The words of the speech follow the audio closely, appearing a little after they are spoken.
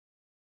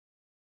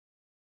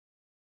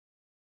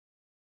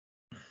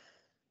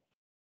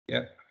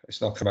Yeah,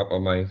 it's not come up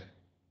on mine.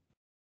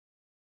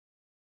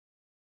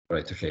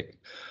 Right, okay.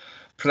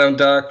 Prynawn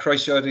da,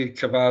 croeso i'r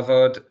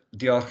cyfarfod.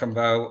 Diolch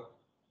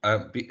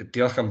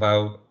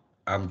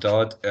am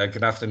dod.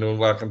 Good afternoon.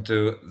 Welcome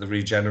to the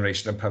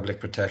Regeneration and Public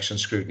Protection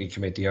Scrutiny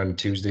Committee on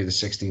Tuesday, the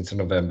 16th of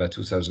November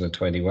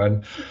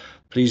 2021.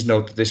 Please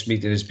note that this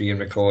meeting is being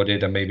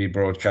recorded and may be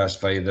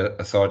broadcast via the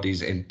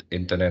authority's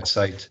internet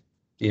site.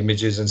 The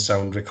images and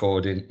sound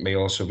recording may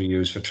also be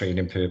used for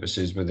training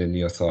purposes within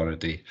the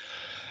authority.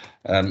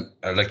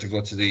 I'd like to go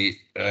to the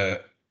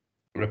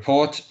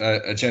report.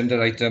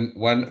 Agenda item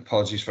 1,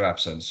 apologies for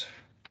absence.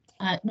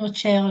 No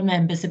chair or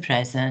members are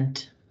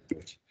present.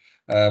 Good.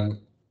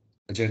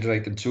 Agenda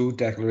item 2,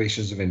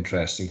 declarations of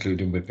interest,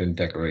 including whipping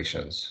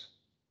declarations.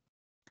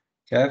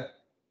 Kev?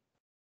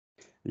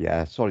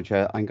 Yeah, sorry,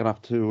 Chair. I'm going to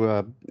have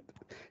to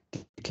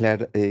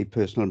declare a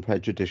personal and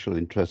prejudicial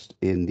interest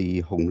in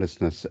the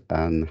homelessness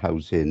and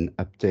housing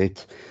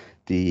update.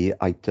 The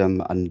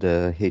item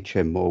under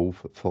HMO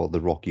for the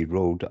Rocky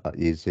Road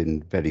is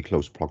in very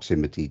close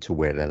proximity to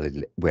where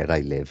I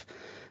live.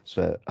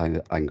 So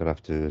I'm going to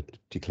have to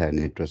declare an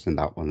interest in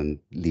that one and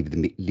leave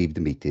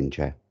the meeting,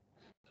 Chair.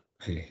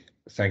 Okay,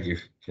 thank you,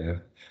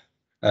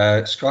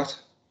 Kev.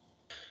 Scott?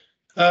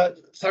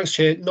 Thanks,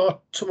 Chair.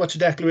 Not so much a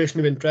declaration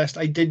of interest.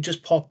 I did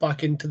just pop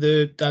back into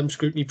the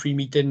scrutiny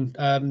pre-meeting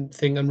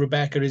thing, and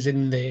Rebecca is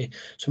in there,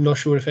 so I'm not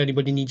sure if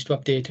anybody needs to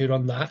update her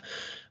on that.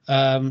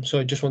 So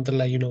I just wanted to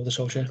let you know the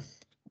social.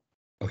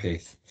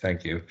 Okay,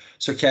 thank you.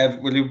 So, Kev,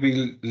 will you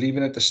be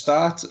leaving at the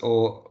start,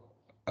 or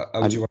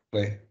how do you want to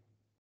play?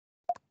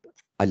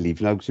 I leave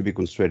now to be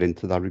going straight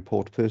into that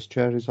report first,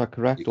 Chair. Is that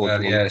correct?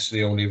 Well, yeah, it's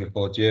the only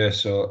report. Yeah,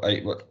 so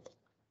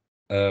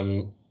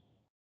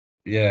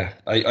yeah,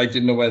 I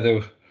didn't know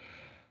whether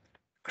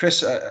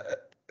Chris.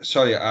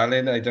 Sorry,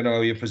 Alan. I don't know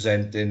how you're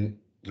presenting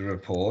the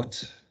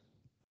report.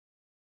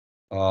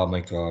 Oh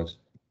my God.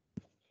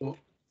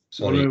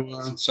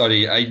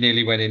 Sorry, I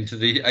nearly went into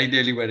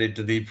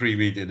the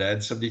pre-meeting then.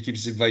 Somebody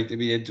keeps inviting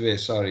me into it.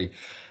 Sorry.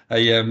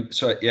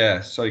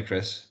 Sorry,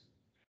 Chris.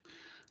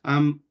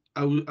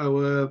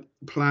 Our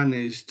plan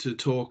is to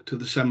talk to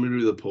the summary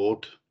of the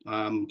report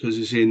because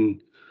it's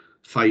in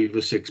 5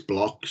 or 6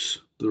 blocks,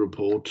 the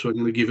report. So I'm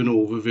going to give an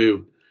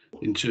overview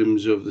in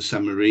terms of the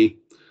summary.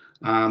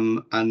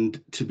 And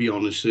to be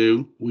honest,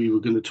 we were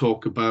going to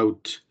talk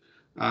about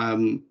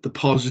the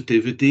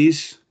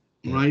positivities,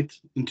 right,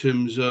 in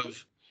terms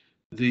of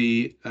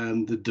the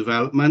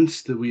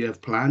developments that we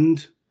have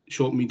planned,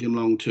 short, medium,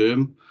 long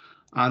term,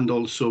 and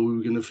also we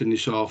were going to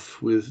finish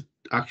off with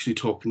actually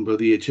talking about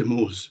the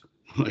HMOs,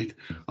 right,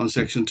 on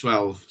section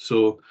 12.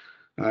 So,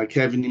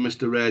 Kevin, you must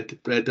have read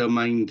our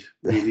mind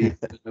really,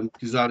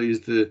 because that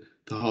is the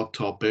hot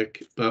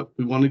topic. But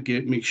we want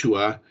to make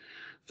sure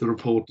the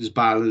report is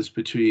balanced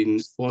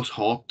between what's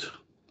hot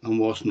and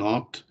what's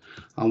not,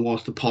 and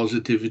what's the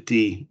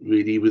positivity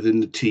really within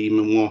the team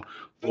and what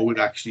we're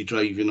actually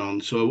driving on.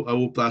 So I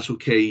hope that's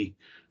okay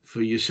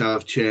for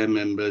yourself, chair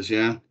members.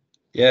 Yeah,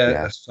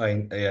 That's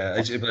fine.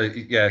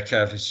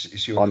 Kev,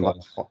 it's your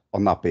call.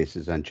 On that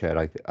basis then,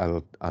 Chair,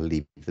 I'll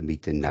leave the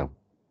meeting now.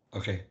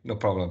 Okay, no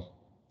problem.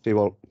 See you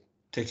all.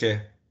 Take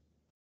care.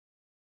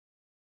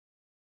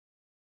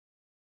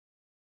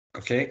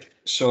 Okay,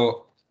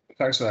 so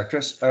thanks for that,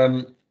 Chris.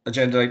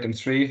 Agenda item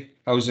 3,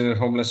 Housing and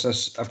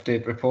Homelessness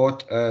Update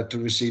Report, to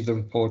receive the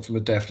report from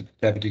the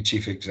Deputy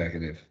Chief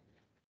Executive.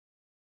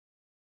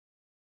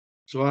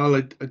 So Al,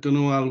 I don't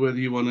know, Al, whether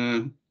you want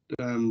to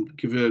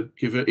give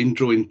an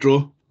intro.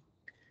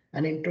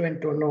 An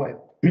intro,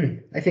 no.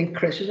 I think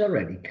Chris has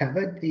already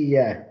covered the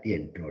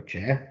intro,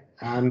 Chair.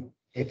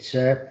 It's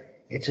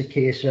a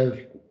case of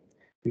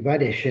we've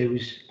had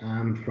issues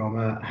from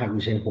a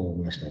housing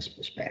homelessness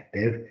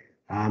perspective,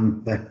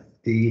 but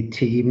the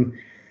team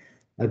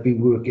have been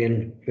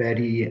working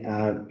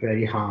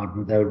very hard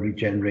with our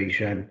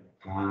regeneration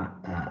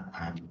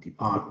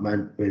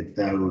department, with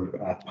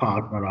our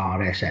partner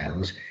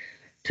RSLs,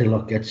 to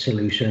look at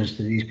solutions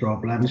to these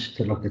problems,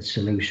 to look at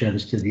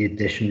solutions to the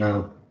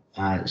additional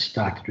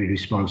statutory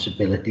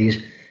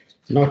responsibilities,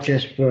 not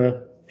just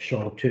for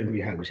short-term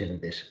rehousing of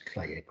this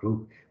client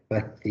group,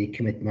 but the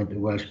commitment of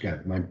the Welsh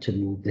Government to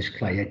move this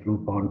client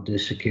group on to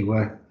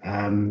secure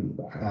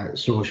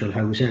social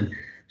housing.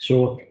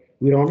 So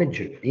we're on a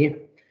journey.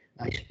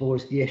 I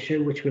suppose the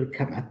issue which will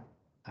come up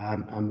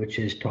and which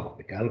is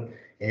topical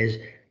is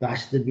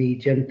that's the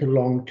medium to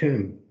long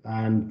term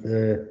and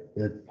the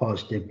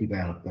positive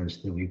developments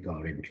that we've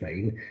got in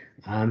train.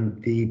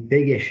 The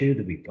big issue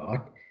that we've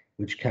got,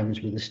 which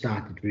comes with a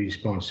statutory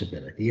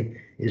responsibility,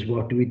 is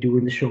what do we do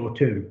in the short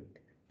term,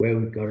 where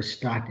we've got a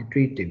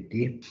statutory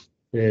duty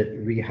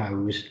to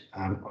rehouse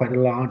quite a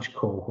large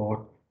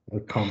cohort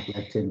of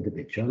complex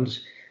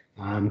individuals,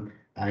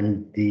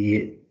 and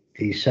the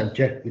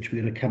subject which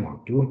we're going to come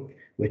on to,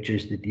 which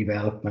is the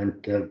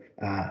development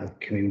of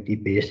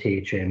community-based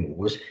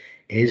HMOs,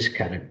 is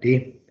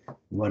currently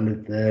one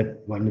of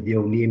the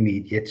only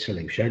immediate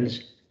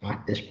solutions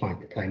at this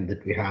point in time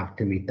that we have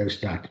to meet our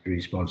statutory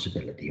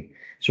responsibility.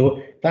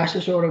 So that's the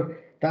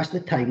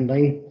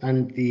timeline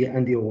and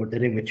the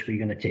order in which we're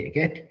going to take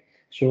it.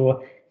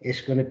 So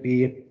it's going to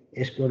be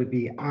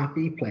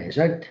happy,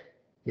 pleasant,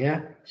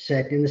 yeah,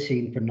 setting the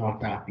scene for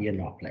not happy and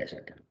not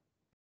pleasant.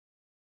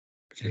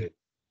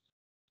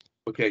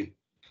 Okay.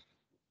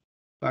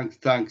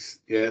 Thanks.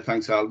 Yeah,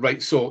 thanks, Al.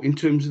 Right, so in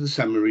terms of the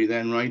summary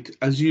then, right,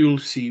 as you'll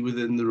see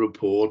within the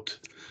report,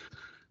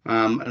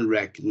 and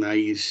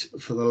recognise,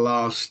 for the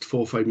last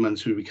 4 or 5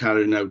 months, we've been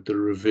carrying out the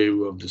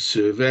review of the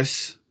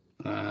service,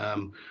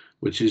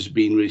 which has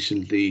been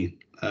recently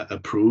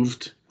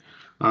approved.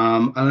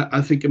 And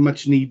I think a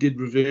much needed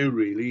review,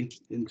 really,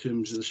 in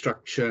terms of the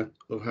structure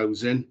of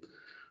housing.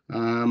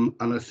 And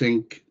I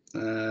think,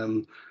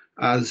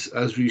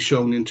 as we've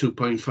shown in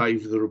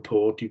 2.5 of the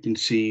report, you can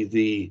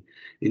see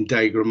in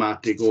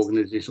diagrammatic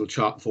organisational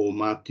chart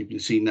format, you can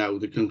see now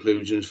the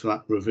conclusions for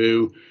that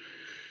review,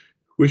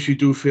 which we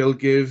do feel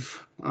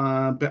give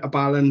a bit of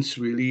balance,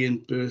 really,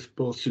 in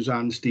both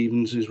Suzanne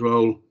Stevens'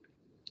 role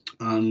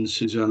and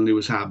Suzanne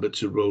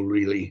Lewis-Abbott's role,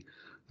 really.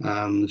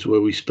 It's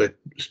where we split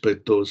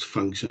those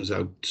functions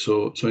out.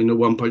 So I know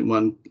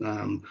 1.1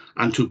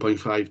 and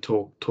 2.5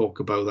 talk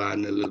about that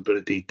in a little bit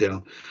of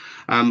detail.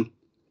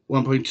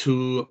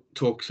 1.2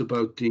 talks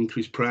about the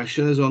increased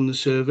pressures on the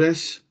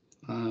service,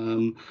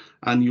 and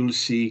you'll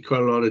see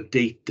quite a lot of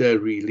data,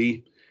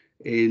 really,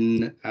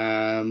 in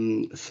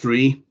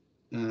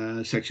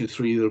section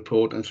 3 of the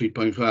report, and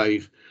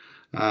 3.5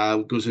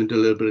 goes into a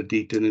little bit of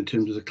detail in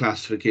terms of the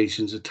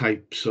classifications of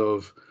types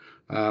of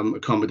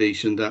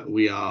accommodation that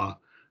we are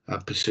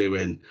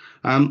pursuing.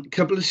 A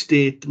couple of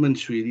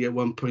statements, really, at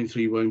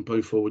 1.3,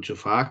 1.4, which are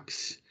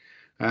facts.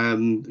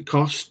 The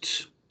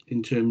costs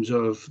in terms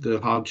of the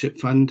hardship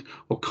fund,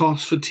 or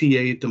costs for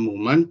TA at the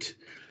moment,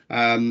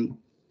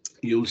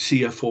 you'll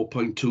see a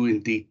 4.2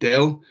 in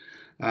detail,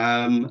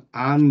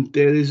 and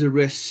there is a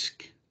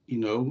risk,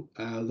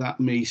 that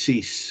may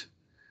cease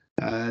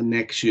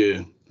next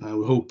year.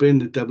 We're hoping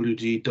the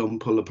WG don't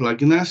pull the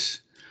plug on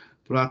us,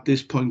 but at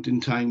this point in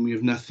time, we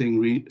have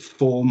nothing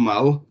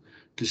formal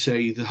to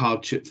say the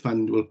hardship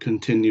fund will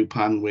continue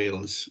pan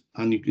Wales.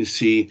 And you can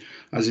see,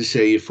 as I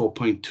say,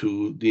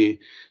 4.2,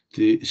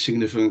 the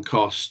significant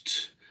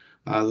costs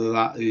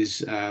that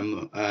is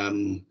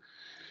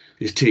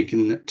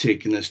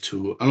taking us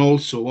to, and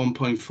also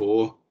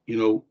 1.4,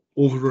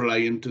 over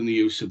reliant on the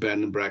use of bed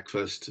and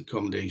breakfast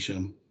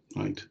accommodation,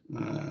 right?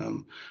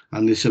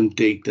 And there's some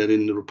data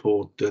in the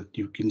report that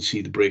you can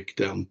see the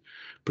breakdown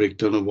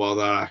of what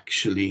that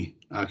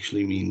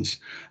actually means.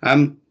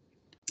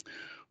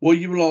 What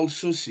you will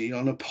also see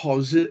on a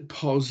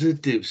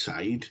positive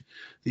side,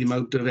 the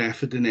amount of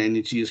effort and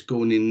energy is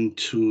going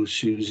into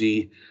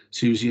Susie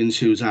and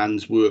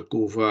Suzanne's work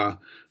over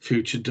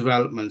future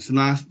developments, and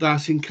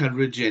that's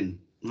encouraging,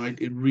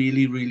 right? It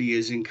really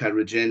is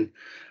encouraging.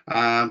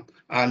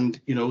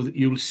 And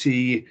you'll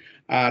see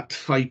at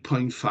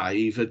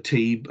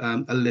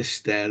 5.5 a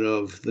list there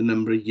of the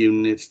number of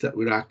units that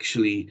we're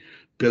actually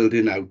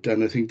building out,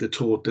 and I think the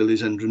total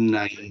is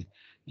 109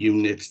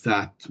 units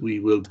that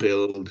we will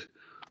build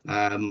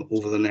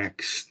over the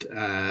next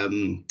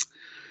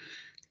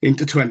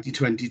into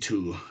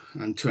 2022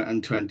 and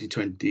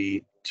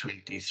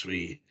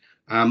 2023.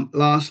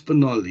 Last but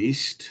not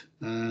least,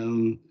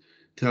 the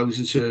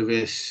Housing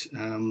Service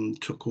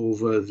took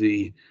over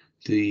the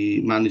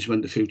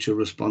management of future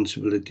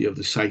responsibility of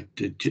the site,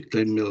 the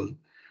Glenmill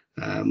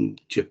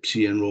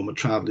Gypsy and Roma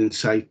Travelling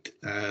site,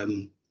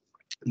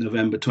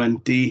 November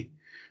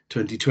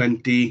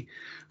 2020,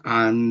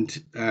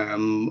 and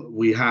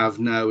we have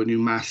now a new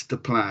master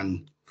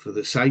plan for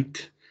the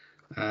site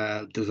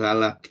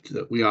developed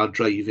that we are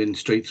driving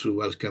straight through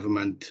Welsh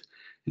Government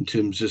in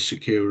terms of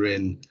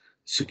securing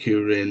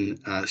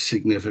a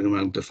significant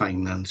amount of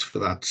finance for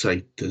that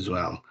site as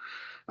well.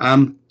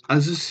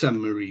 As a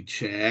summary,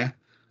 Chair,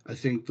 I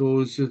think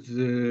those are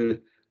the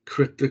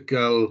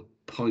critical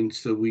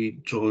points that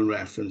we draw in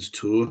reference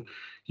to.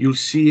 You'll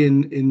see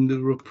in the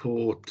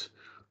report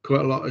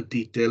quite a lot of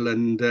detail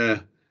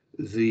under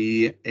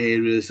the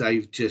areas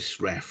I've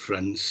just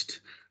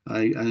referenced.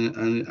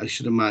 And I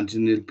should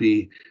imagine there'll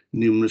be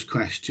numerous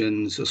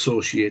questions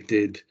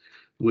associated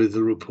with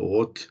the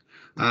report.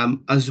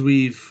 As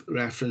we've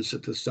referenced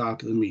at the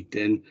start of the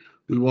meeting,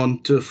 we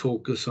want to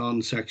focus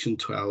on section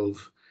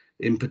 12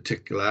 in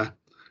particular,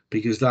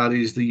 because that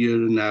is the year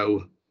and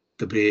now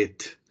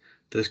debate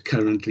that's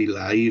currently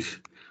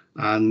live,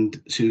 and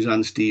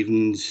Suzanne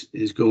Stevens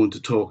is going to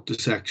talk to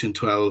section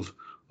 12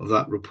 of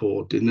that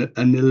report in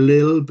a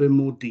little bit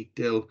more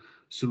detail,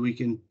 so we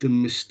can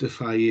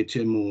demystify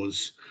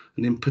HMOs,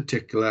 and in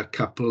particular a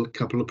couple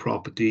of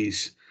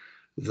properties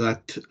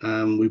that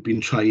we've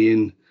been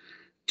trying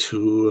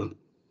to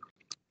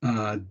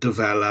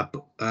develop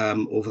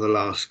over the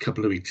last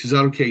couple of weeks. Is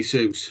that okay,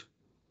 Suze?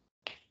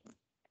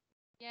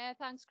 Yeah,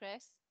 thanks,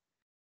 Chris.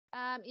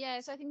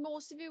 Yes, I think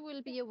most of you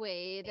will be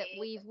aware that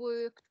we've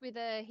worked with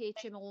a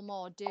HMO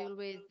module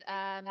with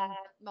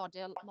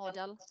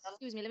model.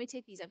 Excuse me, let me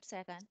take these out a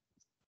second.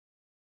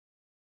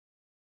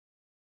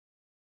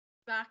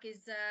 Back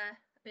is a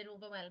bit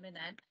overwhelming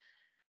then.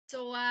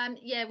 So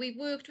yeah, we've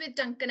worked with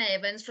Duncan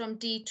Evans from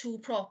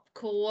D2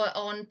 Propco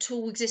on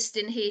 2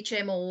 existing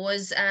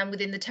HMOs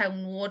within the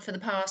town ward for the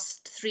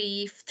past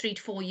three to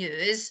 4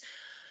 years.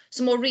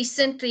 So more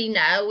recently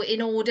now,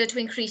 in order to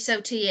increase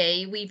our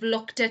TA, we've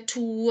looked at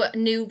 2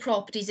 new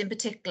properties in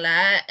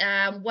particular,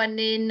 one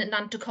in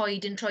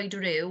Nantycoed in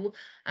Troedyrw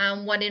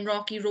and one in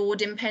Rocky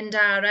Road in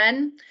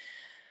Pendaren.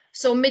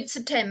 So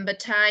mid-September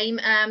time,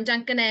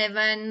 Duncan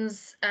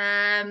Evans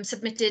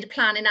submitted a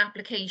planning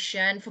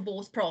application for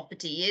both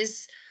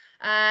properties.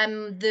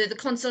 The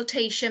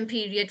consultation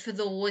period for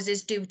those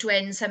is due to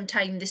end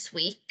sometime this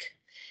week.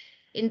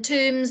 In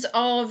terms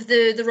of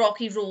the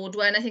Rocky Road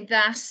one, I think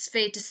that's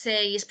fair to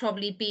say has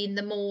probably been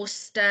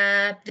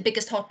the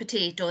biggest hot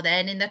potato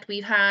then, in that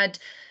we've had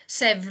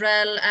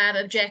several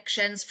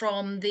objections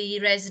from the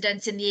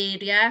residents in the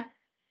area.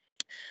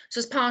 So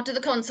as part of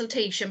the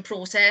consultation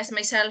process,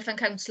 myself and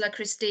Councillor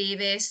Chris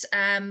Davis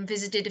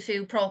visited a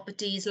few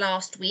properties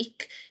last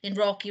week in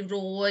Rocky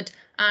Road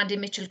and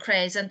in Mitchell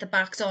Crescent that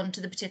backs onto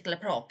the particular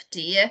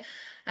property.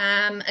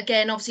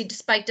 Again, obviously,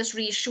 despite us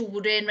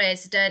reassuring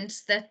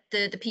residents that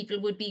the people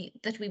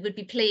that we would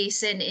be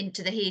placing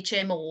into the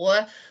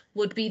HMO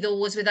would be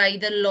those with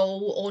either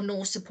low or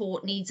no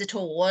support needs at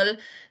all,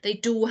 they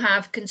do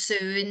have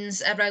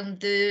concerns around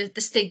the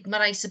stigma,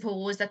 I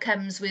suppose, that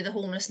comes with the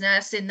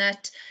homelessness, in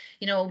that,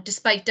 you know,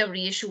 despite our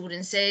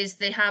reassurances,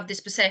 they have this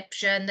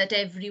perception that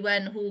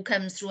everyone who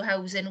comes through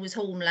housing who is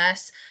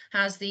homeless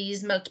has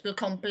these multiple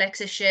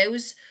complex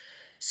issues.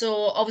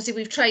 So obviously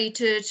we've tried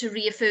to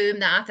reaffirm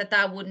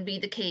that wouldn't be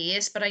the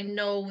case, but I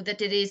know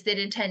that it is their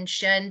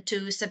intention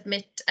to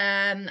submit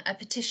a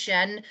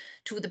petition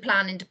to the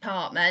planning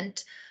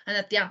department, and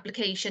that the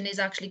application is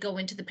actually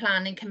going to the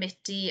planning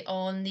committee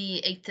on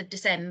the 8th of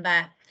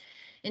December.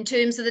 In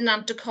terms of the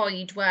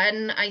Nantycoed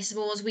one, I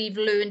suppose we've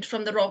learned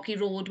from the Rocky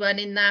Road one,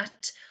 in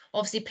that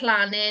obviously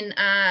planning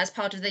as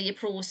part of their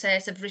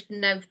process have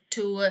written out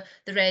to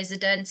the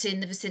residents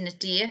in the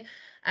vicinity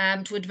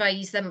to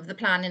advise them of the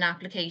planning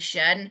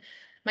application.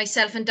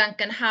 Myself and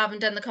Duncan haven't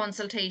done the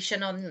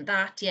consultation on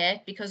that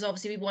yet, because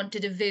obviously we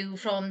wanted a view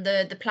from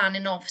the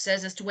planning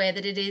officers as to whether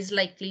it is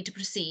likely to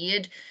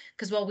proceed,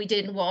 because what we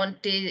didn't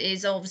want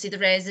is obviously the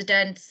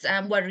residents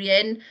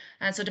worrying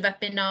and sort of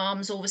up in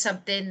arms over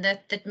something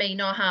that may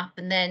not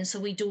happen then.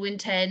 So we do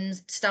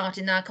intend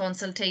starting that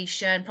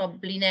consultation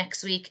probably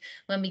next week,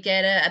 when we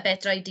get a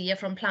better idea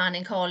from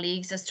planning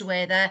colleagues as to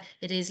whether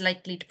it is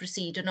likely to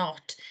proceed or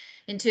not.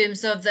 In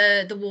terms of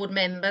the ward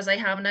members, I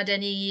haven't had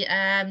any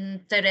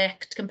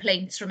direct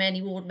complaints from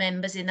any ward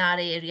members in that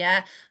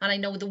area, and I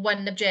know the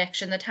one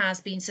objection that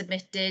has been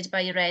submitted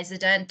by a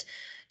resident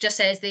just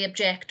says they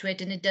object to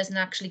it, and it doesn't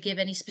actually give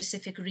any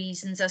specific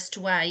reasons as to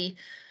why.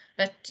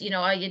 But, you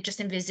know, I just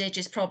envisage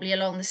it's probably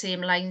along the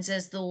same lines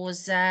as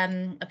those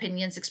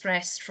opinions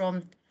expressed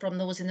from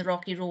those in the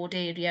Rocky Road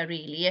area,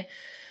 really.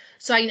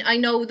 So I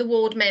know the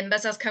ward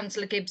members, as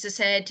Councillor Gibbs has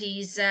said,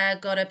 he's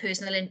got a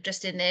personal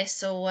interest in this,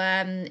 so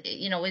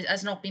you know, it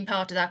has not been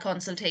part of that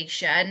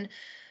consultation.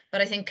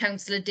 But I think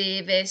Councillor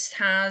Davis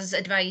has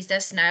advised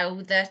us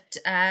now that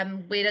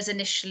whereas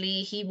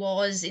initially he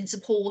was in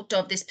support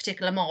of this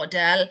particular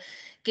model,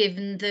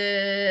 given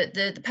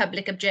the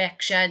public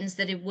objections,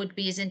 that it would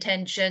be his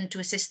intention to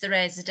assist the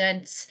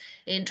residents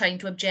in trying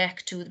to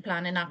object to the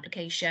planning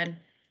application.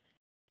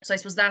 So I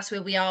suppose that's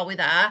where we are with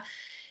that.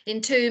 In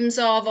terms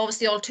of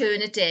obviously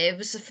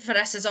alternatives for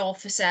us as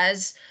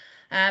officers,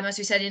 as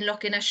we said, in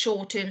looking at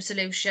short-term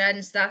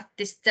solutions, that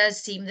this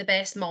does seem the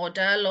best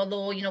model,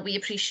 although, you know, we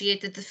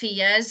appreciate that the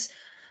fears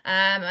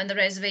and the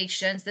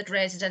reservations that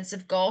residents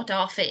have got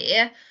are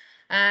fair.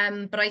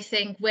 But I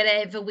think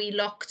wherever we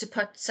look to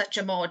put such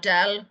a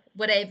model,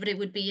 wherever it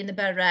would be in the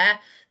borough,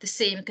 the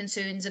same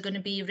concerns are going to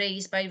be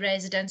raised by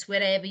residents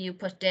wherever you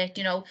put it.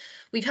 You know,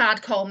 we've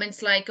had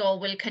comments like, oh,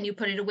 well, can you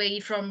put it away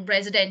from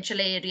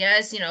residential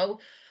areas? You know,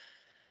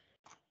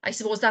 I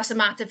suppose that's a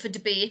matter for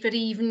debate, but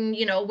even,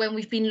 you know, when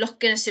we've been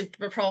looking at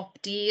suitable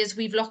properties,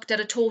 we've looked at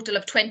a total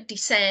of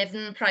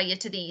 27 prior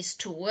to these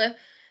 2.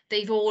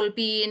 They've all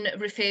been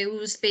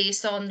refused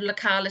based on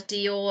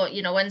locality or,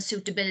 you know,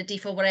 unsuitability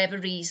for whatever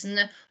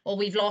reason, or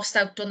we've lost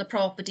out on the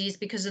properties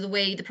because of the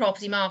way the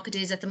property market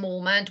is at the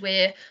moment,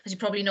 where, as you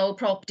probably know,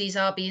 properties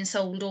are being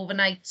sold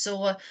overnight.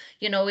 So,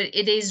 you know,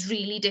 it is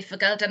really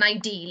difficult, and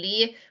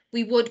ideally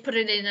we would put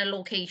it in a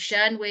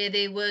location where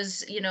there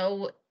was, you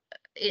know,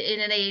 in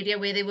an area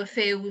where there were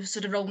few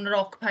sort of owner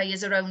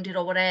occupiers around it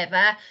or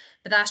whatever,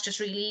 but that's just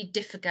really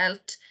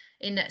difficult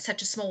in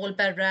such a small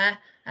borough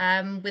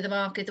with the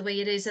market the way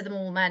it is at the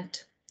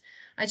moment.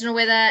 I don't know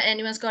whether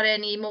anyone's got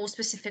any more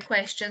specific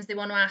questions they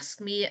want to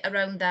ask me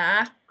around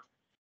that.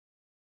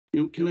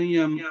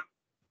 Can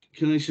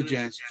I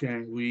suggest,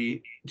 Chair,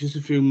 we just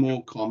a few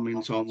more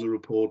comments on the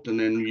report, and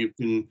then you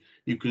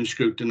can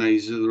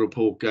scrutinise the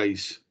report,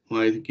 guys.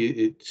 I think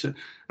it's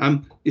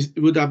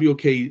would that be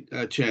okay,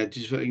 Chair?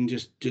 Just if I can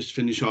just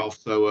finish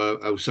off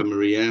our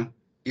summary, yeah.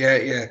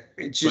 Yeah.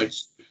 It's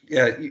just,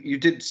 yeah. You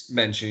did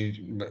mention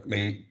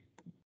you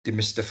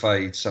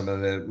demystified some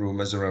of the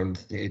rumours around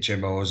the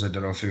HMOs. I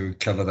don't know if you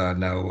cover that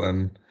now.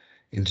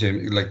 in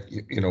terms, like,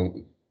 you know,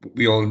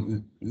 we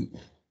all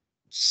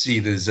see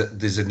there's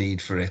a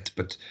need for it,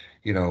 but,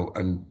 you know,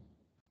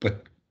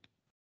 but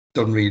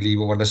don't really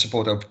want to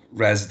support our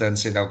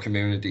residents in our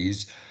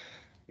communities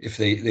if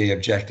they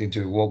objecting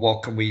to it.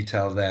 What can we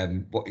tell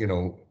them, what, you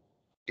know,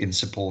 in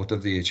support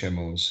of the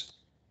HMOs?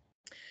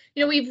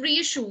 You know, we've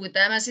reassured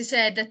them, as I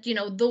said, that, you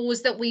know,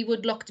 those that we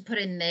would look to put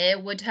in there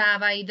would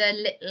have either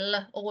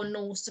little or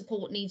no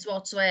support needs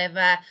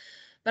whatsoever.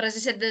 But as I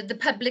said, the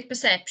public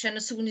perception,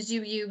 as soon as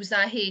you use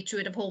that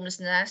hatred of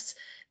homelessness,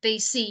 they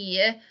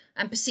see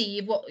and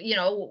perceive what, you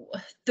know,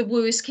 the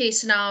worst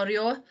case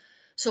scenario.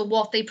 So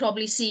what they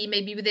probably see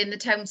maybe within the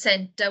town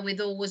centre with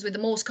those with the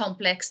most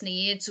complex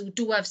needs who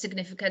do have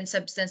significant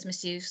substance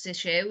misuse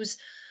issues.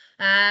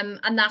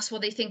 And that's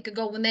what they think are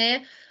going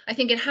there. I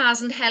think it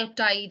hasn't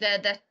helped either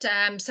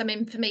that some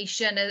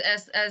information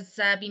has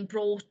been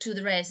brought to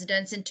the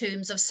residents in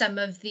terms of some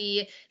of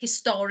the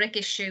historic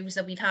issues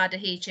that we've had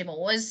at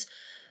HMOs.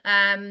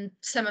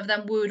 Some of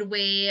them were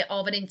aware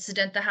of an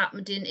incident that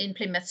happened in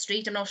Plymouth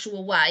Street. I'm not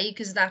sure why,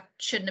 because that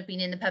shouldn't have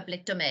been in the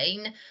public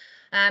domain.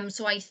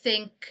 So I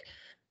think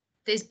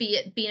there's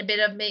been a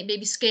bit of maybe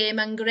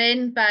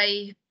scaremongering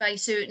by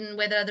certain,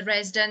 whether the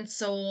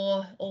residents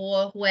or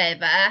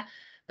whoever,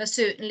 but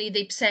certainly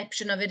the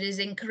perception of it is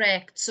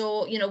incorrect.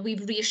 So, you know,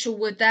 we've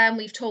reassured them,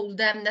 we've told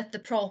them that the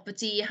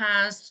property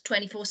has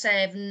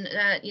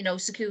 24/7, you know,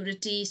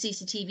 security,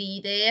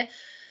 CCTV there.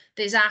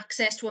 There's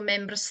access to a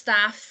member of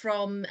staff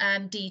from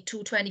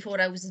D2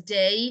 24 hours a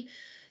day.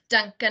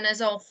 Duncan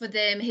has offered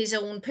them his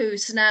own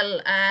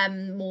personal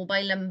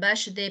mobile number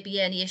should there be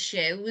any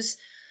issues.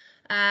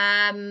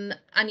 And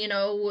you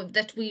know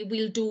that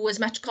we'll do as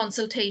much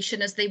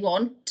consultation as they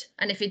want,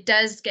 and if it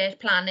does get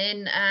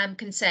planning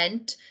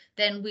consent,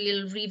 then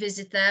we'll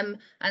revisit them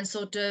and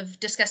sort of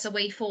discuss a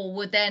way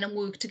forward then and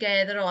work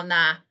together on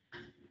that.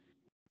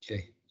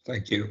 Okay,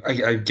 thank you.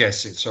 I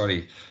guess it's,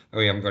 sorry,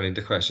 I haven't got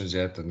into questions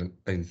yet and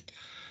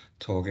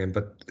talking,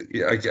 but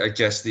I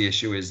guess the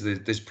issue is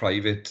that there's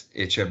private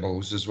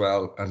HMOs as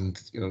well, and,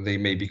 you know, they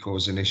may be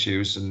causing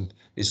issues, and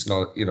it's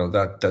not, you know,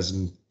 that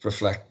doesn't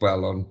reflect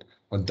well on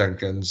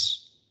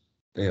Duncan's,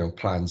 you know,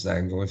 plans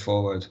then going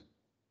forward.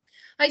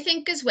 I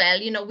think as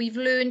well, you know, we've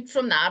learned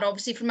from that.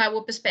 Obviously, from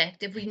our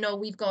perspective, we know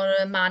we've got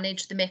to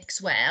manage the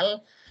mix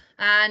well.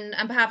 And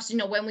perhaps, you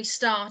know, when we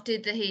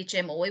started the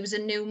HMO, it was a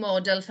new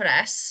model for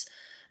us.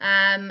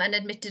 And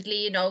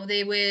admittedly, you know,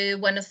 there were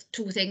one of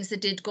two things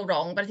that did go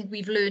wrong, but I think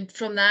we've learned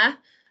from that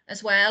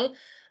as well.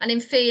 And in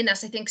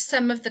fairness, I think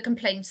some of the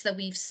complaints that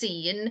we've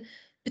seen,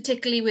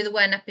 particularly with the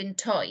one up in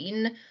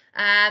Tyne,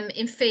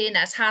 in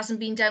fairness, hasn't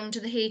been down to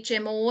the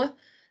HMO.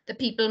 The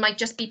people might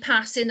just be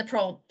passing the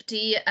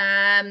property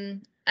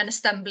and a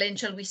stumbling,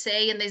 shall we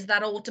say, and there's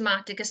that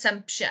automatic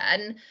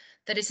assumption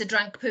that it's a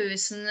drunk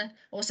person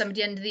or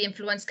somebody under the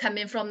influence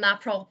coming from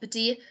that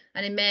property,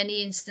 and in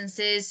many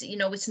instances, you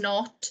know, it's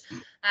not.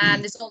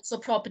 There's also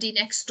property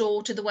next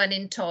door to the one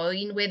in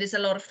Tyne where there's a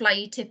lot of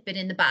fly tipping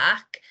in the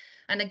back,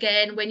 and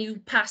again, when you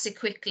pass it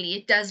quickly,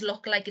 it does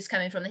look like it's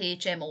coming from the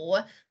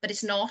HMO, but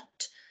it's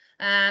not.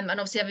 And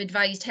obviously I've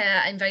advised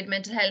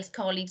environmental health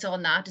colleagues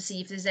on that to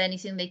see if there's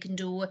anything they can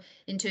do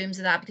in terms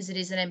of that, because it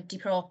is an empty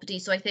property.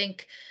 So I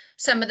think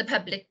some of the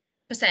public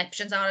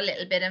perceptions are a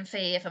little bit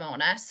unfair, if I'm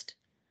honest.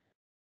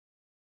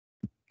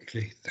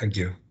 Okay, thank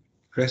you.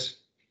 Chris?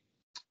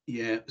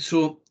 Yeah,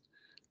 so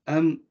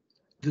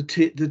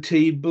the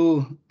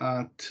table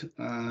at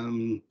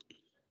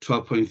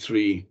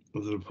 12.3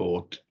 of the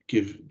report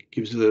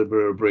gives a little bit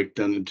of a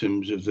breakdown in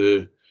terms of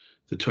the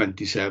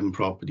 27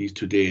 properties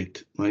to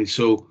date, right?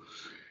 So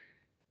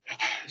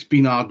it's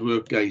been hard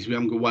work, guys. We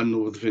haven't got one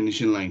over the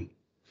finishing line,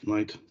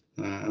 right?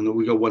 I know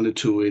we got one or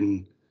two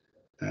in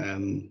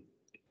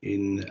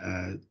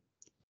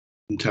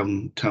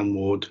town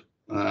ward,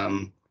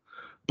 but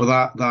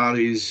that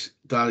is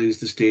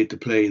the state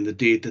of play, and the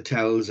data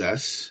tells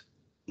us,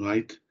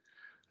 right,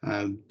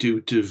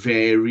 due to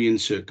varying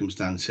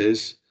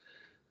circumstances,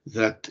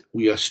 that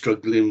we are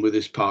struggling with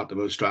this part of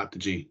our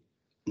strategy,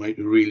 right?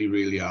 We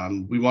really are,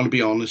 and we want to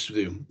be honest with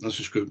you. That's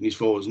what scrutiny's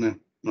for, isn't it?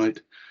 Right?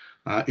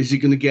 Is it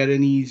going to get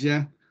any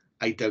easier?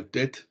 I doubt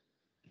it.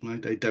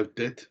 Right? I doubt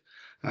it.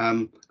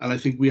 And I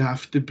think we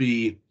have to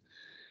be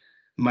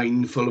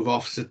mindful of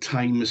officer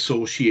time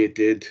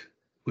associated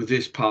with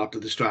this part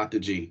of the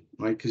strategy,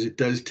 right? Because it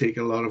does take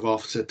a lot of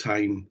officer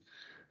time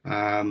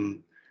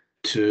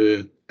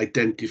to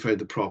identify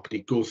the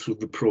property, go through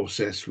the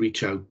process,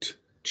 reach out,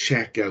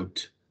 check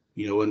out,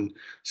 you know, and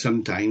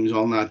sometimes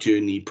on that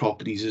journey,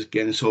 properties is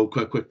getting sold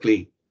quite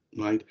quickly,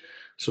 right?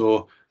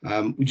 So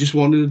we just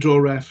wanted to draw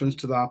reference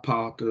to that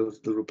part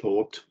of the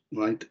report,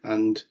 right?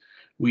 And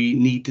we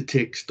need to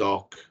take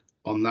stock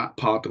on that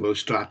part of our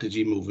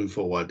strategy moving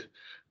forward,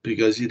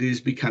 because it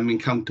is becoming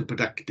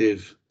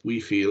counterproductive, we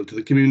feel, to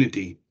the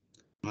community,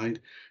 right?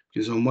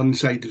 Because on one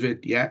side of it,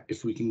 yeah,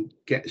 if we can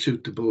get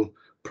suitable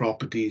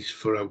properties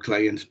for our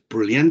clients,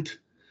 brilliant.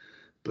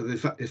 But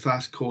if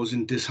that's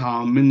causing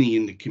disharmony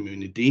in the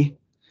community,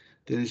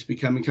 then it's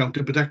becoming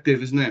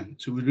counterproductive, isn't it?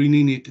 So we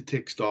really need to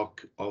take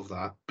stock of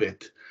that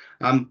bit.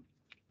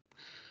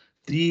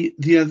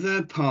 The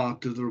other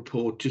part of the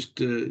report, just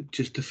to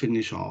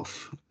finish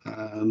off,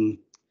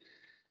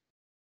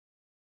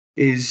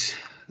 is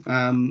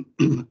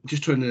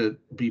just trying to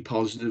be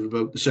positive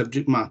about the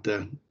subject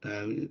matter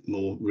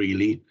more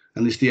really,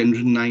 and it's the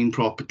 109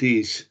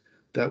 properties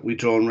that we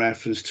draw on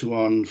reference to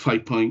on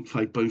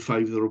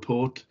 5.5 of the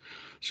report.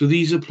 So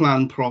these are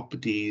planned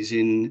properties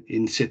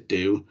in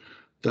situ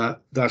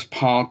that's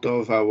part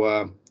of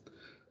our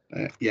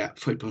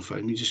 5.5.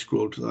 Let me just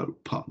scroll to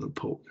that part of the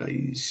report,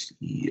 guys.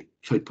 Yeah,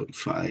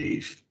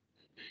 5.5.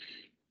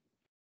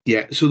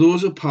 Yeah, so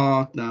those are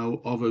part now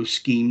of our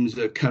schemes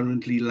that are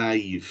currently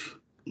live,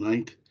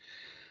 right?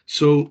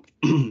 So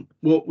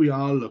what we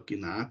are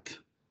looking at,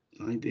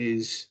 right,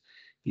 is,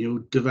 you know,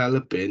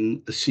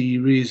 developing a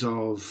series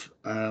of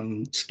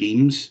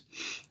schemes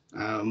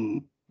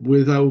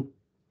with our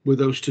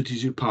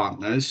strategic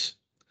partners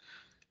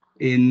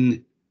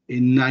in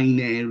 9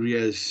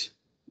 areas,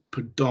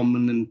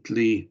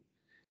 predominantly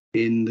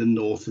in the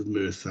north of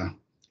Merthyr.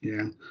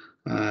 Yeah,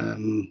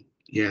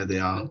 they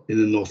are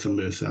in the north of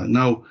Merthyr.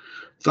 Now,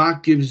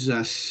 that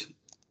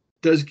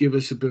does give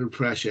us a bit of a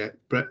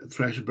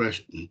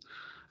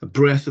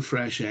breath of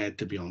fresh air,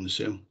 to be honest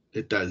with you.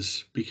 It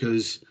does,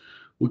 because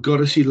we've got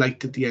to see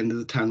light at the end of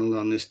the tunnel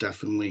on this,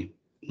 definitely,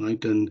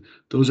 right? And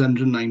those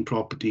 109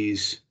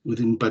 properties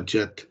within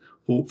budget,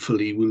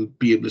 hopefully, will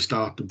be able to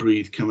start to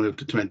breathe coming out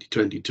to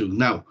 2022.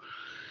 Now,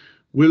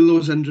 will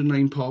those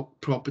 109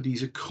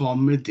 properties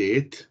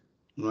accommodate,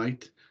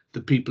 right,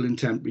 the people in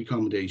temporary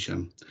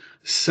accommodation?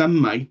 Some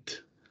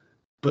might,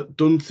 but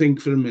don't think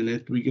for a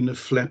minute we're going to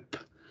flip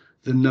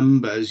the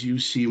numbers you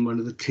see in one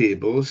of the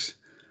tables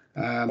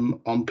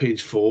on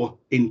page 4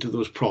 into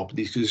those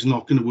properties, because it's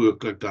not going to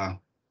work like that,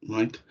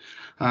 right?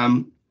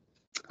 And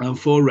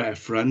for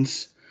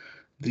reference,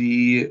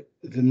 the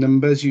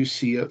numbers you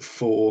see at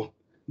 4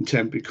 in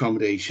temporary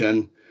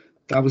accommodation,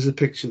 that was a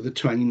picture of the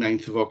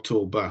 29th of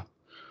October.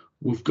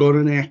 We've got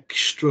an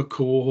extra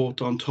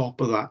cohort on top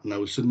of that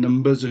now, so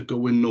numbers are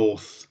going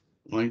north,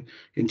 right,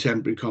 in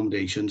temporary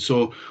accommodation.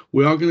 So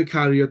we are going to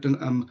carry out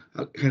a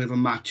kind of a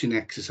matching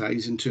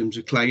exercise in terms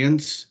of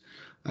clients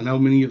and how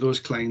many of those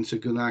clients are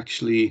going to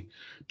actually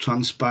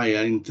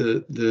transpire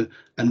into the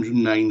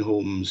 109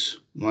 homes,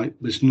 right?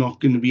 There's not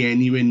going to be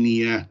anywhere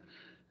near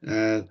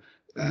a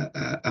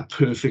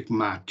perfect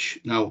match.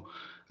 Now,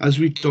 as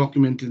we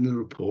documented in the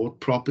report,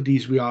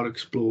 properties we are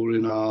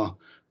exploring are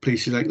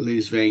places like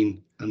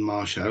Lisvane and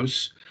Marsh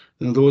House.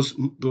 Now, those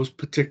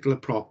particular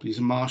properties,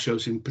 Marsh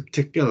House in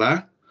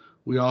particular,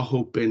 we are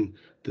hoping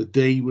that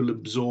they will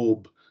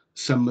absorb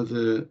some of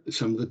the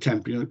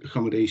temporary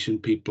accommodation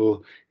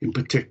people, in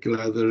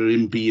particular, that are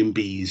in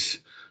B&Bs.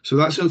 So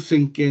that's our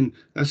thinking.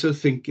 That's our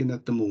thinking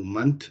at the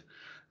moment.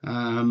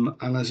 And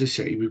as I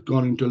say, we've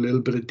gone into a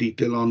little bit of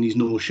detail on these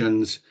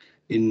notions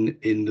in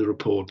the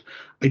report.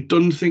 I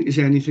don't think there's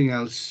anything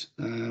else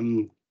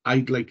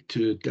I'd like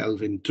to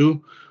delve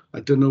into. I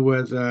don't know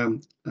whether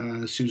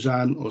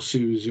Suzanne or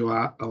Susie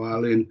or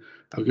Alan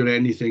have got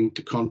anything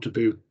to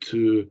contribute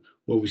to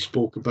what we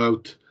spoke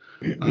about.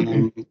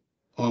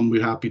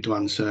 We're happy to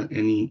answer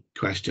any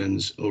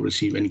questions or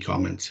receive any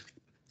comments.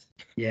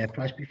 Yeah,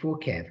 perhaps before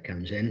Kev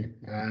comes in,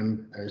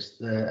 as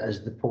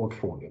the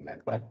portfolio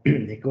member,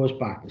 it goes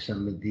back to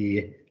some of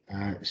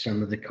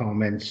the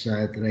comments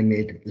that I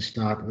made at the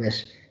start of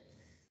this.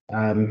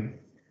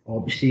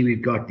 Obviously,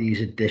 we've got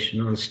these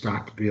additional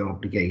statutory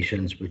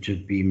obligations which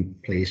have been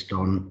placed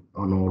on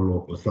all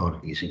local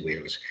authorities in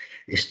Wales.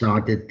 It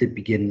started at the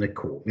beginning of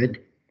COVID,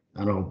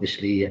 and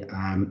obviously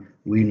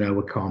we now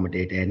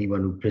accommodate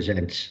anyone who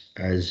presents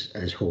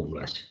as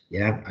homeless.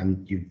 Yeah,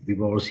 and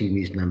we've all seen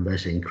these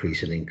numbers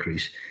increase and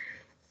increase.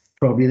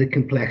 Probably the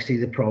complexity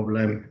of the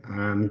problem,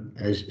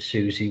 as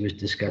Susie was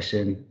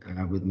discussing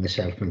with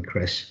myself and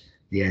Chris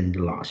the end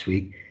of last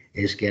week,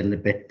 is getting a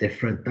bit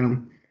different now.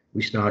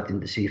 We're starting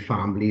to see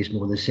families,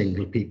 more than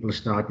single people,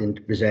 starting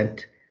to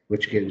present,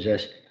 which gives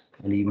us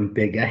an even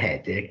bigger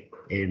headache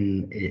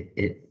in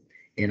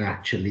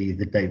actually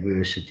the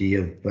diversity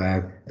of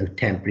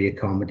temporary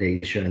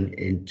accommodation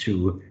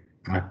into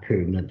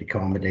permanent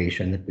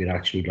accommodation that we're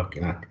actually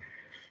looking at.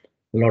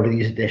 A lot of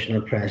these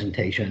additional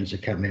presentations are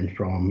coming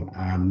from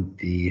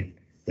the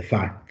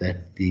fact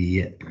that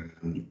the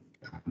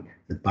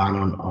ban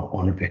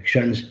on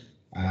evictions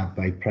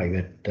by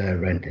private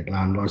rented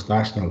landlords,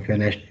 that's now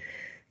finished.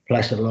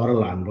 Plus, a lot of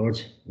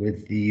landlords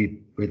with the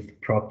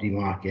property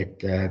market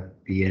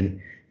being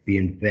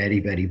very,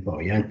 very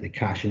buoyant, they're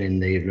cashing in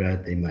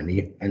their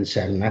money and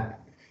selling it.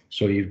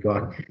 So you've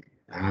got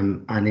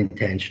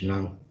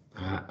unintentional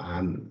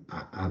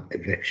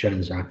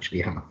evictions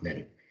actually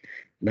happening.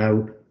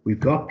 Now, we've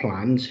got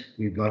plans.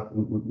 We've got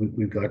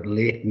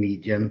late,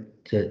 medium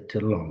to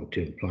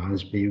long-term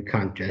plans, but you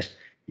can't just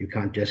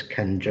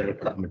conjure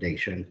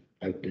accommodation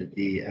out of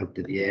the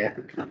air.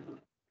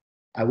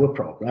 Our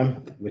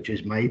problem, which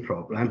is my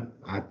problem,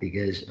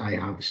 because I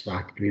have a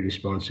statutory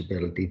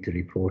responsibility to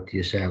report to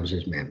yourselves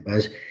as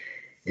members,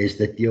 is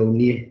that the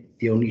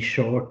only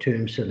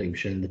short-term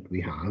solution that we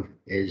have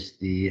is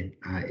the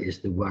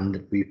one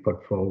that we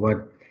put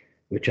forward,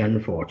 which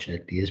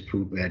unfortunately has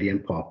proved very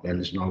unpopular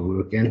and is not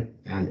working,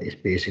 and it's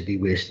basically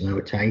wasting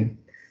our time.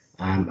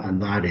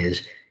 And that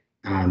is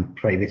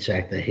private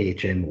sector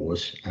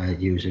HMOs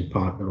using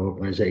partner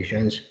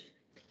organisations.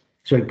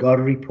 So I got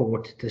a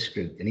report to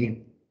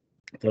Scrutiny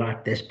that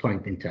at this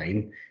point in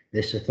time,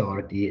 this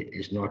authority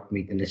is not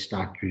meeting its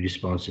statutory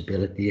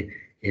responsibility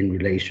in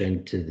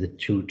relation to the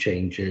two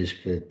changes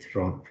for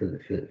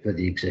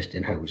the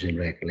existing housing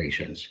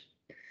regulations.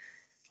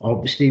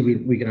 Obviously,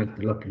 we're going to have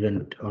to look at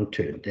an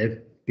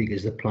alternative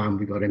because the plan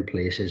we got in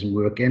place isn't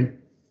working.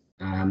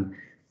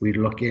 We're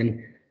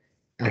looking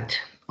at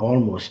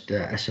almost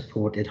a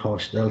supported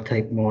hostel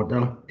type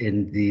model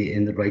in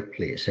the right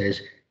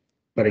places,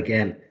 but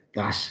again,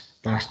 that's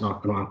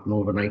not going to happen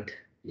overnight.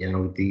 You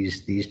know,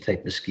 these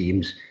type of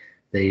schemes,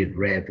 they're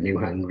revenue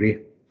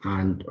hungry,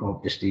 and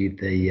obviously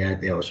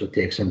they also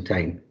take some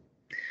time.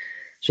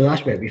 So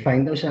that's where we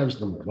find ourselves at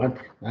the moment,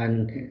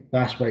 and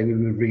that's why we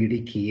were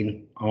really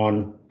keen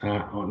on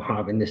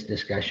having this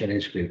discussion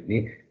in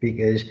Scrutiny,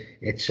 because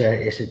it's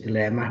a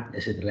dilemma.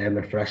 It's a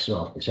dilemma for us as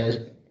officers.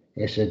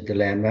 It's a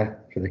dilemma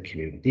for the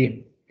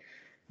community,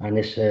 and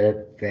it's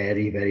a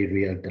very, very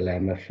real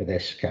dilemma for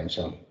this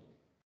council.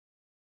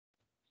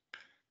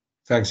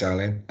 Thanks,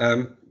 Alan.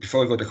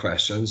 Before we go to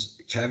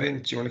questions,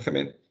 Kevin, do you want to come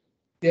in?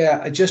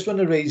 Yeah, I just want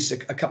to raise a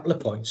couple of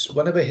points.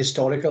 One of a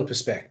historical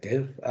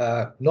perspective.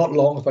 Not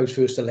long after I was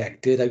first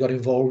elected, I got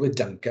involved with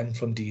Duncan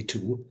from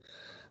D2.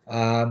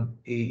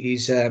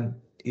 He's a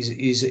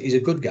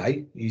good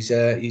guy.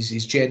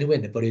 He's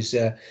genuine, but it's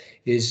a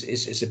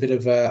bit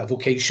of a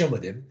vocation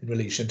with him in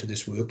relation to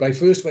this work. But I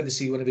first went to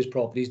see one of his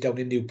properties down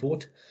in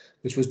Newport,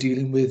 which was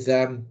dealing with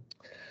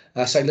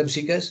asylum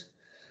seekers.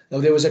 Now,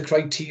 there was a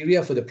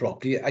criteria for the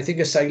property. I think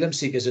asylum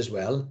seekers as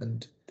well,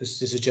 and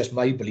this is just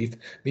my belief,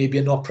 maybe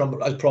are not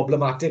as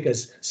problematic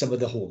as some of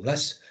the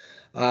homeless.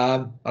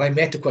 And I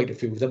met quite a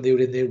few of them. They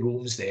were in their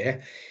rooms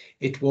there.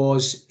 It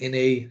was in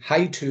a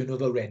high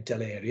turnover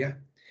rental area.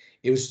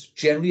 It was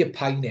generally a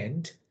Pine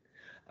End.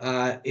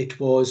 It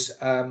was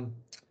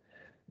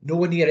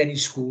nowhere near any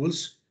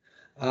schools.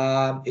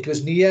 It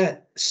was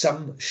near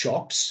some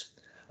shops,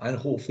 and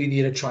hopefully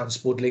near a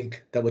transport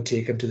link that would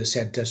take them to the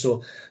centre.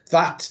 So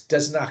that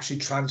doesn't actually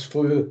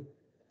transfer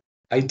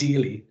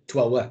ideally to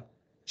our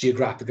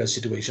geographical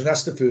situation.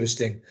 That's the first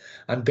thing.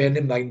 And bearing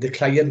in mind, the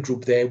client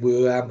group there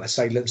were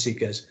asylum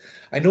seekers.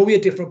 I know we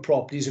had different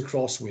properties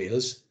across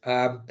Wales.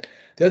 The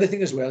other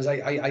thing as well is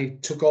I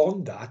took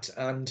on that,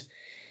 and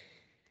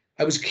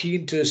I was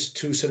keen to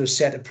sort of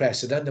set a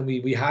precedent, and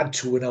we had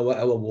two in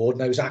our ward,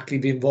 and I was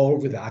actively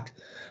involved with that.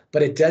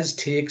 But it does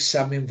take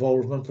some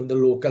involvement from the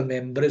local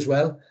member as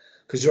well,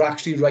 because you're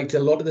actually right. A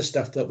lot of the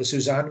stuff that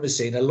Suzanne was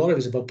saying, a lot of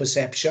it is about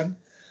perception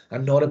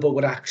and not about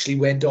what actually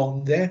went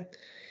on there.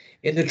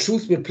 In the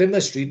truth, with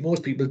Plymouth Street,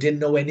 most people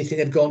didn't know anything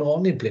had gone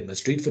on in Plymouth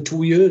Street for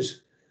 2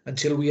 years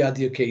until we had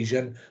the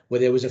occasion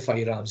where there was a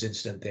firearms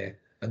incident there,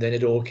 and then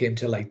it all came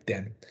to light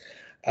then.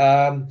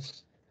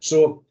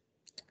 So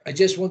I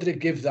just wanted to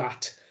give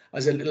that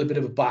as a little bit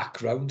of a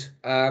background.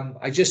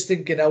 I just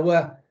think in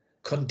our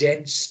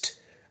condensed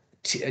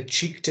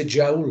cheek to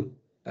jowl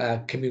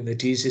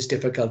communities, it's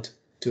difficult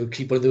to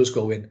keep one of those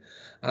going.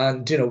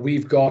 And you know,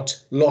 we've got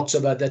lots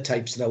of other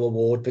types in our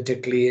ward,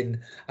 particularly in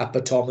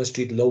Upper Thomas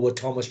Street, Lower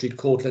Thomas Street,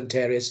 Cortland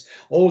Terrace,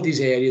 all these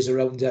areas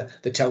around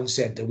the town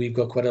centre. We've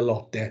got quite a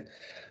lot there.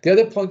 The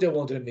other point I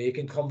wanted to make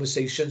in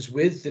conversations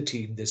with the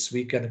team this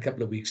week and a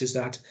couple of weeks is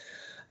that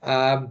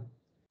I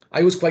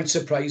was quite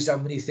surprised how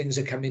many things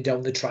are coming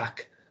down the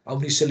track, how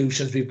many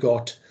solutions we've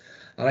got.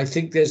 And I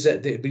think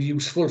it'd be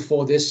useful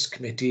for this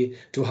committee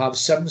to have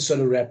some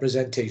sort of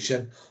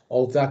representation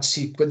of that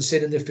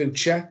sequencing in the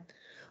future.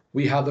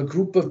 We have a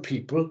group of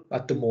people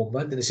at the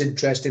moment, and it's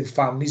interesting,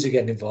 families are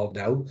getting involved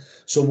now.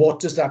 So what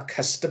does that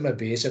customer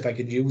base, if I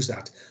can use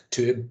that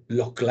term,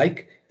 look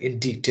like in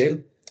detail?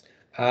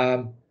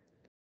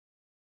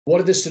 What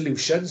are the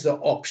solutions, the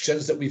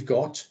options that we've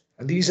got?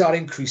 And these are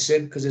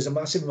increasing because there's a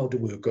massive amount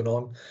of work going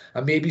on,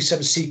 and maybe some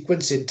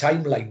sequencing,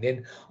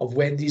 timelining of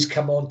when these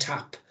come on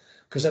tap.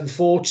 Because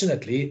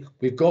unfortunately,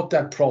 we've got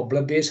that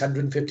problem base,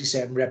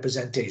 157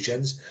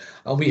 representations,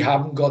 and we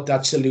haven't got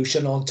that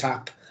solution on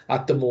tap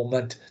at the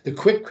moment. The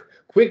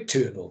quick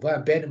turnover,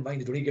 and bear in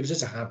mind it only gives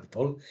us a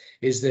handful,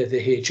 is the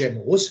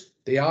HMOs.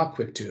 They are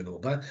quick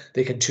turnover.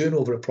 They can turn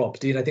over a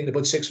property in, I think,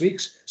 about 6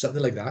 weeks,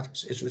 something like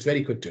that. It's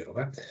very quick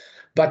turnover.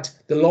 But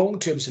the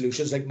long-term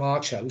solutions like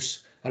March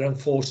House are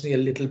unfortunately a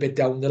little bit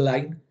down the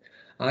line.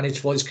 And it's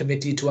for this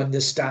committee to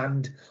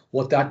understand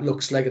what that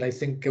looks like. And I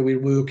think we're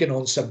working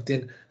on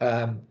something,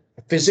 a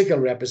physical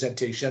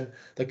representation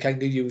that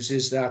kind of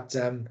uses that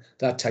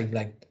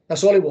timeline.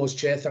 That's all it was,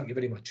 Chair. Thank you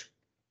very much.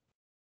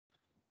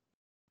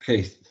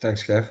 Okay,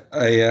 thanks, Kev.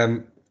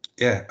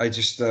 I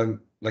just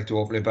like to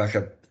open it back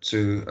up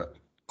to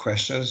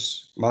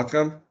questions.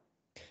 Malcolm?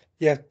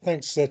 Yeah,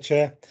 thanks,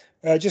 Chair.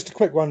 Just a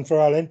quick one for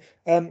Alan.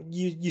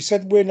 You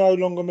said we're no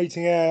longer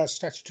meeting our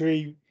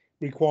statutory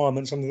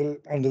requirements under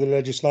the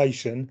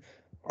legislation.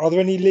 Are there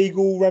any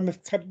legal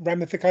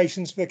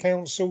ramifications for the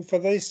council for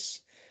this?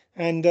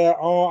 And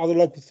are other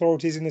local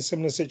authorities in a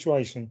similar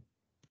situation?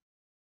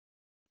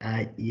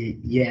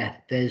 Yeah,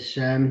 there's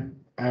a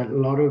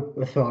lot of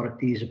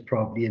authorities are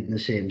probably in the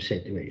same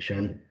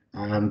situation.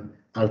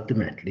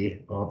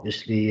 Ultimately,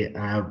 obviously,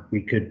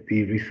 we could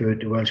be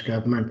referred to Welsh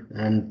Government,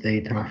 and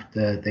they'd have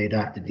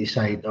to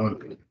decide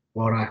on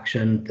what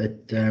action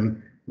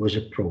that was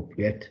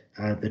appropriate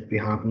that we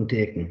haven't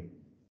taken,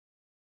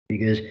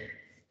 because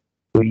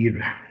we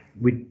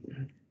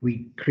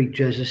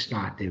creatures of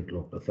statute,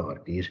 local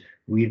authorities,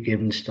 we're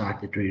given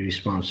statutory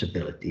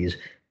responsibilities,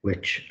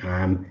 which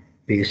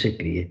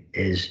basically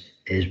is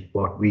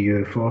what we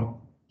are for.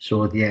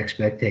 So the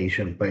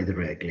expectation by the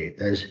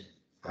regulators,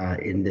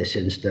 in this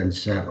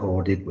instance,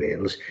 Audit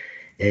Wales,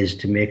 is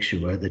to make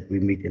sure that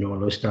we're meeting all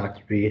those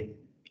statutory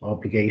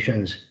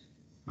obligations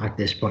at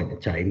this point in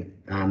time.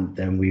 And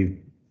then we're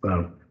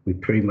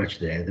pretty much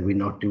there that we're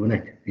not doing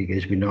it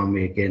because we're not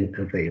making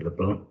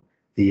available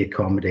the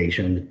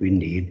accommodation that we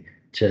need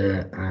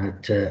to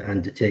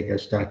undertake our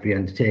statutory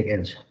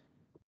undertakings.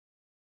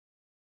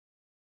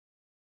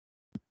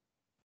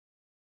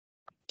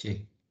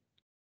 Okay.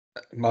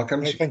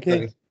 Malcolm? Okay, thank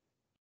you.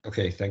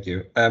 Okay, thank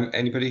you.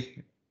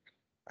 Anybody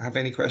have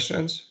any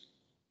questions?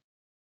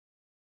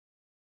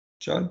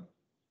 John?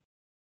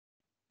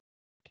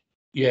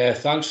 Yeah,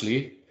 thanks,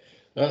 Lee.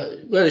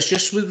 Well, it's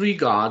just with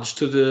regards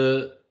to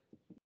the,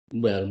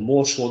 well,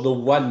 more so the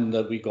one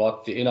that we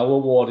got in our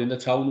ward, in the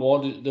town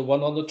ward, the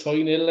one on the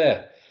Toyn Hill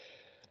there.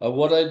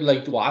 What I'd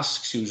like to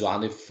ask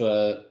Suzanne, if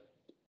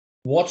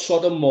what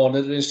sort of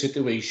monitoring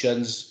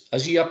situations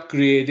has he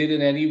upgraded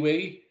in any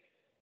way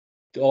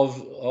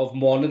of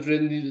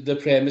monitoring the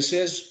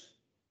premises?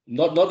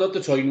 Not at the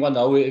Toyn one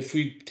now. If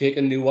we take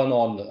a new one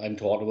on, I'm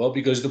talking about,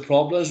 because the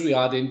problems we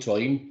had in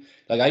Toyn,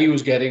 like I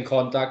was getting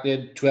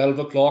contacted 12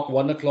 o'clock,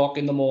 1 o'clock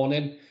in the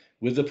morning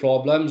with the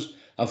problems.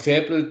 And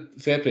fair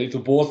play to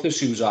both the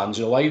Suzannes.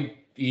 So I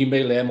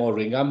email them or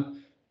ring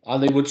them,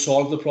 and they would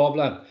solve the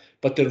problem.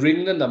 But to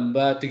ring the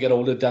number to get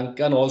hold of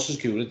Duncan or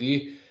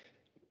security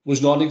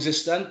was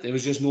non-existent. There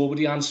was just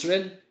nobody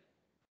answering.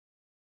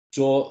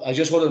 So I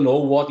just want to know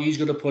what he's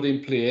going to put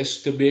in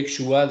place to make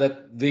sure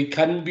that they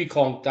can be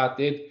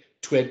contacted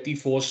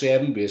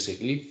 24/7,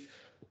 basically,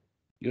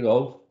 you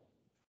know.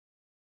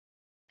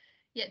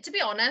 Yeah, to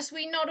be honest,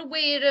 we're not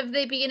aware of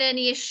there being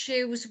any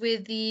issues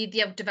with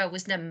the out of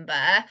hours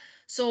number.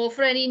 So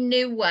for any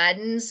new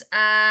ones,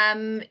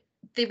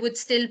 there would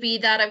still be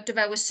that out of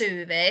hours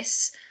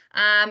service.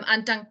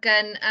 And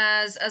Duncan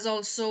has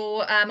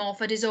also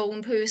offered his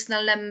own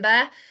personal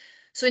number.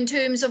 So in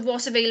terms of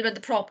what's available at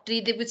the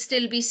property, there would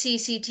still be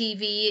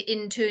CCTV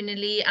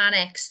internally and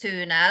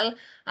external.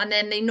 And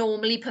then they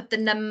normally put the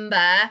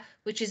number,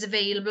 which is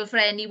available for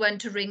anyone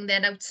to ring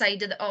then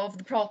outside of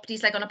the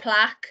properties, like on a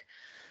plaque.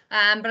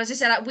 But as I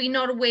said, we're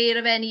not aware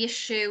of any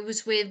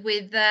issues with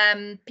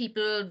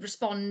people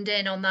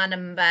responding on that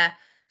number.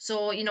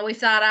 So, you know, if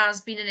that has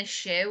been an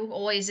issue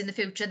or is in the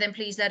future, then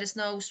please let us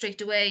know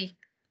straight away.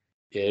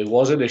 Yeah, it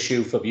was an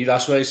issue for me.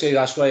 That's why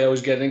I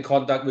was getting in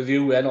contact with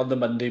you then on the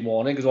Monday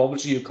morning, because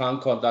obviously you can't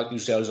contact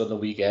yourselves on the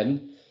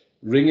weekend.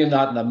 Ringing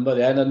that number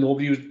then, and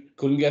nobody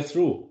couldn't get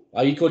through.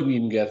 I couldn't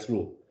even get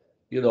through,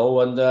 you know,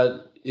 and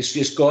it's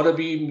just got to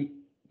be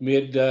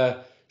made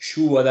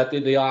sure that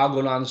they are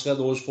going to answer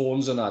those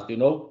phones and that, you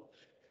know,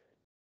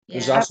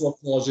 because that's what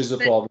causes the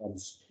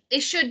problems.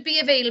 It should be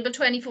available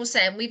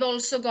 24/7. We've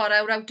also got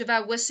our out of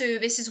hours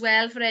service as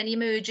well for any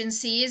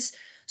emergencies.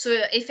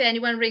 So if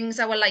anyone rings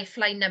our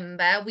lifeline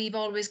number, we've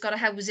always got a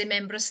housing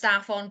member of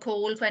staff on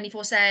call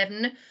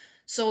 24/7.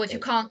 So if you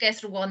can't get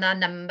through on that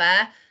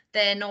number,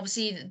 then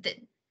obviously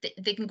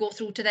they can go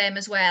through to them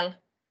as well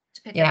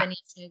to pick up any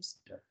issues.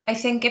 I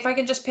think if I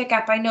can just pick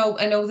up, I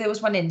know there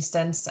was one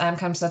instance,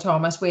 Councillor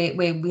Thomas, where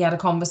we had a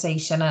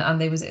conversation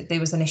and there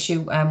was an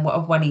issue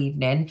of one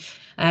evening,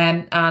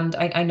 and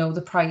I know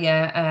the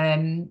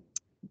prior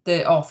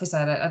the officer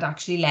had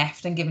actually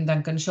left and given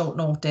Duncan short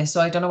notice.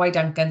 So I don't know why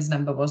Duncan's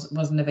number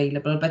wasn't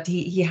available, but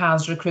he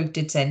has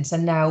recruited since,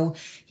 and now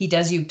he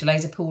does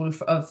utilise a pool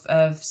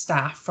of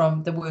staff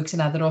from the works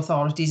and other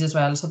authorities as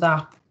well. So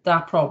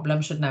that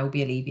problem should now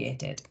be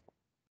alleviated.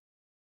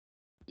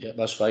 Yeah,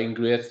 that's fine.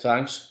 Great,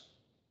 thanks.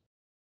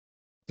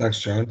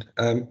 Thanks, John.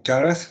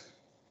 Gareth?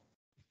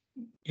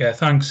 Yeah,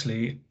 thanks,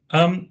 Lee.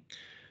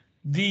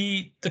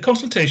 The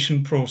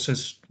consultation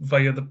process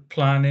via the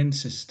planning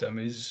system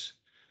is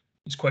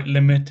quite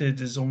limited.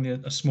 There's only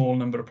a small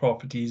number of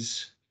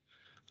properties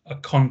are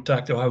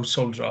contacted, or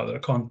households rather, are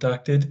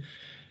contacted.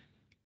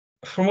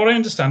 From what I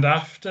understand,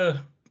 after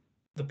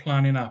the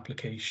planning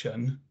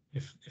application,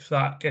 if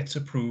that gets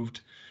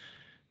approved,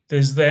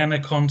 there's then a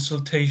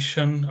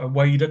consultation, a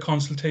wider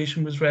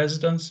consultation with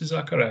residents. Is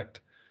that correct?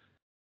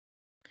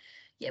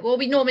 Yeah, what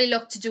we normally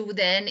look to do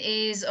then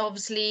is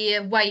obviously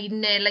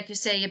widen it, like you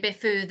say, a bit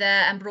further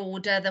and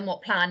broader than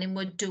what planning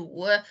would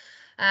do.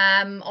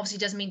 Obviously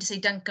doesn't mean to say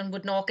Duncan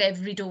would knock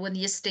every door in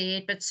the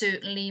estate, but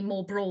certainly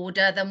more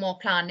broader than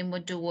what planning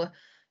would do.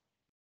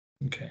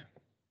 Okay.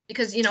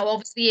 Because, you know,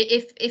 obviously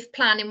if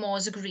planning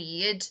was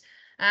agreed,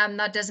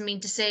 That doesn't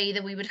mean to say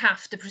that we would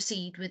have to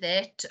proceed with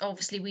it.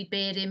 Obviously, we'd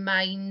bear in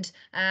mind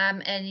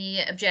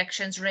any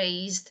objections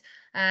raised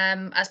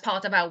as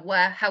part of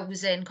our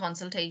housing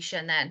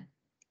consultation then.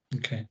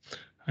 Okay,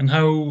 and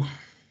how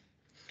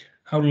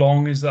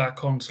long is that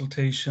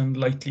consultation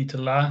likely to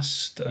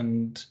last?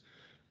 And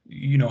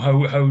you know,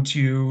 how do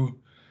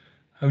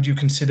you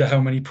consider how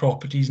many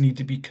properties need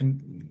to be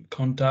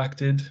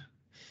contacted?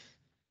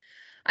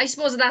 I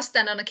suppose that's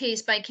done on a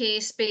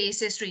case-by-case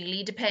basis,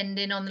 really,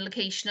 depending on the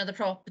location of the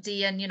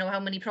property and, you know, how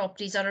many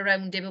properties are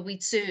around it. But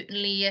we'd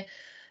certainly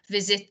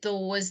visit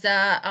those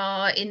that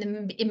are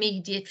in the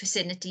immediate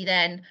vicinity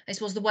then. I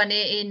suppose the one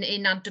in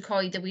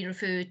Nanticoed that we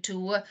referred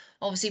to,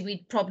 obviously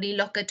we'd probably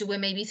look at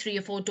doing maybe 3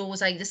 or 4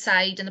 doors either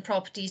side and the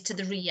properties to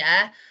the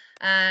rear,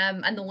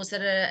 and those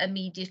that are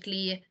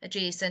immediately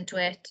adjacent to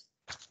it.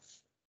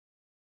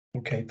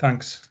 Okay,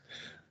 thanks.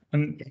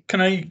 And can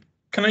I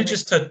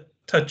just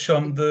touch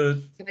on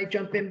the... Can I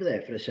jump in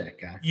there for a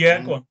second?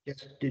 Yeah, go on.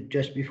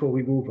 Just before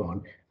we move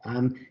on,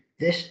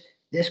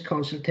 this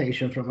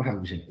consultation from a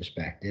housing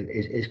perspective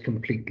is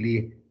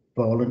completely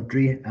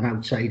voluntary and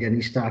outside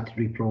any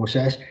statutory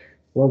process.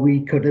 What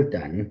we could have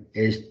done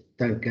is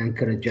Duncan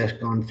could have just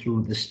gone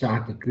through the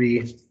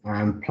statutory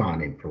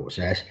planning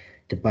process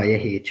to buy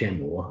a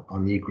HMO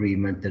on the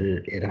agreement that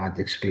it had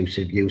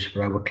exclusive use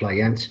for our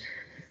clients.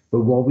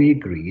 But what we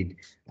agreed,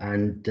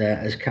 and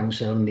as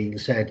Councillor Neil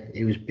said,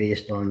 it was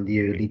based on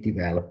the early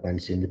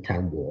developments in the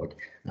town ward.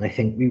 And I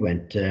think we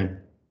went to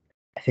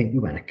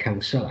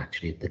council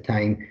actually at the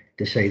time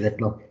to say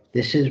that, look,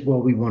 this is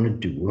what we want to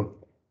do.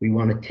 We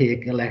want to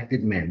take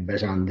elected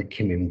members and the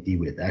community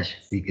with us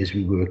because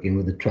we're working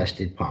with a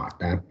trusted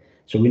partner.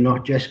 So we're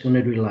not just going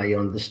to rely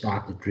on the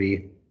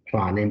statutory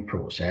planning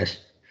process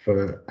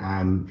for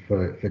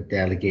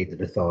delegated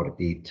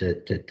authority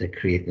to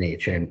create an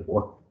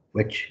HMO,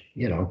 which,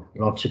 you know,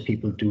 lots of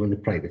people do in the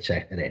private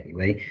sector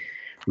anyway.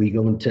 We're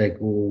going to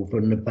go over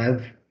and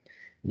above.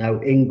 Now,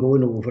 in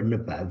going over and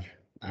above,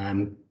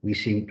 we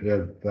seem to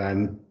have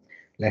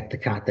let the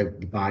cat out of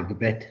the bag a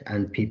bit,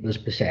 and people's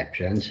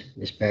perceptions,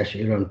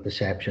 especially around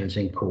perceptions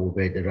in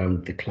COVID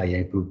around the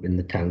client group in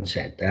the town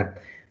centre,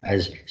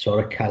 has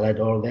sort of coloured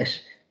all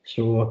this.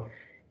 So,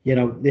 you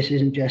know, this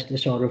isn't just a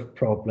sort of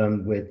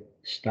problem with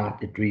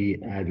statutory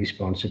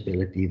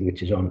responsibility,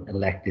 which is on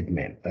elected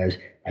members.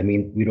 I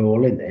mean, we're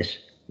all in this.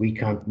 We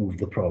can't move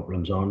the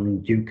problems on,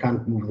 and you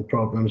can't move the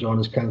problems on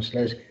as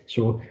councillors.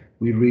 So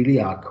we really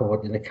are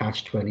caught in a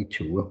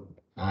catch-22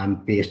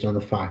 based on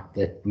the fact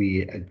that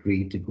we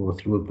agreed to go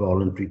through a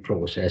voluntary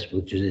process,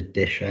 which is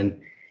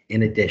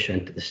in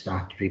addition to the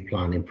statutory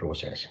planning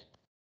process.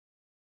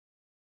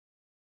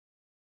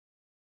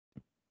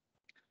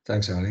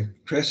 Thanks, Ali.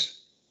 Chris?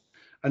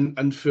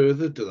 And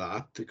further to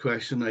that, the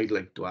question I'd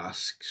like to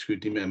ask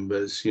scrutiny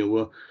members, you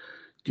know,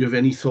 do you have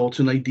any thoughts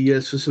and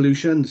ideas for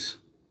solutions,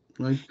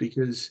 right?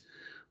 Because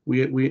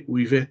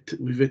we've hit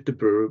a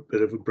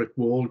bit of a brick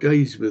wall,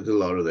 guys, with a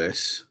lot of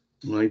this,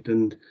 right?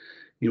 And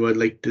you know, I'd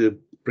like to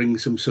bring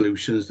some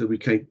solutions that we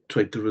can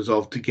try to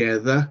resolve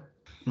together,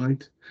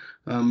 right?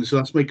 So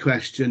that's my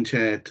question,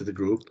 Chair, to the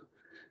group,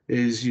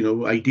 is, you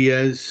know,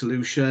 ideas,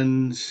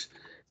 solutions,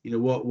 you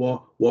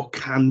know, what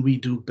can we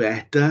do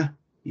better,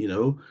 you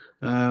know?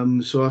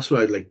 So that's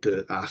what I'd like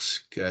to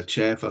ask,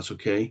 Chair, if that's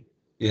okay.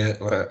 Yeah,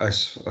 well,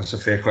 that's a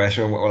fair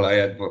question. Well, I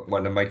had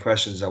one of my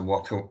questions on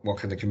what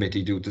can the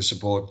committee do to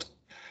support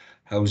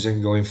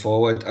housing going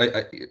forward.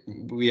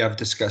 We have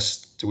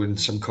discussed doing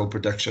some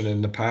co-production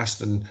in the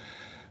past, and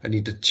I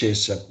need to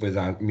chase up with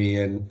me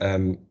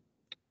and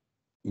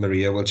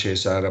Maria will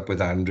chase that up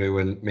with Andrew,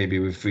 and maybe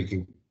if we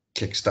can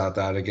kickstart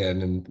that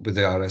again and with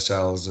the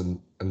RSLs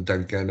and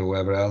Duncan or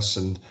whoever else,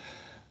 and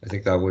I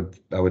think that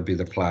would be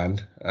the plan.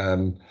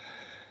 I'm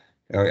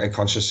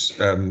conscious,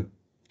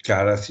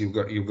 Gareth, you've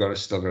got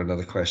still got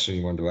another question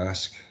you want to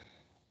ask.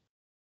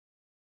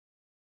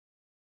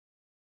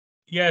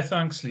 Yeah,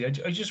 thanks, Lee. I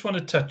just want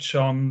to touch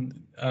on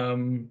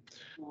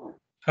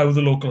how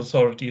the local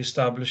authority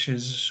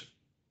establishes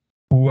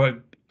who are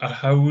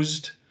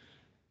housed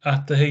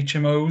at the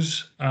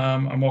HMOs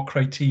and what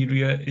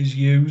criteria is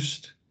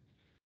used.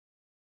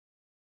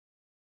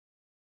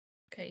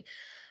 Okay.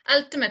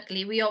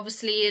 Ultimately, we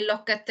obviously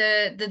look at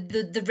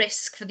the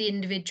risk for the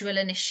individual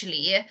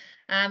initially,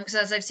 because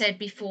as I've said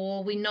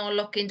before, we're not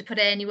looking to put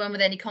anyone with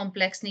any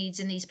complex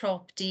needs in these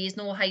properties,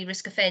 no high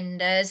risk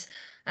offenders,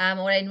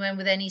 or anyone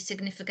with any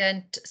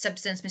significant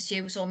substance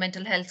misuse or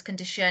mental health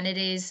condition. It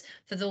is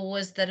for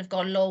those that have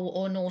got low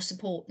or no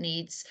support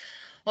needs.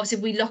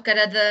 Obviously, we look at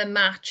other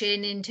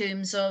matching in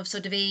terms of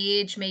sort of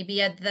age,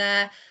 maybe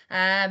other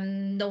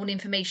known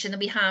information that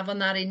we have on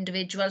that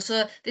individual.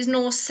 So there's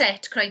no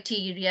set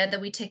criteria that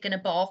we tick in a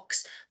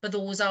box, but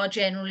those are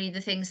generally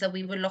the things that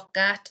we will look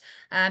at,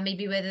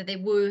 maybe whether they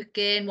work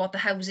in, what the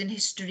housing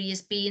history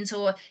has been.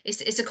 So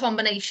it's a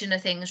combination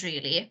of things,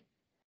 really.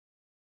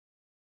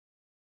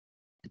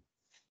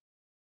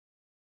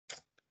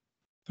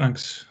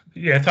 Thanks.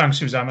 Yeah, thanks,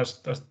 Suzanne.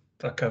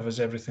 That covers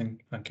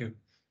everything. Thank you.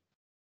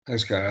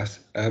 Thanks, Gareth.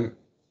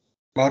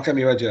 Malcolm,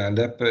 you had your hand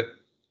up, but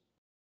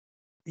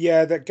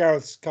Yeah, that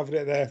Gareth's covered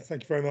it there.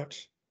 Thank you very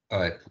much. All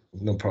right,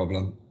 no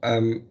problem.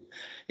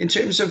 In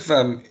terms of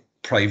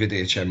private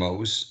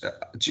HMOs,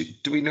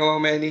 do we know how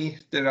many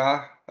there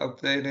are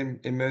out there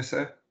in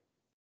Merthyr?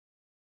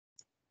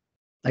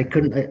 I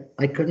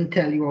couldn't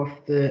tell you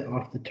off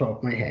the top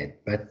of my head,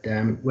 but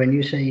when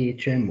you say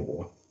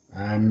HMO,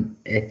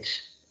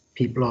 it's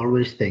people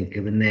always think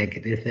of a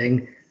negative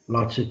thing.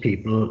 Lots of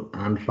people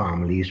and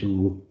families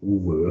who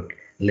work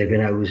live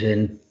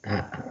in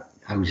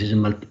houses in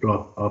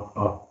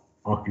multiple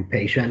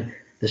occupation.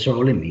 This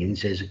all it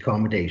means is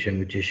accommodation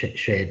which is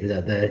shared with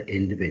other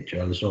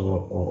individuals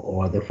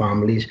or other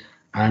families.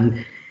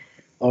 And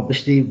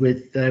obviously,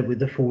 with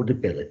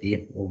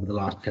affordability over the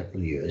last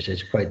couple of years,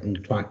 it's quite an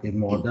attractive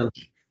model.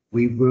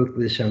 We've worked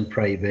with some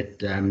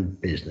private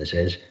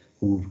businesses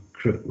who've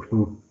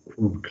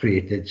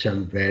created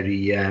some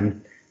very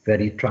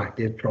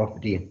attractive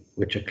property,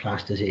 which are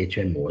classed as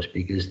HMOs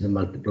because of the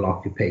multiple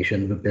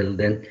occupation of a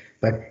building.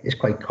 But it's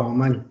quite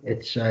common.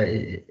 It's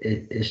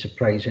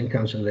surprising,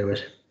 Councillor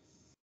Lewis.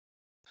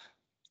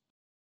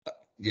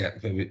 Yeah,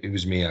 it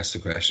was me asked the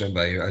question,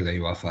 but I let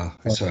you off.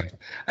 Sorry.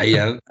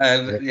 Yeah,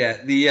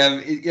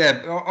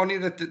 only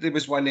that there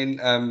was one in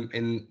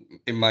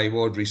my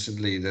ward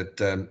recently that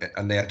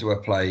and they had to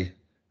apply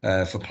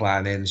for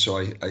planning, so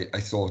I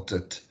thought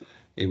that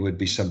it would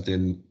be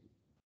something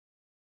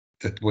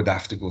that would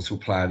have to go through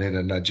planning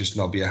and just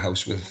not be a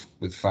house with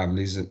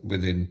families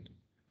within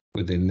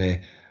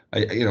there.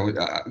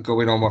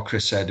 Going on what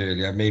Chris said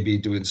earlier, maybe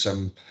doing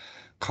some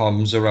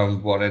comms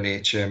around what an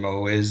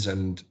HMO is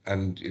and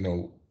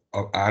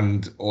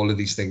and all of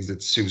these things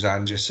that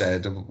Suzanne just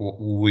said of what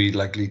we're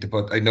likely to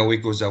put. I know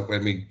it goes out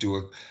when we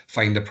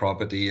find a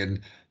property and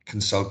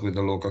consult with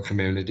the local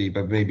community,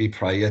 but maybe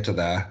prior to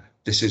that,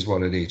 this is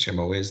what an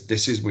HMO is.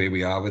 This is where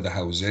we are with the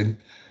housing.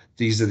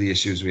 These are the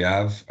issues we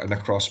have, and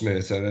across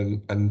Merthyr,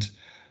 and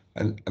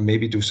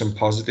maybe do some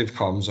positive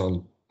comms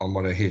on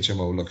what a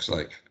HMO looks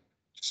like.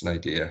 Just an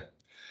idea.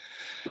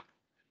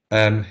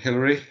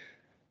 Hilary?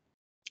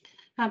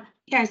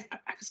 Yes, I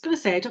was going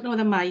to say, I don't know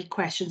whether my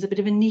question's a bit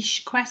of a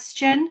niche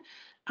question,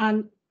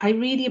 and I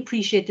really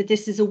appreciate that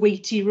this is a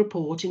weighty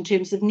report in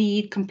terms of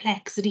need,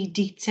 complexity,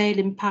 detail,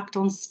 impact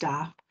on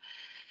staff.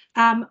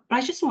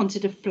 I just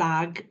wanted to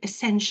flag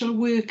essential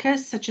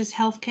workers such as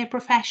healthcare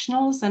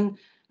professionals, and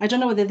I don't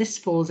know whether this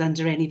falls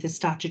under any of the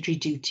statutory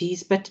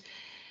duties, but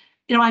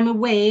I'm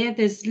aware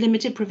there's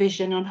limited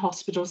provision on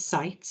hospital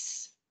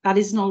sites. That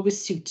isn't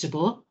always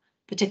suitable,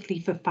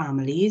 particularly for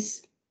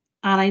families.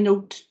 And I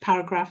note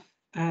paragraph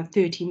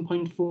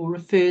 13.4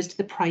 refers to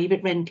the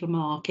private rental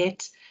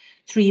market,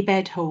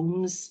 3-bed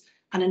homes,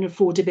 and an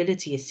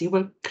affordability issue.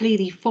 Well,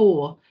 clearly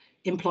for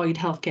employed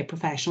healthcare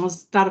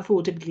professionals, that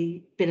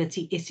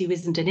affordability issue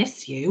isn't an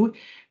issue.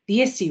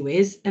 The issue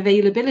is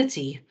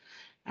availability,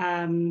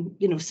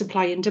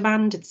 supply and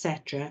demand,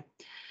 etc.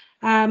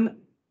 I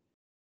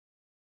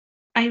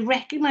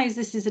recognise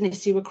this is an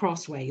issue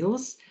across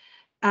Wales,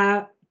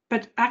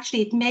 but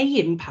actually it may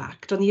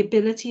impact on the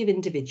ability of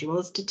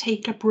individuals to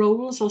take up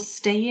roles or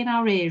stay in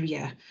our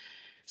area.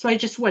 So I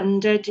just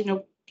wondered,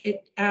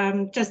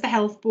 does the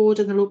health board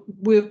and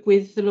work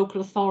with the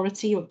local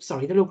authority,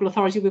 the local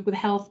authority work with the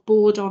health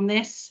board on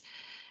this?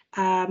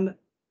 Or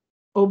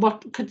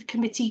what could the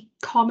committee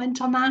comment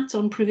on that,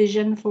 on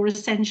provision for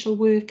essential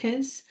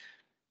workers?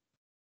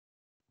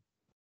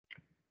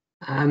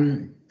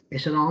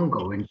 It's an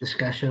ongoing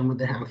discussion with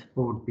the health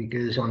board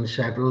because on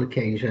several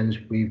occasions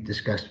we've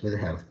discussed with the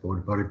health board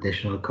about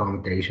additional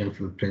accommodation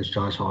for Prince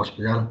Charles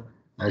Hospital,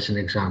 as an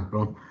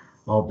example.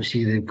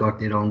 Obviously, they've got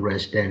their own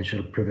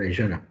residential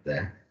provision up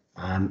there,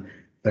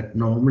 but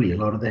normally a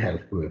lot of the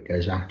health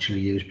workers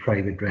actually use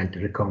private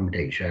rented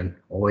accommodation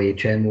or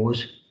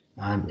HMOs,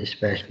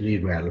 especially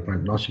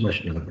relevant, not so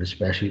much now, but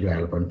especially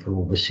relevant for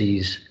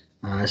overseas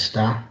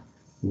staff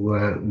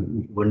were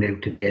new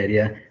to the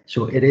area.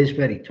 So it is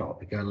very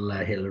topical,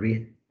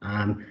 Hilary,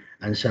 and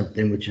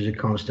something which is a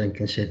constant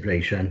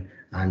consideration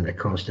and a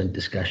constant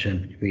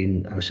discussion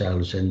between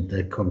ourselves and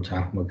the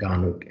Cwmtach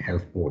Morgannwg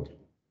Health Board.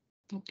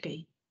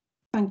 Okay,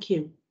 thank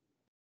you.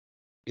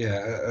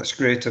 Yeah, that's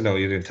great to know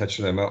you're in touch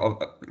with them.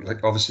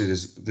 Like obviously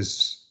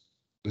there's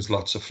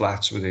lots of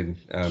flats within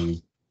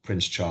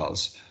Prince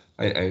Charles.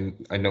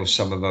 I know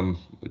some of them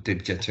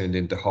did get turned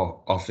into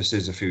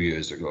offices a few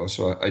years ago,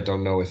 so I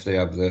don't know if they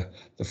have the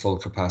full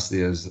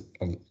capacity as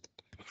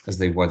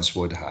they once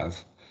would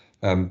have.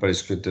 But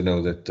it's good to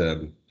know that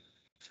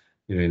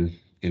you're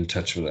in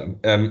touch with them.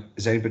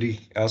 Has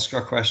anybody else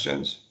got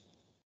questions?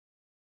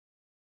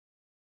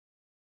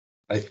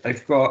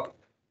 I've got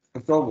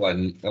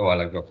one. Oh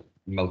well, I've got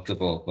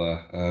multiple,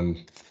 but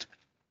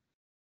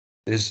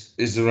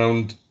is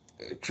around.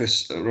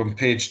 Chris, on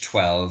page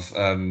 12,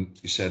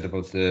 you said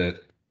about the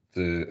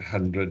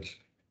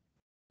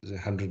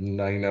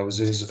 109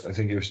 houses, I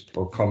think it was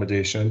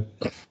accommodation.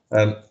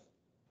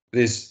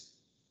 It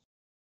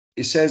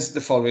says the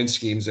following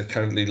schemes are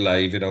currently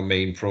live in our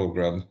main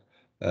programme.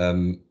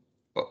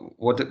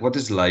 What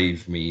does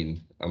live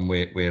mean, and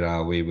where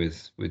are we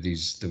with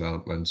these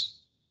developments?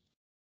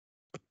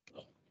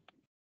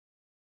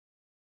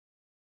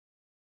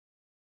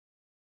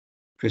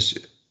 Chris,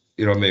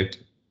 you're on mute.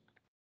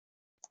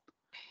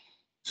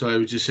 So I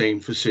was just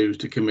saying for Suze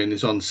to come in,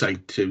 it's on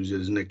site, Suze,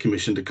 isn't it?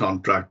 Commissioned a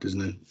contract,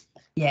 isn't it?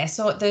 Yeah,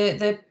 so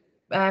the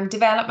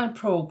development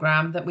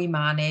programme that we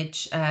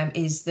manage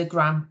is the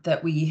grant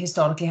that we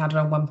historically had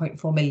around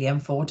 1.4 million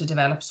for to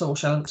develop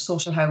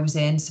social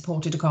housing,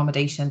 supported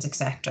accommodations,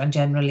 etc., and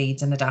general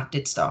needs and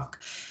adapted stock.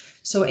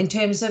 So in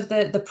terms of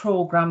the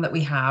programme that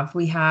we have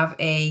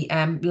a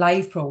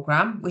live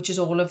programme, which is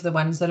all of the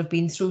ones that have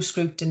been through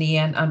scrutiny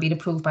and been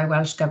approved by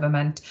Welsh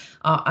Government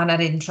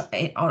and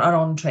are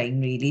on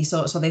train, really.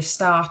 So they've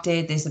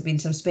started, there's been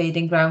some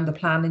spading ground, the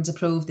planning's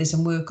approved, there's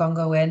some work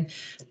ongoing.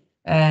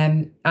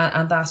 And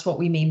that's what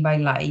we mean by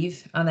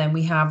live. And then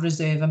we have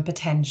reserve and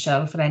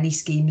potential for any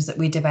schemes that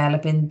we're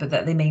developing, but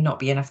that there may not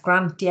be enough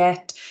grant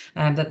yet,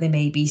 and that there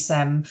may be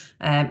some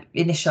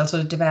initial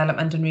sort of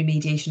development and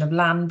remediation of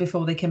land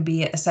before they can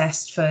be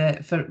assessed for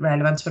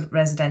relevance for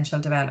residential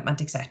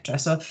development, etc.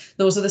 So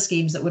those are the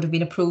schemes that would have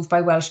been approved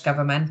by Welsh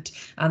Government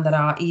and that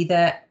are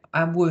either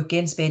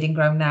working, spading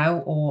ground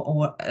now,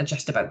 or are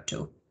just about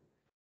to.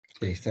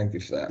 Okay, thank you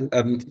for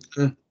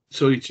that.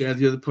 Sorry, Chair,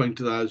 the other point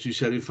to that, as you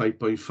said in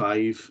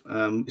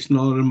 5.5, it's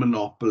not a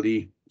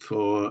monopoly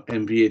for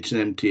MVH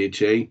and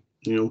MTHA.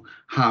 You know,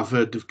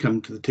 Harvard have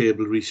come to the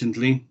table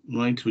recently,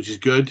 right, which is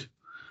good.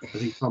 I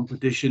think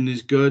competition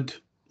is good,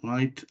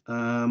 right?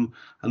 And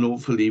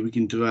hopefully we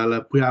can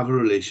develop, we have a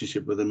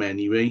relationship with them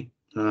anyway,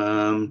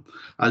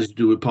 as you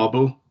do with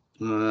Pobble.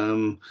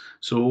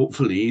 So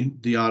hopefully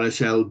the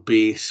RSL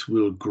base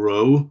will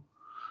grow,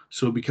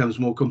 so it becomes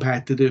more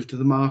competitive to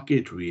the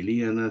market,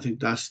 really. And I think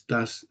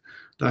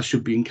that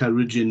should be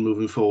encouraging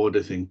moving forward,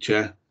 I think,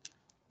 Chair.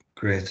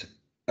 Great.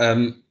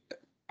 Going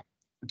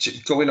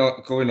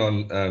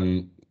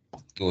on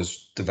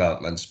those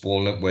developments,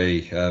 Walnut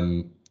Way,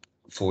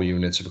 4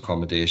 units of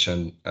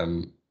accommodation.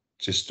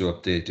 Just to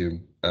update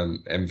you,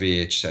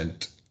 MVH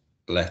sent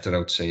a letter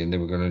out saying they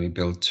were going to only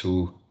build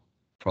 2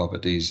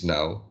 properties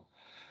now.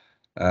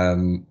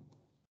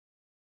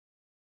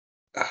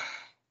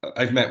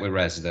 I've met with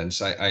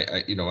residents.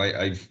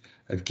 I've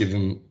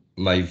given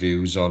my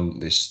views on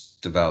this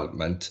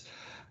development.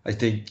 I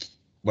think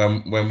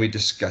when we're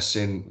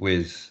discussing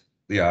with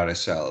the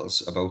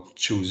RSLs about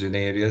choosing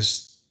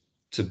areas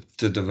to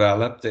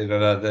develop, there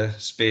are other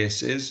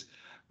spaces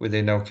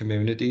within our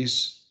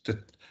communities that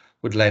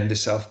would lend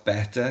itself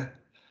better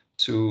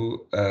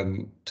to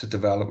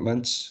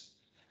developments.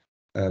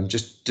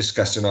 Just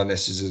discussing on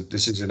this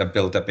is in a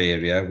built-up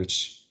area,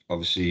 which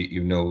obviously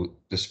you know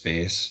the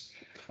space.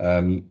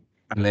 And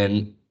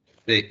then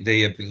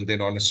they are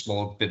building on a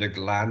small bit of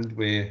land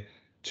where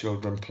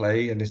children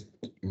play, and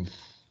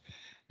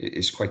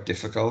it's quite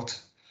difficult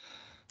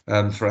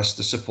for us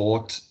to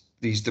support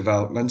these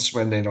developments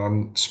when they're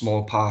on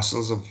small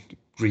parcels of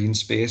green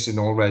space in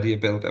already a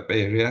built-up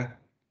area.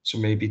 So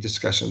maybe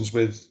discussions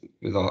with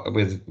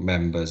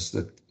members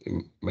that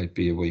might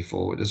be a way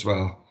forward as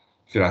well,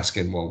 if you're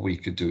asking what we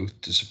could do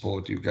to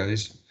support you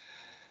guys.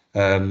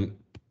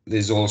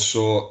 There's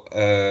also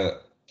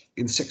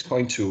in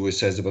 6.2 it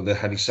says about the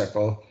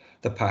honeysuckle,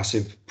 the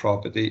passive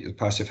property, the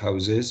passive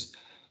houses.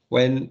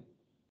 When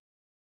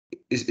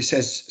it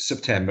says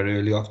September,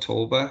 early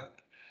October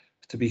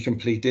to be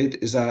completed,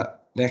 is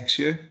that next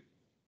year?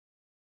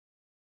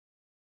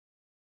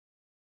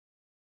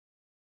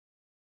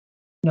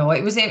 No,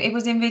 it was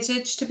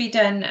envisaged to be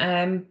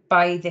done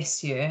by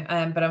this year,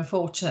 but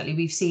unfortunately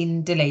we've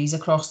seen delays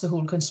across the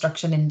whole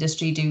construction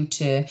industry due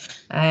to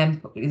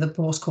the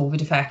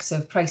post-COVID effects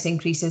of price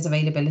increases,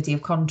 availability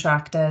of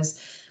contractors,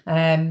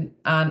 and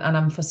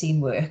unforeseen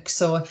work.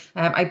 So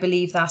I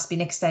believe that's been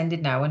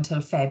extended now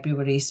until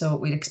February. So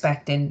we're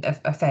expecting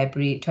a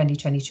February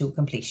 2022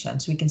 completion.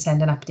 So we can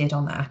send an update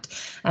on that.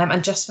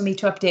 And just for me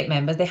to update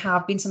members, there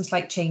have been some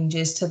slight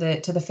changes to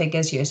the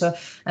figures here. So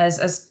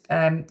as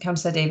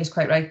Councillor Davis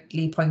quite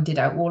rightly pointed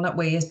out, Walnut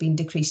Way has been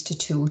decreased to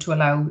 2 to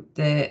allow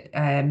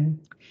the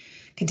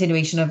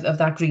continuation of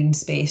that green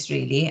space,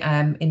 really,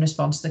 in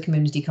response to the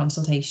community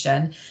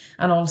consultation.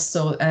 And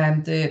also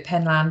the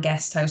Penlan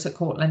Guest House at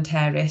Cortland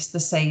Terrace, the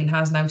sale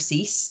has now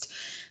ceased.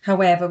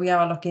 However, we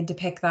are looking to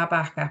pick that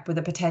back up with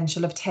a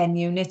potential of 10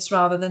 units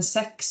rather than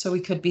 6. So we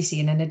could be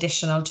seeing an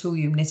additional 2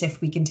 units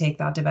if we can take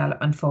that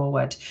development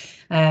forward.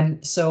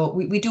 So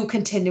we do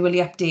continually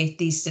update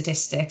these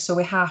statistics. So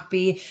we're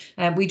happy.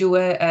 We do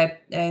a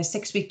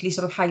 6-weekly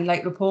sort of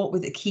highlight report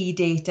with the key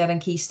data and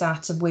key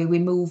stats of where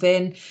we're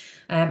moving.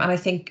 And I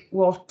think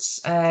what's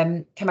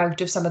come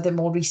out of some of the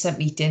more recent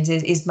meetings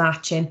is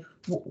matching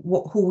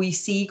who we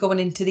see going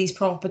into these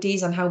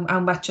properties and how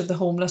much of the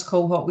homeless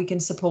cohort we can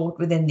support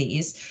within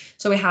these.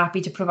 So we're happy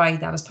to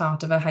provide that as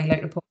part of a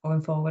highlight report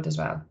going forward as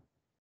well.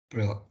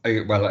 Well,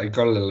 I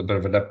got a little bit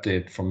of an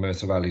update from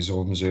Merthyr Valley's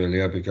homes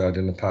earlier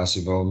regarding the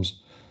passive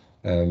homes,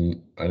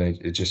 and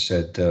it just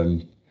said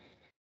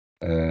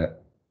that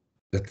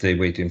they're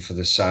waiting for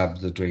the SAB,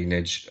 the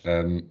drainage,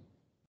 and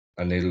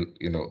they'll,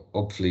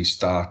 hopefully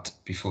start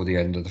before the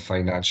end of the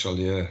financial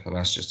year, and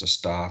that's just a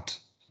start.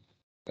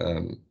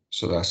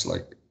 So that's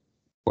like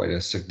quite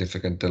a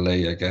significant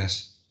delay, I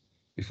guess,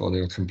 before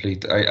they'll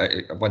complete.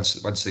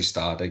 Once they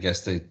start, I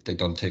guess they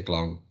don't take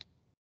long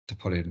to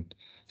put in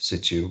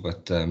situ,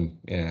 but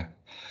yeah.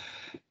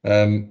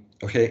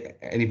 Okay,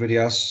 anybody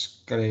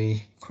else got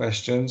any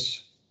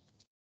questions?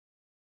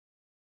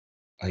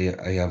 I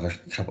have a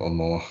couple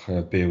more,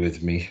 bear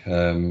with me.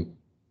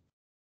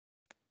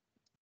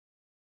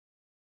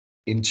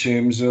 In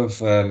terms of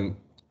the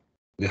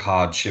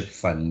hardship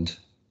fund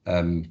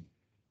coming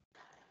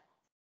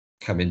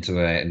to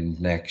an end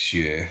next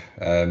year,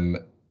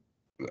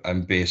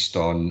 and based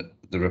on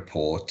the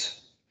report,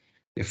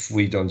 if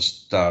we don't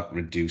start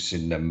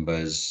reducing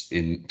numbers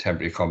in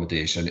temporary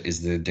accommodation,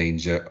 is there a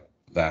danger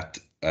that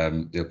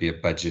there'll be a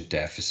budget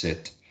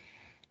deficit?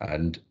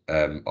 And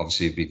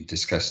obviously, it's been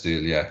discussed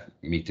earlier,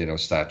 meeting our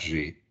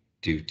statutory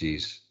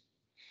duties.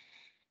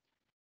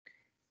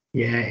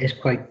 Yeah, it's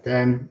quite,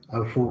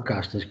 our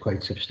forecast is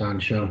quite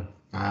substantial.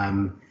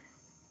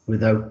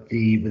 Without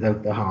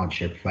the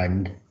hardship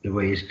fund, the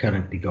way it's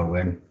currently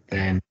going,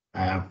 then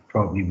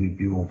probably we'd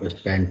be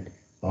overspent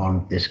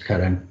on this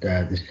current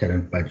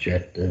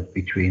budget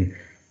between,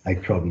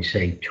 I'd probably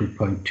say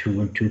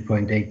 2.2 and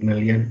 2.8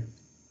 million.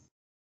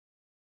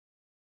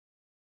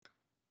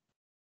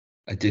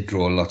 I did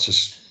draw lots of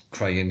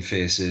crying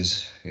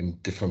faces in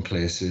different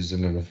places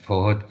in the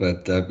report,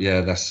 but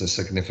yeah, that's a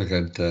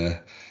significant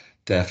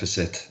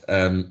deficit.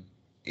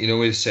 You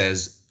know, it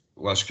says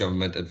Welsh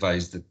Government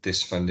advised that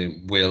this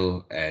funding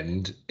will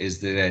end. Is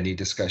there any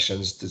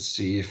discussions to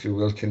see if it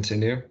will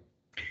continue?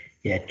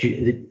 Yeah,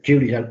 the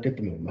jury's out at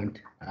the moment.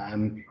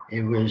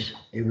 It was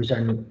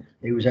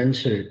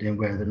uncertain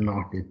whether or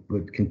not it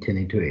would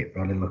continue to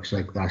April. It looks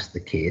like that's the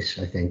case.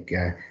 I think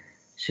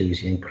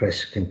Susie and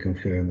Chris can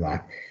confirm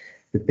that.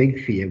 The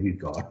big fear we've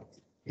got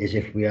is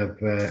if we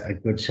have a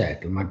good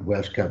settlement,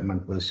 Welsh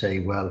Government will say,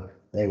 well,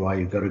 there you are,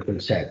 you've got a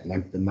good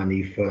settlement. The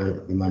money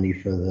for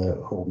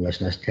the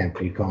homelessness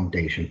temporary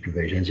accommodation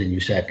provisions in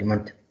your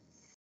settlement.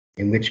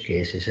 In which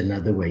case, it's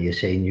another way you're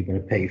saying you're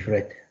going to pay for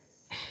it.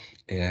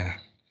 Yeah,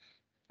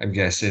 I'm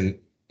guessing,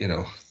 you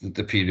know,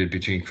 the period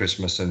between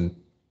Christmas and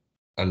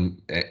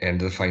end of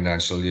the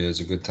financial year is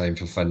a good time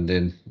for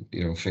funding.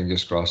 You know,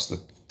 fingers crossed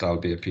that that'll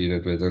be a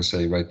period where they'll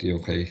say, right,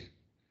 okay,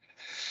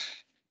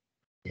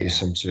 here's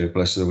some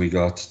surplus that we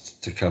got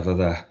to cover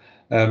that.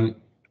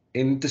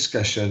 In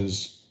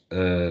discussions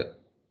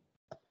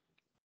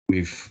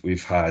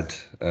we've had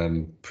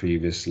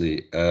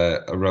previously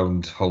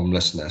around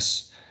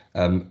homelessness,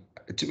 I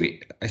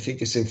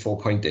think it's in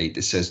 4.8,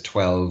 it says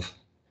 12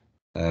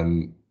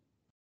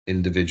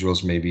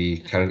 individuals may be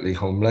currently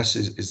homeless.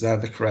 Is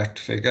that the correct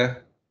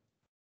figure?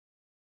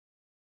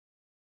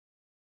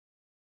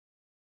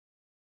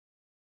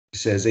 It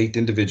says 8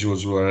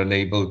 individuals were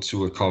unable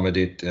to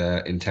accommodate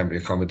in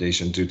temporary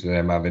accommodation due to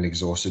them having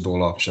exhausted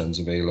all options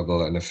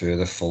available, and a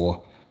further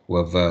 4 who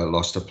have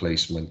lost a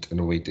placement and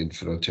are waiting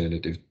for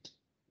alternative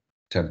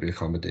temporary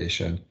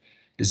accommodation.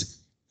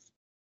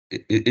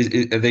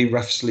 Are they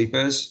rough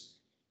sleepers?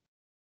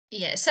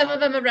 Yeah, some of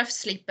them are rough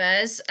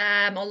sleepers,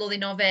 although they're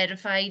not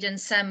verified, and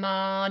some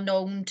are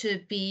known to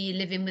be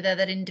living with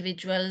other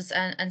individuals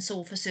and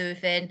sofa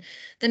surfing.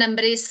 The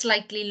number is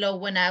slightly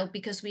lower now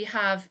because we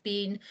have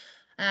been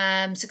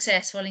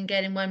successful in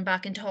getting one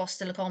back into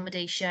hostel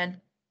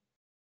accommodation.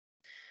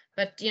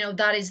 But, you know,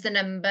 that is the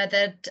number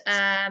that,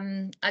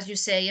 as you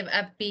say,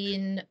 have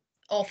been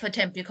offered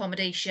temporary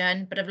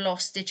accommodation, but have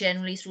lost it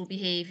generally through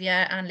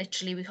behaviour, and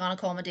literally we can't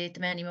accommodate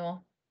them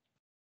anymore.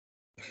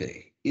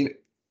 Okay.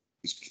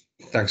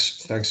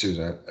 Thanks,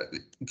 Susan.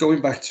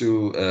 Going back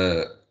to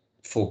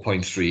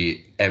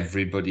 4.3,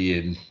 everybody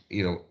in,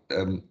 you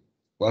know,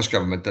 Welsh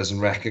Government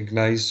doesn't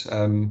recognise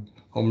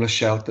homeless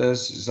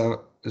shelters.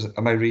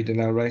 Am I reading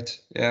that right?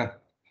 Yeah.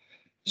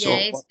 Yeah,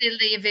 it's still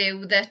the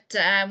view that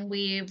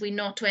we're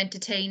not to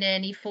entertain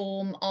any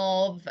form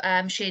of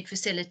shared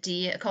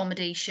facility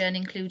accommodation,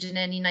 including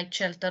any night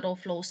shelter or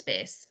floor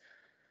space.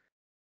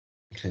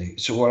 Okay,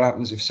 so what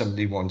happens if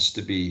somebody wants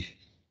to be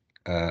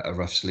a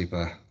rough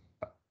sleeper?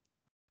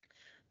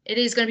 It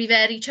is going to be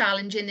very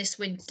challenging this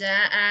winter,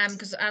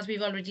 because as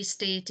we've already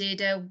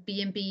stated,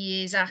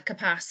 B&B is at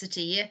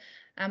capacity,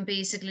 and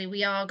basically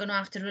we are going to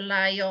have to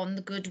rely on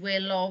the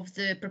goodwill of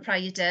the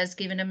proprietors,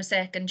 giving them a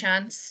second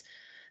chance,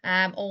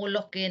 or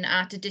looking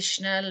at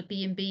additional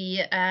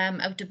B&B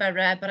out of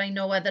borough. But I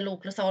know other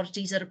local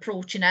authorities are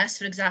approaching us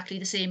for exactly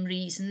the same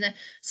reason.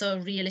 So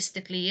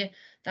realistically,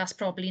 that's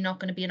probably not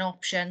going to be an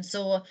option.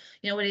 So,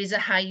 you know, it is a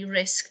high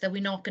risk that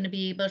we're not going to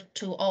be able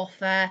to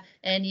offer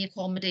any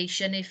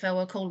accommodation if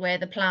our cold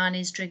weather plan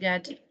is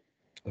triggered.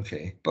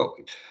 Okay, but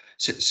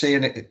say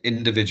an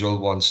individual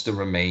wants to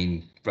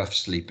remain rough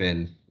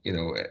sleeping, you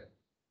know,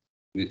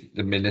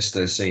 the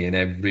minister is saying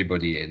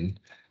everybody in,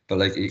 but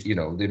like, you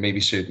know, there may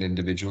be certain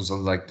individuals that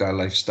like that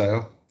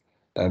lifestyle.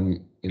 You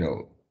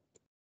know,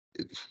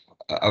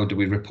 how do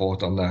we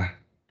report on that?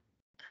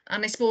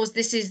 And I suppose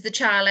this is the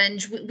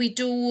challenge. We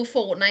do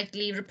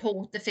fortnightly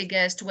report the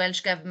figures to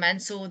Welsh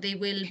Government, so they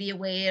will be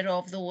aware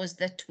of those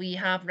that we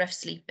have rough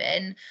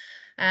sleeping.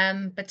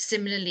 But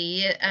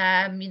similarly,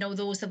 you know,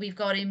 those that we've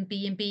got in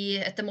B&B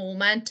at the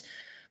moment,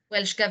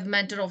 Welsh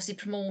Government are obviously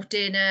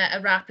promoting a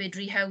rapid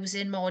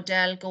rehousing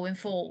model going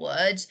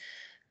forward.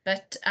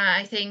 But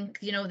I think,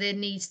 you know, there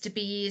needs to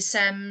be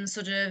some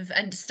sort of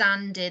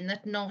understanding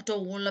that not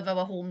all of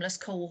our homeless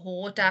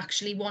cohort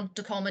actually want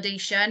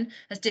accommodation,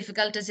 as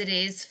difficult as it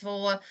is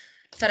for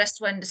us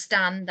to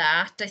understand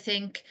that. I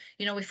think,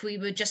 you know, if we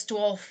were just to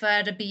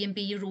offer a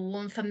B&B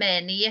room for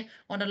many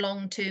on a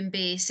long-term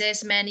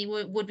basis, many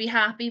would be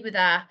happy with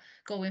that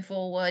going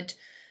forward.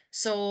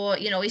 So,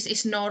 you know,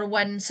 it's not a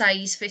one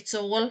size fits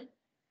all.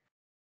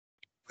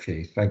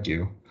 Okay, thank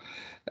you.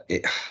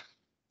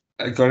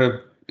 I got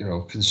a, you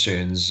know,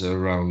 concerns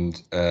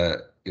around,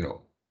 you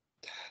know,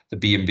 the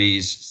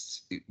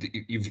B&Bs.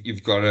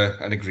 You've got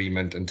an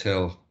agreement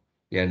until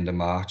the end of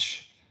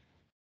March.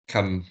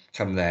 Come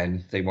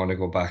then, they want to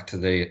go back to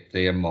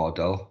their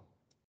model.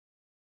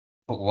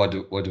 But what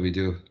do we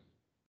do?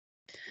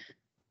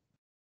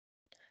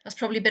 That's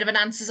probably a bit of an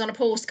answers on a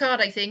postcard,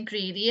 I think,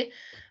 really.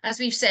 As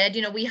we've said,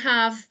 you know, we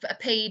have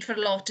paid for a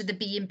lot of the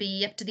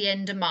B&B up to the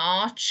end of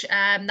March.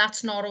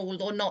 That's not all,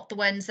 though, not the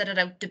ones that are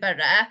out to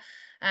borough,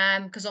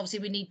 because obviously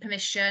we need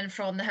permission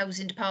from the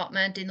housing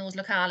department in those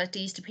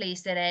localities to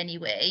place there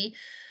anyway.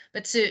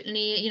 But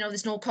certainly, you know,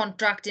 there's no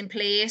contract in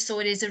place, so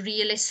it is a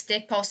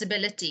realistic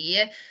possibility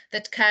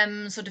that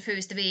come sort of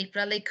 1st of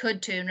April, they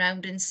could turn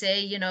around and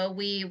say, you know,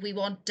 we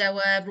want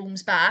our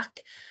rooms back.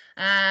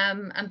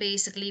 And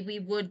basically we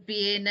would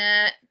be in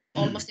a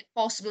almost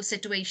impossible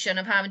situation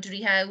of having to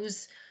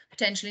rehouse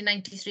potentially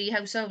 93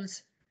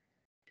 households.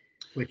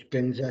 Which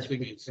brings us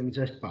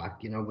back,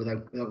 you know,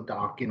 without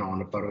darking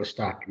on about our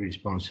statutory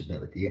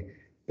responsibility,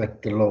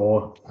 but the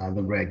law and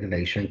the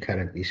regulation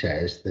currently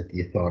says that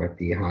the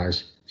authority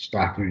has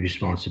statutory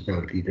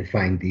responsibility to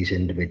find these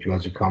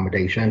individuals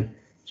accommodation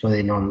so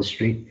they're not on the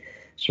street.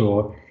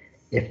 So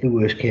if the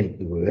worst came to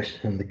the worst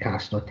and the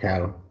Castle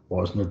Hotel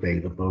wasn't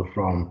available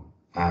from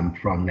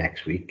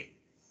next week,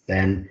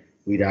 then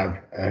we'd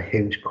have a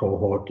huge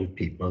cohort of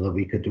people that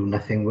we could do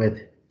nothing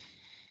with.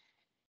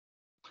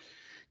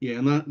 Yeah,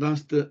 and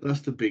that's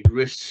the big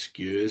risk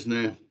here, isn't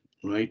it?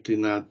 Right,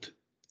 in that.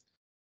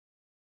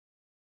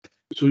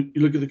 So you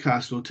look at the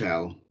Castle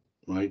Hotel,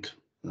 right?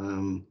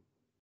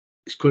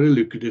 It's quite a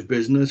lucrative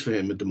business for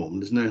him at the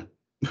moment, isn't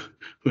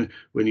it?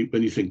 when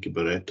you think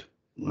about it,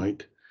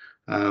 right?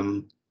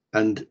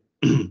 And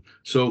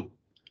so,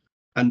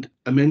 and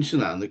I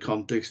mentioned that in the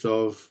context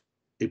of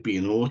it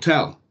being a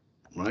hotel,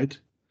 right?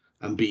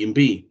 And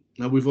B&B.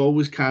 Now, we've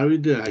always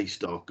carried a high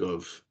stock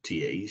of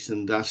TAs,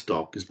 and that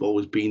stock has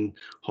always been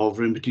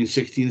hovering between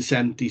 60 and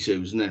 70,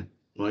 isn't it?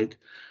 Right?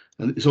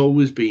 And it's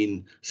always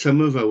been,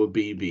 some of our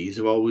BBs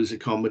have always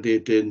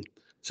accommodated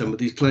some of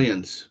these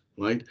clients,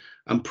 right?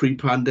 And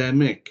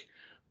pre-pandemic,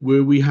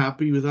 were we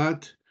happy with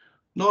that?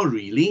 Not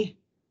really,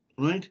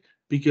 right?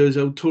 Because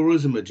our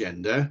tourism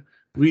agenda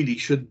really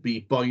should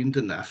be buoyant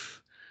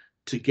enough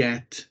to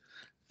get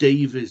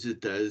day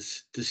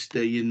visitors to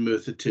stay in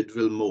Merthyr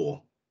Tydfil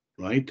more,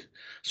 right?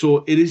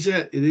 So it is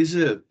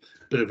a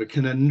bit of a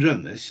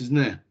conundrum, this, isn't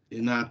it?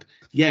 In that,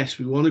 yes,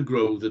 we want to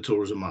grow the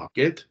tourism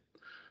market.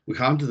 We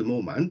can't at the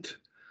moment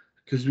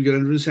because we got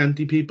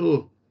 170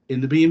 people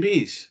in the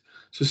B&Bs.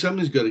 So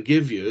someone's got to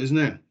give you, isn't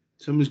it?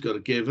 Someone's got to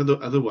give.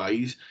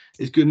 Otherwise,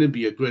 it's going to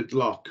be a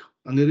gridlock,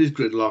 and there is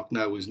gridlock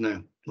now, isn't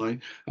it? Right?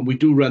 And we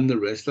do run the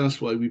risk.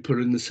 That's why we put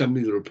in the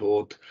summary of the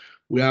report.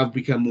 We have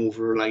become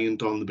over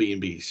reliant on the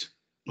B&Bs,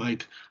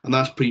 right? And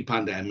that's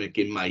pre-pandemic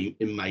in my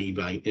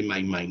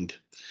mind.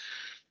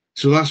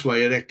 So that's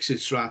why our exit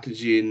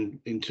strategy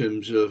in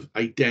terms of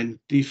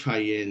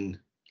identifying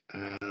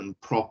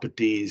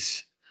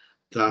properties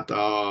that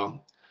are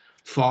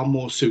far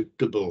more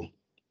suitable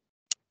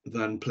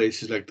than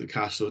places like the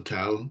Castle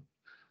Hotel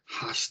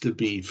has to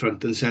be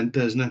front and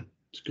centre, isn't it?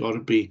 It's got to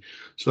be.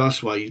 So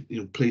that's why, you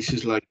know,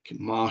 places like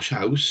Marsh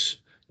House,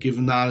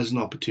 given that as an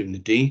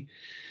opportunity,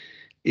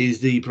 is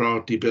the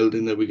priority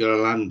building that we got to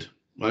land,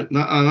 right?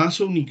 And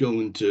that's only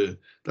going to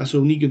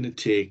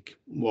take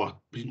what,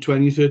 between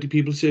 20 and 30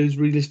 people says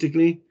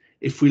realistically,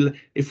 if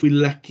we're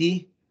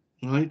lucky,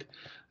 right?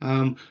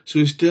 So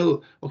it's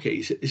still okay.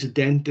 It's a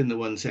dent in the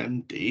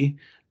 170,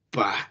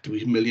 but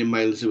we're a million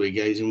miles away,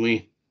 guys, and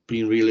we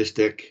being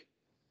realistic.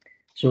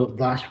 So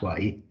that's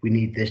why we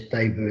need this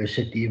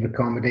diversity of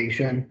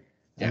accommodation.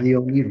 Yeah. And the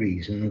only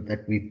reason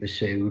that we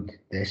pursued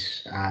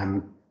this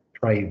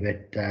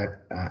private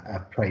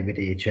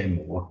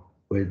HMO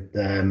with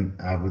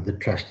the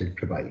trusted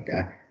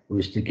provider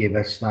was to give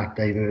us that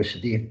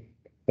diversity.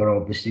 But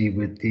obviously,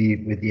 with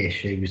the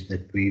issues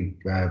that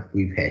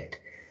we've hit,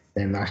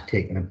 then that's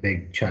taken a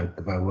big chunk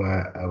of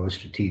our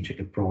strategic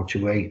approach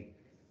away,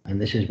 and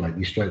this is why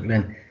we're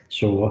struggling.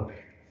 So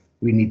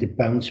we need to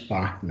bounce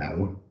back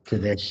now to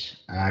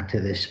this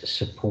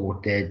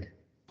supported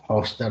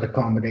hostel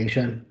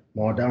accommodation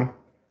model,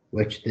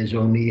 which there's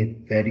only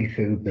very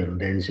few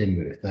buildings in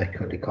Merthyr that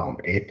could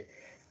accommodate,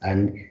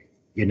 and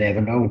you never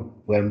know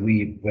when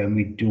we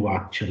do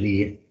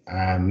actually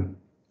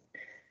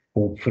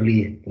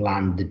hopefully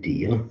land the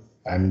deal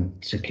and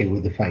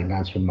secure the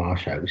finance for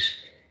Marsh House.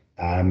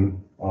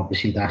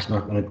 Obviously that's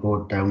not going to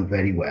go down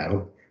very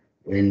well,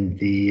 in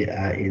the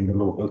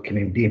local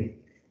community.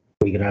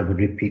 We can have a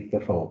repeat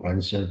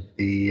performance of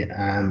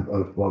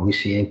of what we're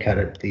seeing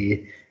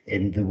currently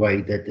in the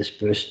wider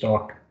dispersed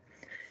stock.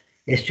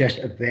 It's just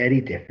a very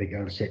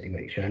difficult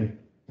situation.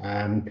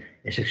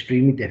 It's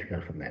extremely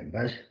difficult for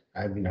members.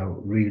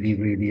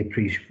 Really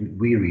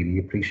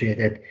appreciate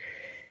it.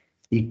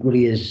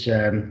 Equally as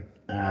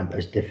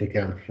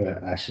difficult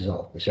for us as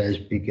officers,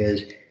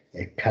 because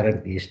it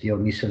currently is the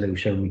only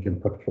solution we can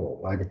put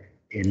forward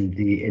in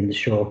the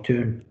short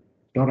term.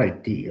 Not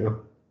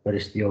ideal, but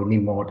it's the only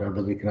model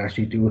that we can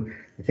actually do.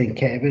 I think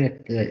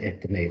Kevin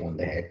hit the nail on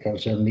the head.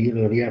 Councillor Neil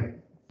earlier.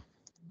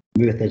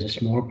 Worth is a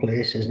small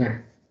place, isn't it?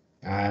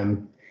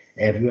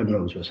 Everyone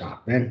knows what's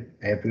happening.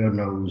 Everyone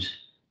knows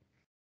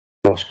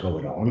what's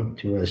going on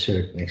to a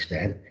certain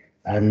extent,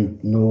 and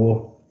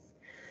no,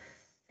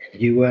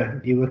 you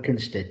were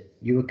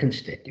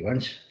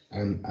constituents,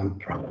 and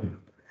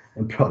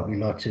probably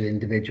lots of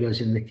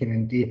individuals in the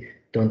community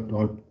don't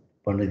want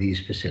one of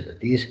these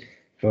facilities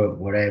for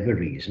whatever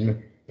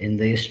reason in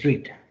their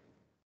street.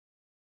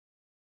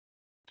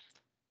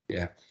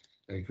 Yeah,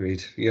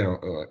 agreed.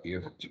 You're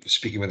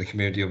speaking with the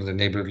community over the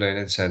neighbourhood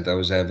learning centre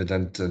was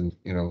evident, and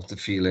the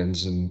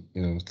feelings, and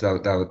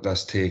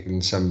that's taken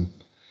some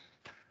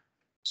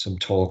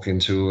talking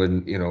to,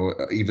 and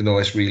even though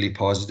it's really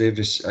positive,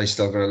 I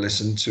still got to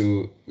listen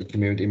to the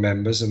community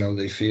members and how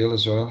they feel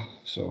as well.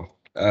 So,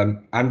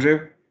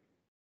 Andrew.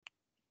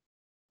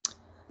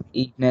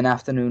 Evening,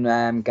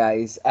 afternoon,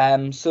 guys.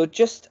 So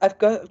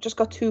I've just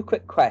got two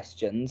quick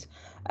questions.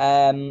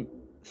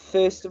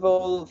 First of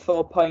all,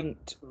 for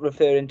point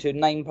referring to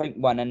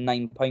 9.1 and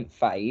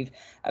 9.5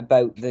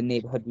 about the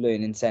neighbourhood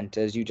learning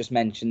centres you just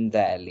mentioned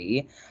there,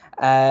 Lee.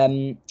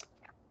 So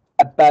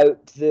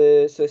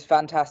it's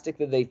fantastic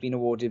that they've been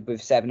awarded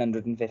with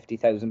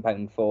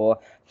 £750,000 for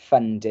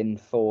funding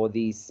for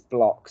these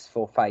blocks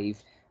for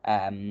 5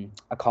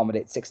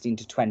 accommodate 16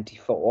 to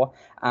 24.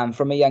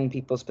 From a young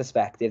people's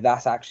perspective,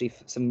 that's actually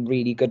some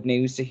really good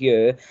news to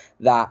hear,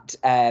 that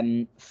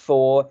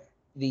for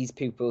these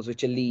pupils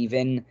which are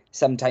leaving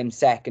sometimes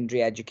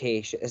secondary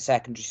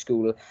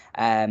school,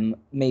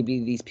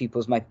 maybe these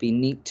pupils might be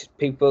NEET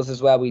pupils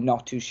as well, we're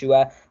not too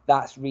sure.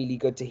 That's really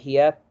good to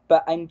hear.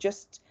 But I'm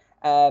just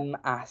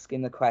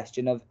asking the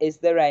question of, is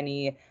there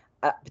any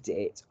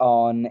update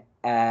on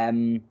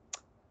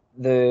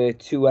the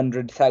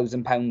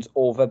 £200,000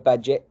 over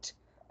budget,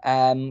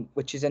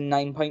 which is a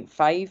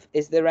 9.5?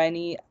 Is there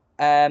any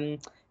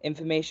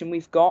information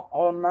we've got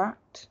on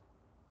that?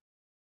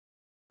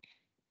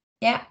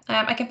 Yeah,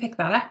 I can pick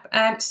that up.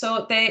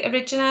 So the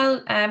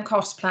original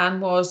cost plan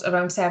was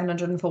around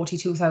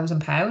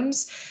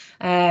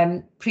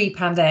 £742,000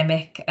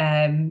 pre-pandemic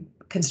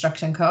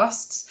construction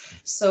costs.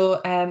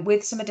 So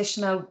with some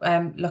additional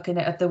looking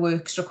at the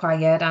works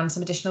required and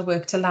some additional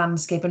work to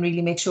landscape and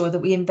really make sure that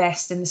we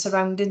invest in the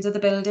surroundings of the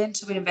building,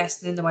 so we're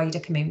investing in the wider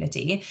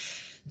community,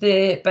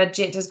 the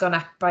budget has gone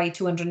up by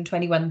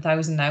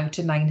 221,000 now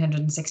to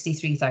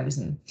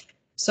 963,000.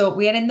 So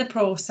we are in the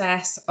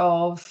process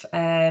of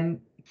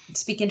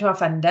speaking to our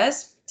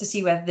funders to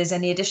see whether there's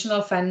any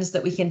additional funds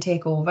that we can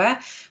take over.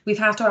 We've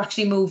had to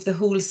actually move the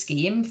whole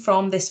scheme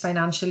from this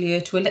financial year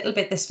to a little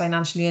bit this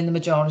financial year and the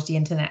majority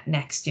into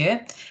next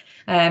year.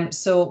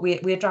 So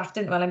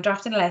I'm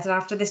drafting a letter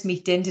after this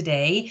meeting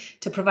today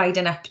to provide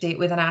an update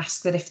with an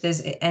ask that if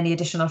there's any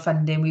additional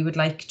funding, we would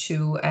like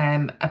to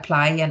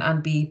apply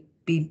and be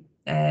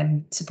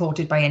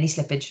supported by any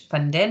slippage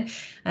funding.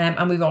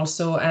 And we've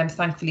also,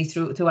 thankfully,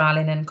 through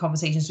Alan and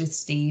conversations with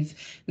Steve,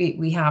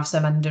 we have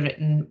some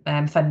underwritten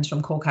funds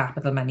from core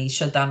capital money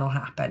should that not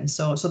happen.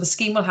 So the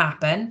scheme will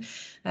happen,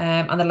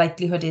 and the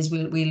likelihood is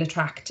we'll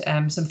attract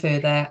some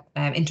further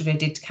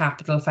integrated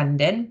capital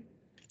funding.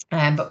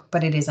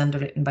 But it is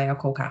underwritten by our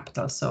core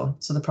capital, so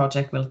the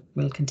project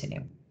will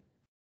continue.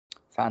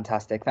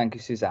 Fantastic, thank you,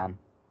 Suzanne.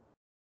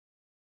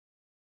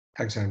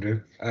 Thanks,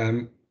 Andrew.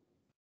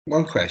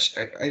 One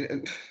question.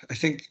 I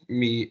think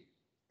me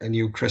and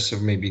you, Chris,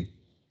 have maybe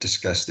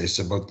discussed this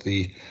about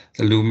the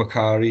Lou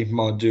Macari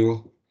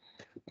module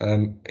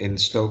in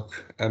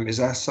Stoke. Is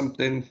that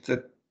something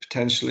that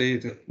potentially,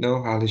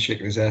 no, Ali's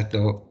shaking his head,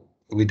 no,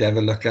 we'd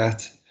ever look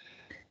at?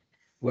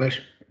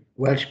 Welsh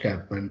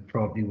government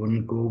probably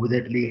wouldn't go with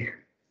it, Lee.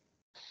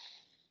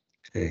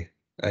 Okay.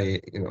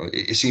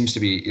 It seems to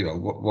be,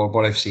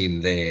 what I've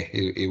seen there,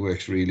 it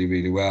works really,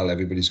 really well.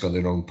 Everybody's got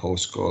their own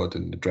postcode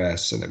and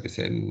address and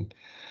everything.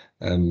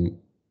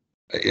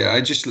 Yeah,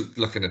 I just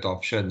looking at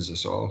options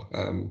as well,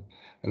 and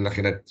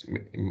looking at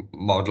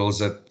models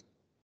that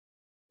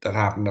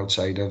happen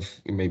outside of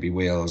maybe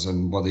Wales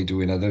and what they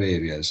do in other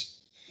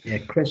areas. Yeah,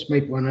 Chris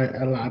might want to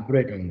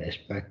elaborate on this,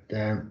 but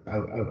our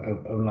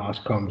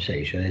last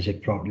conversation is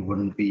it probably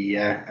wouldn't be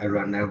a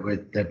run out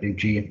with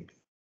WG.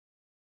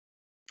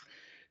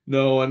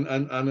 No, and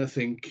I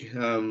think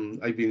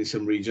I've been in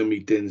some regional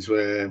meetings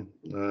where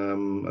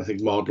I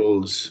think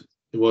models,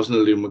 it wasn't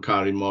a Lou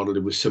Macari model,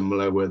 it was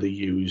similar, where they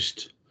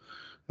used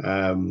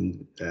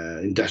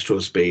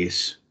industrial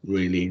space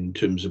really in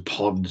terms of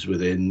pods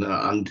within,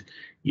 and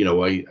you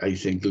know, I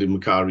think Lou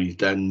Macari's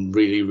done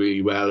really,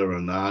 really well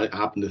around that. I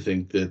happen to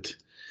think that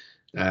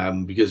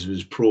because of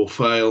his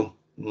profile,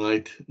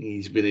 right,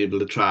 he's been able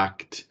to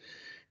attract,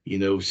 you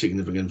know,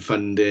 significant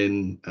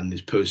funding, and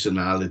his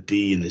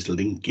personality and his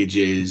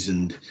linkages,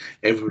 and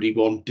everybody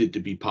wanted to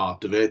be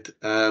part of it.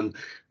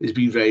 There's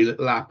been very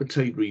little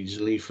appetite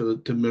regionally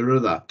to mirror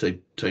that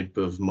type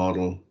of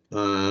model,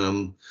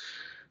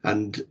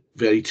 and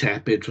very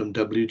tepid from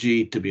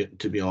WG,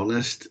 to be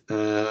honest.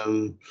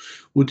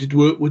 Would it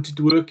work? Would it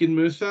work in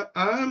Merthyr?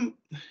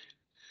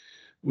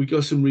 We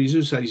got some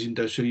reasonable size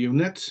industrial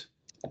units.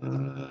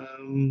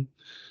 I'm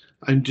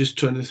just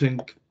trying to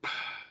think.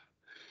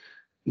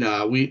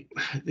 No,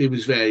 there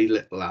was very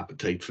little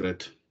appetite for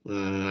it,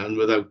 and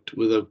without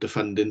the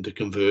funding to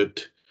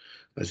convert,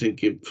 I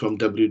think from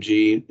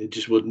WG it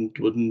just wouldn't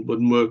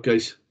work,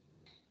 guys.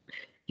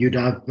 You'd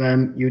have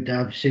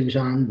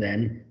Suzanne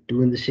then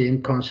doing the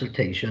same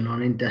consultation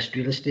on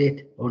industrial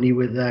estate, only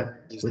with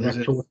that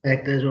total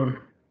sectors on.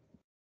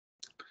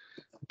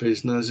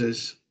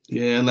 Businesses,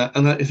 yeah,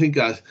 and I think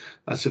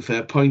that's a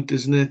fair point,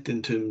 isn't it?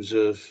 In terms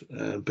of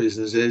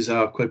businesses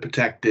are quite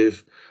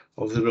protective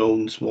of their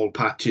own small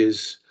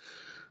patches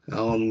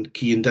on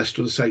key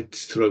industrial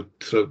sites throughout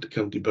the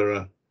county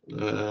borough.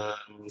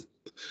 And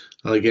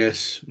I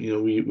guess, you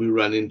know, we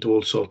run into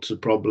all sorts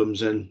of problems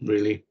then,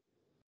 really.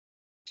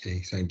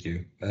 Okay, thank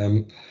you.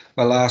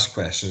 My last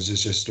questions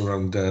is just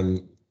around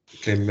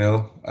Kim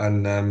Mill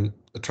and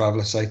the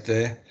traveller site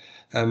there.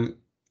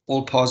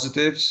 All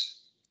positives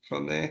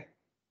from there?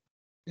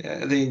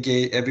 Yeah, are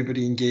they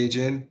everybody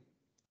engaging?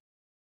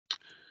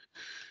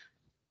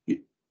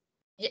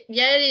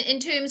 Yeah, in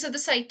terms of the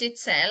site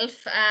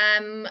itself,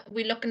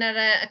 we're looking at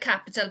a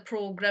capital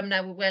programme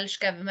now with Welsh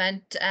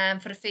Government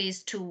for a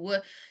phase 2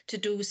 to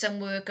do some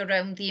work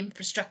around the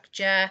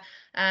infrastructure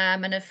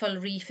and a full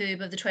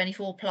refurb of the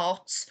 24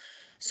 plots.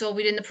 So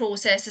we're in the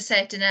process of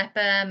setting up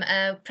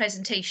a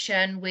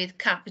presentation with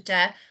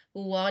Capita,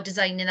 who are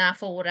designing that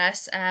for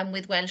us,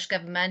 with Welsh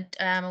Government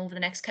over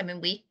the next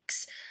coming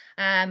weeks.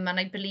 And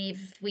I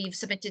believe we've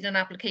submitted an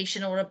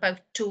application or about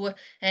to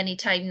any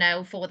time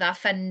now for that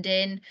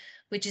funding,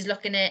 which is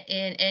looking at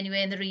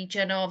anywhere in the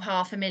region of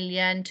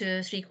 £500,000 to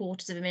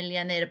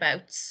 £750,000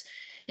 thereabouts.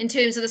 In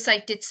terms of the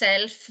site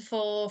itself,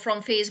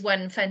 from phase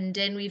 1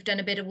 funding, we've done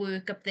a bit of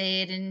work up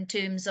there in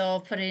terms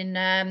of putting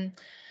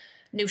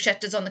new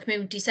shutters on the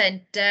community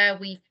centre.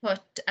 We've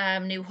put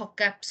new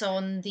hookups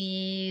on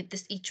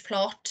each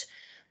plot.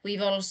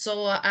 We've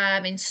also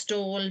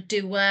installed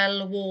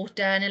dual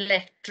water and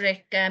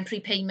electric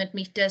prepayment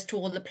meters to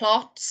all the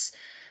plots.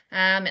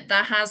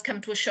 That has come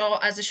to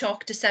as a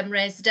shock to some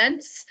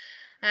residents,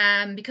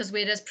 because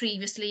whereas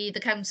previously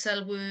the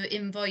council were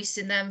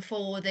invoicing them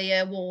for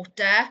their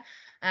water,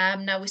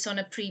 now it's on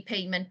a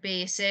prepayment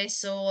basis.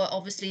 So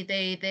obviously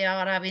they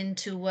are having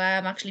to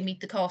actually meet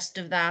the cost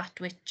of that,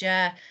 which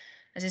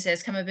as I say,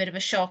 it's come a bit of a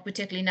shock,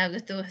 particularly now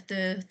that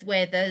the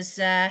weather's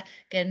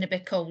getting a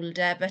bit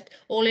colder. But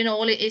all in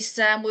all, it is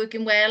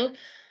working well.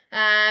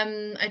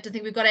 I don't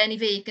think we've got any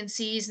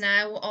vacancies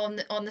now on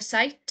the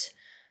site,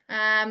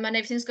 and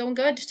everything's going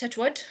good, touch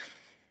wood.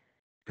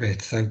 Great,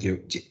 thank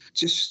you.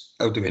 Just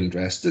out of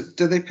interest,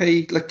 do they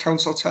pay like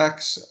council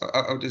tax?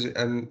 How does it,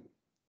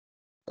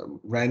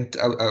 rent?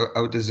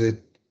 How does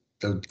it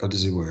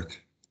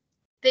work?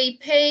 They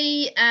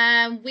pay.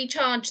 We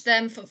charge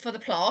them for the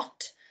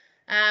plot,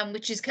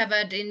 which is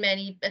covered in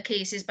many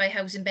cases by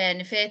housing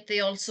benefit.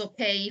 They also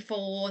pay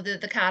for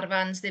the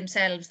caravans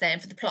themselves then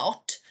for the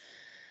plot.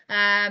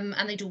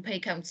 And they do pay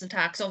council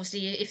tax.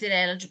 Obviously, if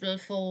they're eligible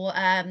for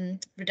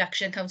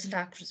council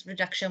tax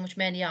reduction, which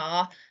many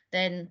are,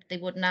 then they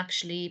wouldn't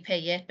actually pay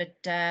it, but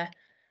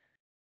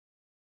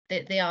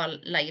they are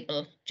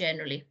liable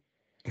generally.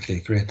 Okay,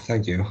 great,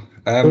 thank you.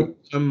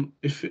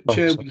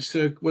 Chair,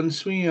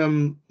 once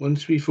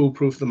we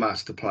foolproof the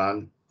master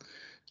plan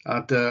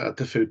at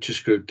the future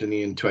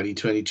scrutiny in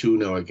 2022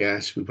 now, I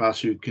guess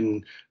perhaps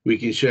we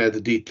can share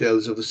the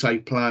details of the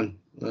site plan.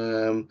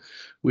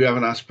 We have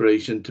an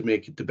aspiration to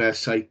make it the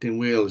best site in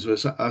Wales.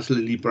 That's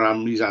Lily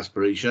Bramley's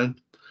aspiration.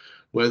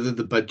 Whether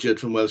the budget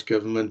from Welsh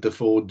Government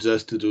affords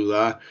us to do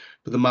that,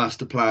 but the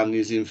master plan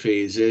is in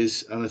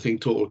phases, and I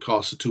think total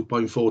cost of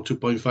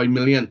 2.5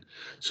 million.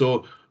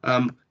 So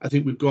I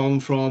think we've gone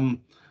from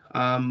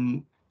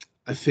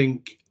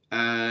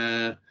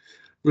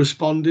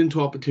responding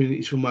to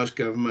opportunities from Welsh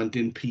Government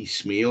in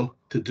piecemeal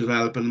to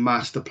develop a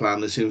master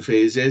plan that's in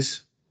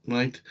phases,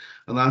 right?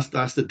 And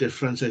that's the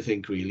difference, I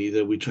think, really,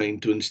 that we're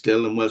trying to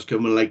instill in Welsh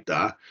Government like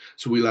that.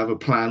 So we'll have a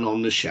plan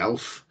on the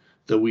shelf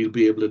that we'll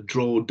be able to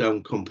draw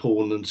down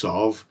components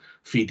of,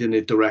 feeding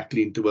it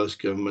directly into Welsh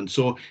Government.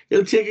 So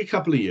it'll take a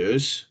couple of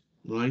years,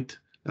 right?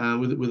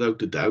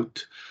 Without a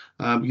doubt.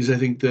 Because I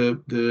think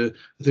I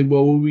think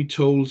what were we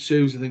told,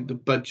 Sue? I think the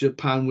budget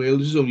pan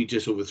Wales is only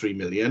just over 3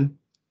 million,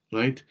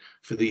 right,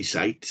 for these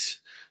sites.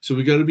 So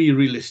we've got to be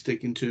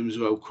realistic in terms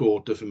of our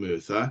quota for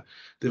Merthyr.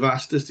 They've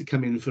asked us to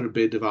come in for a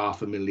bid of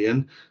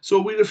 £500,000,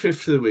 so we're a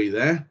fifth of the way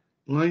there,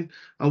 right?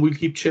 And we'll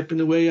keep chipping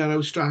away at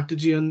our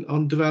strategy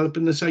on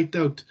developing the site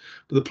out.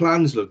 But the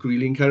plans look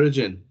really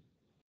encouraging.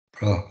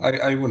 Well,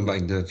 I wouldn't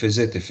mind a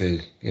visit if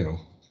they,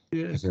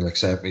 if they'll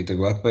accept me to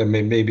go up. But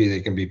maybe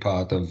they can be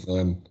part of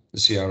the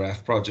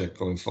CRF project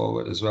going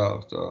forward as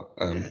well.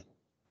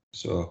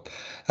 So,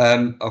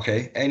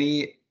 okay.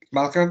 Any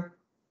Malcolm?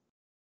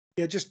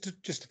 Yeah, just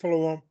to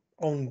follow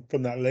on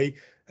from that, Lee.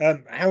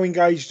 How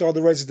engaged are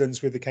the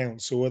residents with the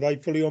council? Are they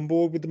fully on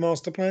board with the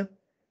master plan?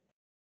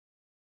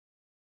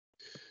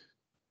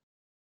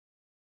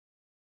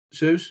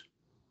 Suze?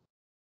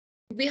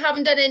 We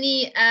haven't done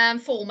any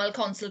formal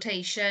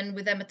consultation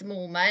with them at the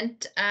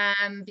moment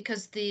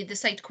because the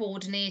site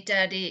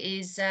coordinator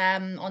is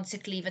on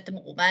sick leave at the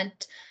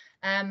moment.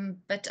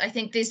 But I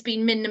think there's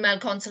been minimal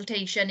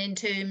consultation in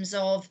terms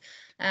of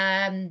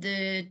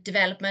the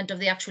development of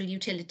the actual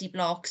utility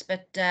blocks,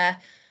 but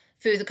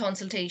further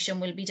consultation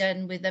will be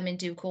done with them in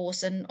due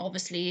course. And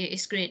obviously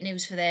it's great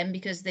news for them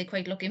because they're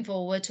quite looking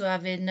forward to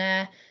having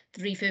the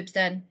refurbs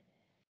done.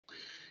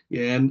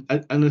 Yeah, and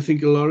I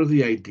think a lot of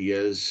the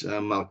ideas,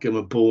 Malcolm,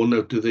 are born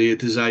out of their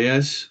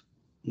desires,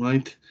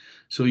 right?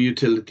 So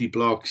utility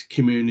blocks,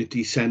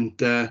 community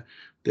centre.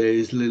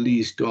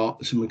 Lily's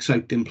got some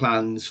exciting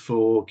plans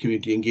for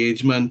community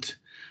engagement.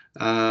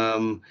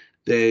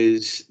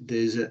 There's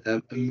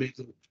a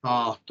middle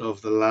part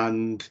of the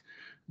land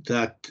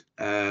that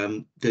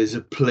there's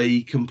a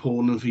play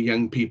component for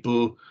young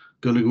people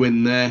going to go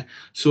in there.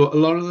 So a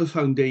lot of the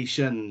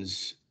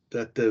foundations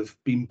that have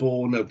been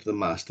born out of the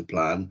master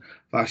plan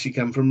have actually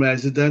come from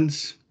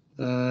residents.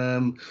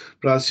 But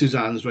as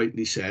Suzanne's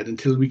rightly said,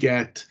 until we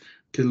get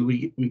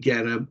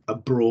a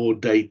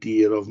broad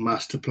idea of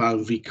master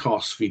plan v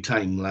cost v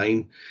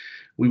timeline,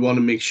 we want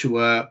to make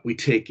sure we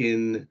take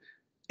in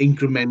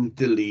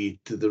incrementally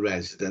to the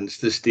residents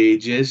the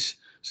stages,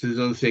 so they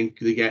don't think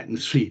they're getting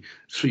 £3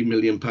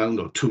 million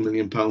or £2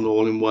 million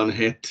all in one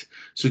hit.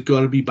 So it's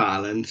got to be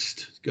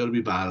balanced. It's got to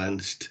be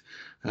balanced.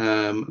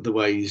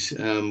 Otherwise,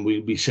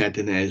 we'll be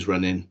setting theirs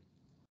running.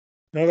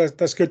 No,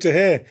 that's good to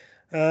hear.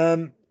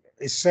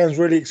 It sounds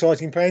really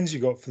exciting plans you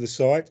got for the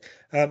site.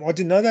 I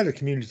didn't know they had a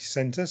community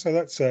centre, so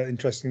that's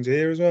interesting to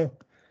hear as well.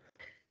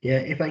 Yeah,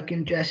 if I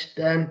can just,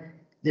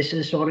 this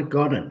has sort of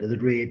gone under the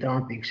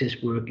radar because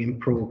it's work in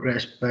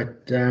progress,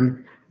 but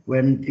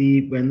when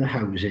the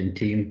housing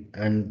team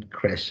and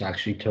Chris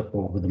actually took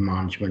over the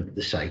management of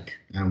the site,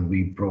 and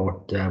we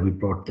brought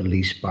the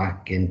lease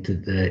back into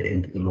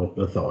the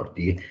local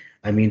authority,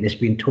 I mean, it's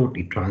been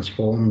totally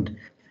transformed.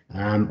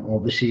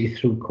 Obviously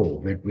through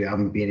COVID, we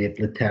haven't been able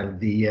to tell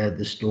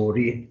the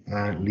story,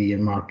 Lee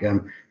and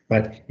Malcolm,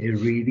 but it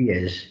really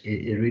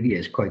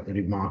is quite a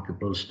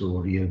remarkable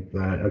story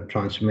of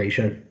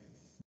transformation.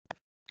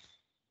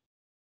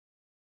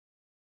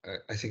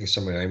 I think it's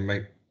somewhere I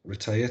might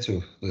retire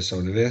to, the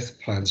sound of it,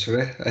 plans for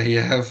it. I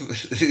have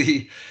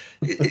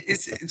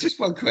it's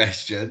just one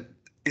question.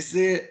 Is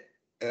there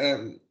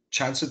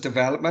chance of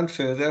development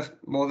further,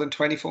 more than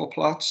 24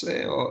 plots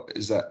there, or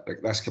is that like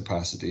that's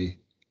capacity?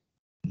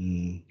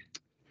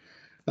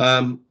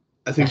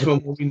 I think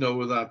from what we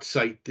know of that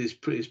site, it's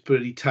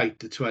pretty tight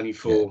to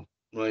 24,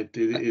 right?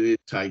 It is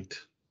tight.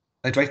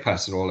 I drive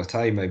past it all the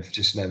time. I've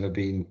just never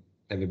been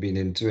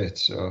into it,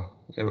 so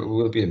it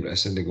will be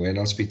interesting to go in.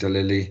 I'll speak to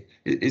Lily.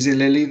 Is it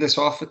Lily that's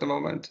off at the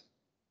moment?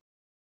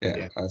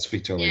 Yeah. I'll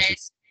speak to her.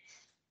 Yes.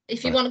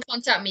 If you want to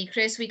contact me,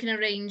 Chris, we can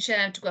arrange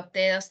to go up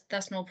there.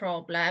 That's no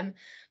problem.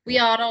 We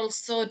are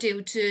also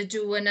due to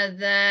do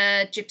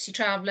another Gypsy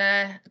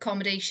Traveller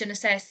accommodation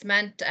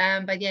assessment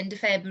by the end of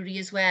February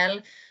as well,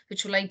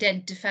 which will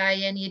identify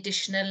any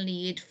additional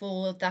need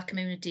for that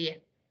community.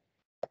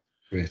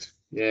 Great.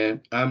 Yeah.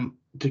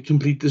 To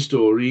complete the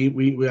story,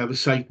 we have a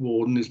site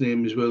warden. His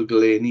name is Will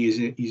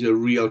Delaney. He's a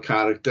real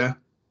character,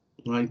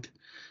 right?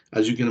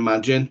 As you can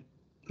imagine,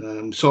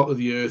 salt of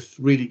the earth,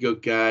 really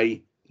good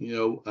guy.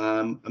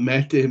 I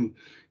met him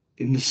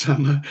in the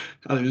summer,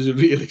 and it was a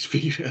real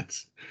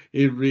experience.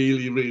 It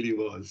really, really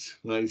was.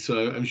 Right,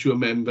 so I'm sure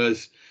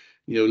members,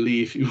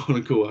 Lee, if you want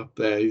to go up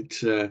there,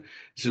 it's a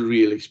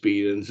real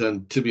experience.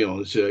 And to be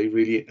honest, I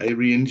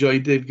really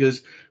enjoyed it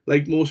because,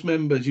 like most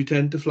members, you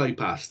tend to fly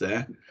past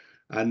there,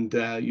 and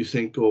you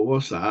think, oh,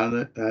 what's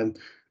that? And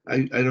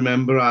I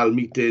remember Al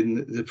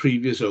meeting the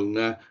previous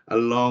owner a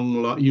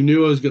long. You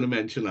knew I was going to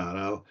mention that,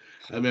 Al.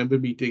 I remember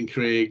meeting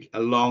Craig a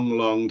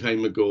long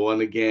time ago,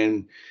 and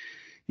again,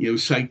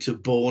 sites are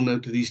born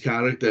out of these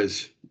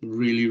characters,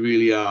 really,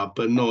 really are.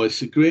 But no,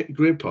 it's a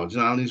great project.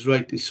 Alan is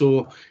right.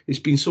 It's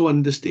been so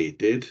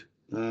understated.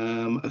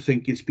 I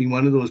think it's been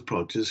one of those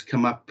projects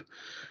come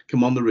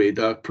on the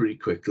radar pretty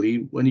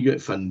quickly. When you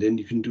get funding,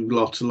 you can do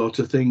lots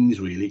of things,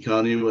 really,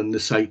 can't you? And the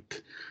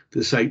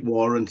site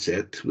warrants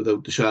it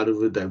without the shadow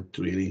of a doubt,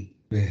 really.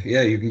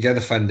 Yeah, you can get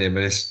the funding,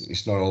 but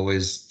it's not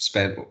always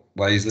spent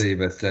wisely.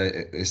 But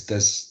it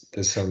does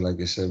sound like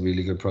it's a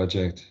really good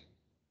project.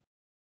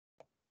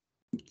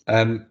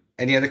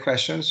 Any other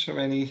questions from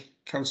any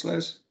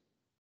councillors?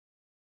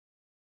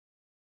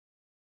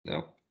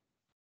 No.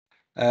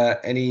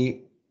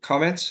 Any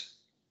comments?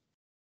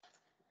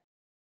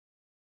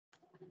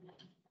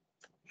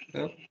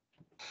 No.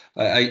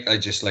 I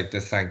just like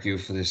to thank you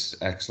for this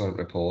excellent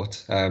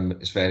report.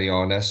 It's very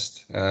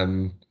honest.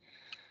 And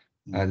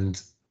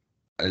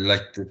I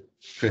like that,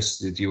 Chris,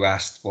 that you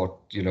asked what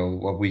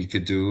we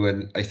could do,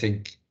 and I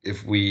think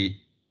if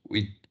we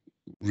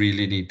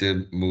really need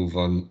to move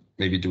on,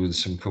 maybe do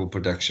some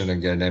co-production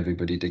and getting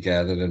everybody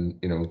together,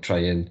 and try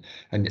and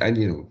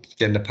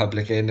getting the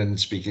public in and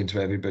speaking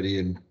to everybody,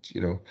 and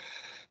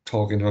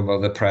talking to them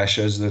about the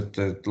pressures that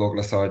the local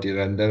authority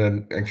are under,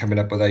 and coming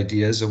up with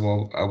ideas of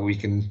how we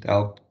can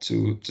help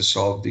to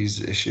solve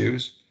these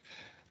issues.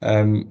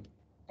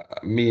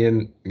 Me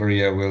and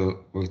Maria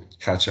will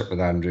catch up with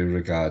Andrew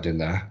regarding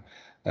that,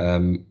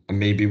 and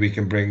maybe we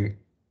can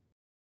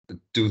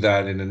do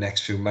that in the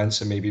next few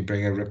months, and maybe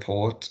bring a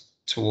report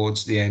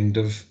towards the end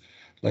of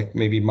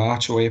maybe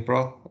March or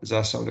April. Does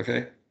that sound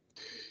okay?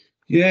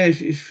 Yeah,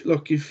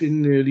 if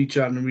in early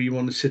January you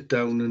want to sit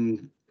down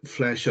and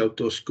flesh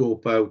out or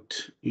scope out,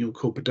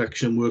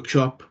 co-production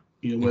workshop,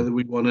 whether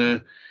we want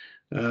to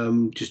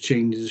just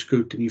change the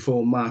scrutiny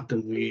format,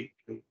 and we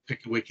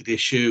pick a wicked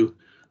issue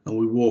and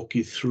we walk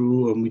you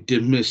through, and we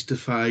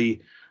demystify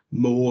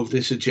more of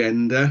this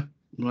agenda,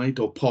 right,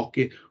 or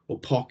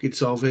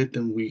pockets of it,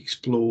 and we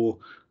explore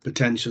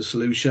potential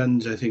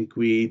solutions. I think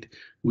we'd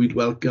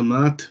welcome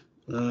that,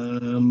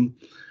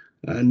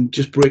 and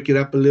just break it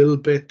up a little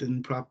bit,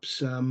 and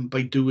perhaps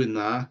by doing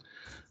that,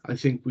 I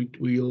think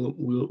we'll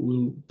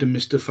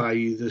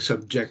demystify the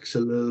subjects a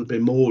little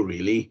bit more,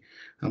 really,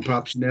 and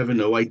perhaps, you never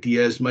know,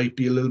 ideas might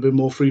be a little bit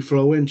more free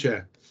flowing,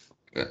 Chair.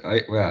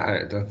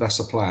 That's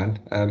the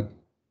plan.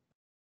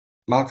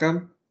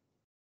 Malcolm?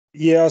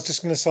 Yeah, I was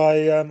just going to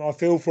say, I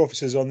feel for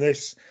officers on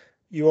this.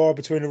 You are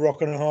between a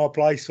rock and a hard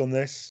place on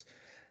this.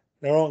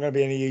 There aren't going to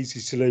be any easy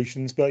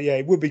solutions, but yeah,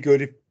 it would be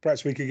good if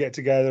perhaps we could get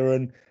together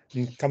and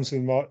come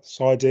to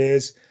some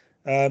ideas.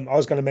 I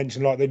was going to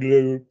mention like the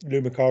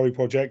Lumikari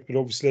project, but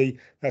obviously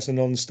that's a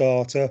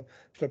non-starter.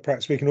 But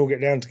perhaps we can all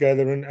get down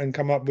together and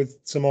come up with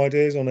some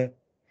ideas on it.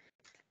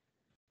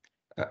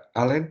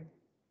 Alan?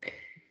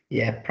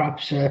 Yeah,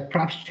 perhaps,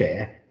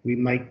 Chair, we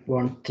might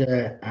want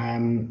to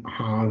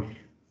have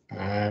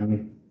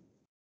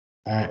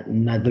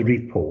another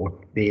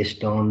report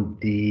based on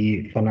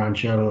the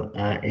financial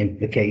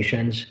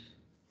implications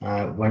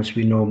once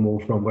we know more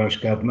from Welsh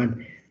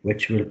Government,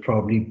 which will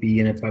probably be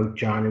in about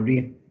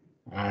January,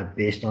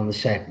 based on the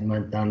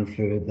settlement and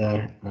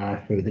further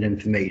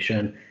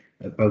information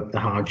about the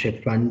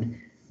hardship fund.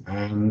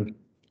 And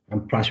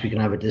perhaps we can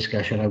have a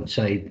discussion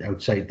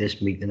outside this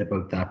meeting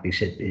about that,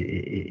 because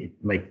it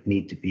might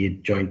need to be a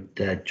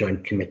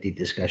joint committee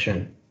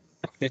discussion.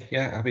 Okay,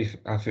 yeah,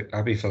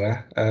 happy for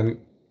that.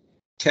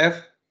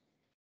 Kev?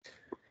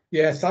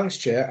 Yeah, thanks,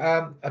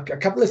 Chair. A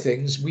couple of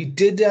things. We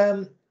did,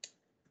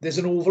 there's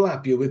an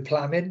overlap here with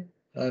planning,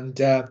 and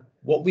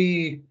what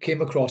we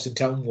came across in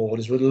Town Ward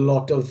is with a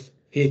lot of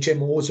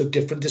HMOs of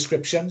different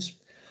descriptions,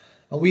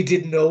 and we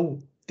didn't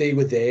know they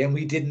were there, and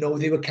we didn't know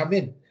they were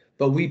coming,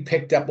 but we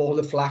picked up all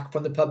the flack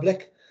from the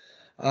public.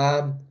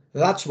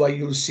 That's why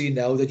you'll see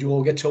now that you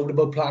all get told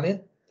about planning,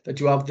 that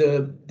you have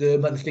the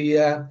monthly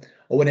or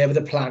whenever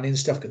the planning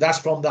stuff. That's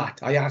from that.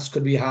 I asked,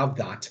 could we have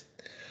that?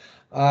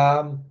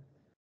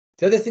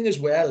 The other thing as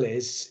well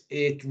is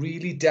it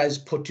really does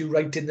put you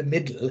right in the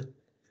middle,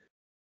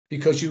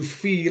 because you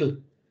feel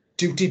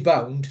duty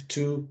bound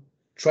to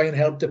try and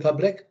help the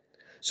public.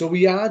 So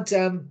we had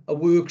a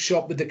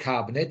workshop with the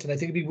Cabinet, and I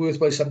think it'd be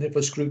worthwhile something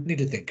for Scrutiny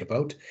to think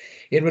about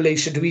in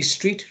relation to East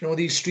Street, the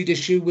East Street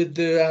issue with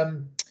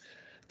the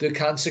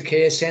Cancer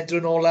Care Centre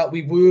and all that.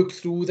 We worked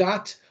through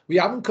that. We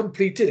haven't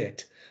completed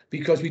it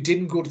because we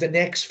didn't go to the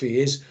next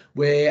phase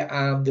where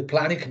the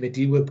planning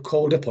committee were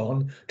called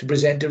upon to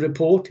present a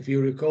report, if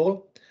you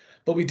recall.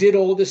 But we did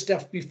all the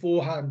stuff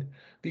beforehand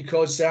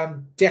because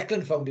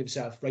Declan found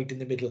himself right in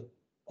the middle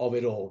of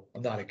it all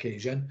on that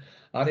occasion.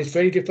 And it's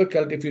very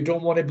difficult, if you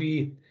don't want to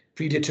be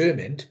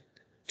predetermined,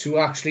 to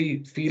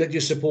actually feel that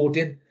you're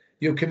supporting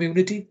your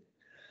community.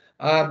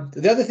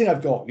 The other thing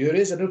I've got here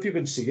is, I don't know if you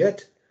can see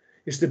it,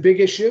 it's the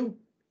big issue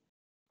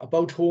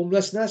about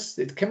homelessness.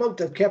 It came out,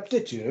 I've kept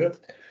it here,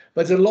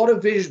 but there's a lot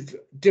of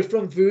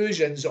different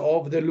versions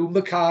of the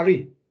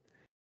Lumikari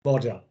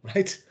model,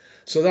 right?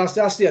 So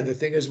that's the other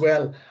thing as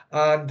well.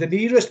 And the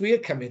nearest we are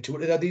coming to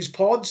it are these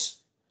pods.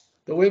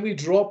 The way we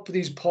drop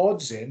these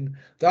pods in,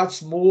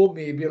 that's more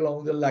maybe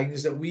along the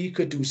lines that we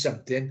could do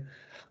something.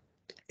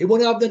 It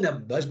won't have the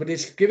numbers, but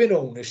it's giving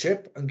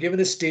ownership and giving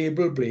a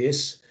stable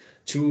base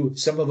to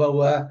some of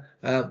our,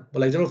 well,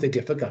 I don't know if they're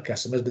difficult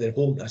customers, but they're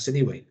homeless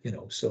anyway,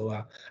 So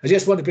I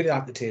just want to bring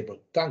that to the table.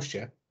 Thanks,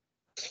 Chair.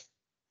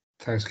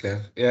 Thanks,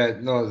 Kev. Yeah,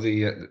 no,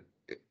 the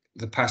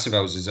passive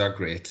houses are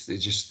great. They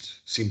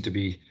just seem to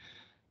be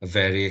a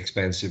very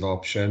expensive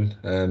option.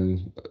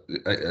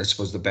 I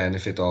suppose the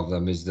benefit of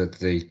them is that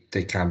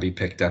they can be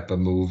picked up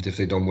and moved if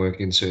they don't work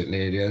in certain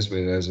areas,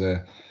 whereas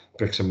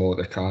bricks and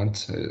mortar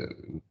can't,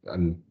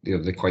 and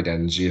they're quite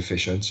energy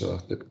efficient, so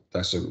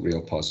that's a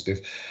real positive.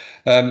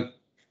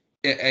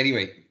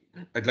 Anyway,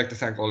 I'd like to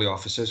thank all the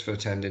officers for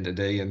attending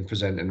today and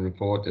presenting the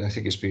report. I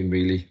think it's been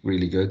really,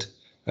 really good.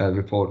 The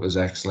report was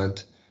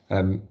excellent.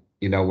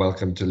 you're now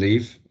welcome to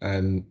leave,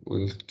 and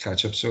we'll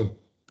catch up soon.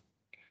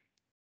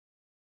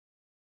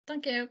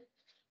 Thank you.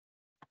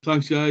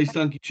 Thanks, guys.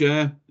 Thank you,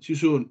 Chair. See you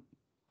soon.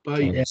 Bye.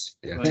 Thanks.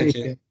 Yeah, Bye. take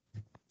care.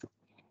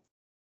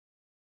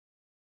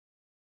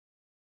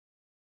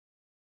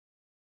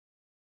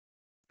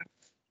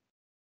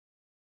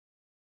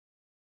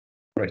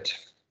 Right,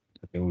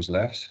 who's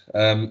left?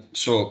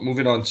 So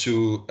moving on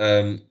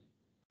to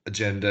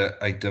agenda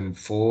item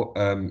 4,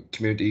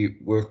 community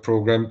work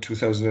program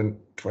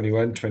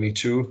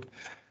 2021-22.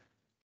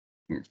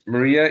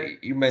 Maria,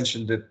 you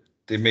mentioned that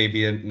there may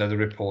be another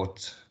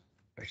report.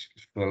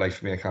 For the life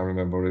of me, I can't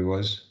remember what it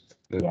was.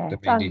 That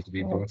may need to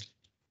be brought.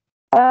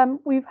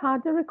 We've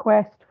had a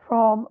request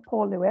from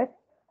Paul Lewis,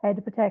 Head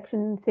of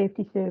Protection and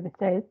Safety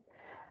Services,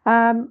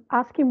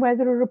 asking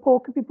whether a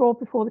report could be brought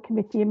before the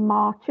committee in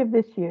March of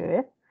this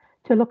year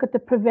to look at the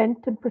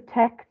prevent and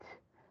protect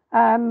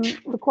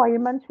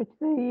requirements which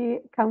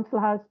the council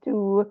has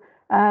to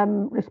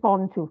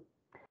respond to.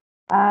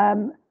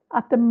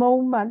 At the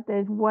moment,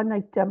 there's one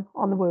item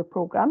on the work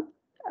programme.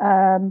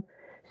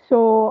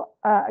 So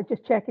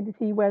just checking to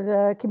see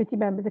whether committee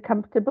members are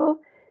comfortable.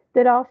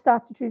 There are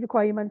statutory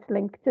requirements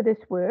linked to this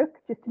work,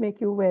 just to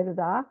make you aware of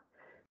that.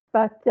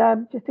 But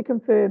just to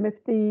confirm, if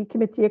the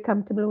committee are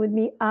comfortable with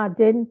me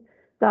adding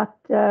that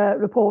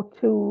report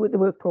to the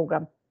work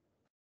programme.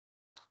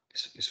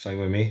 It's fine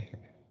with me.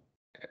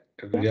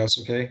 Everybody else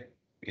okay?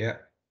 Yeah.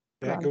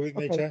 Yeah, go with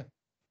me, Chair.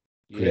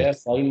 Yeah,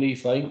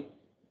 fine.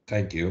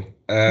 Thank you.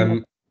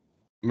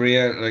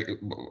 Maria, like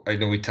I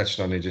know we touched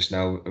on it just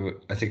now.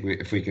 I think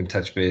if we can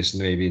touch base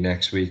maybe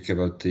next week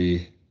about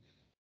the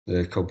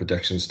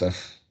co-production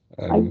stuff.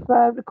 I've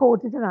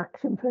recorded an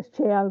action for us,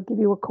 Chair. I'll give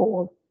you a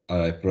call. All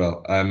right,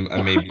 bro. And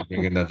maybe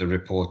bring another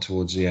report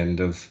towards the end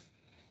of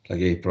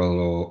like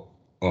April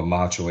or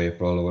March or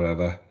April or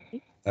whatever.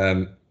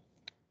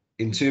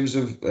 In terms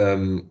of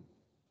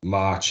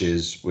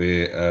marches,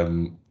 where I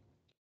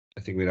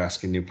think we're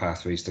asking New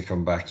Pathways to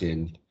come back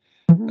in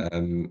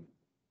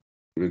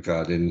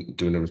regarding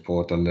doing a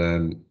report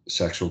on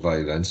sexual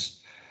violence.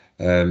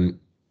 Have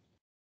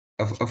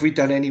we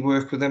done any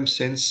work with them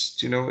since?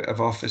 Do you know, of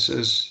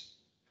officers?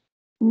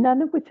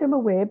 None of which I'm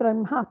aware, but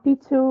I'm happy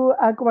to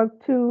go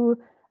out to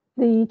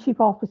the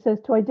chief officers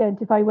to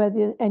identify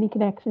whether any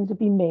connections have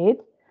been made,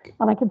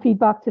 and I can feed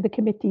back to the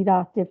committee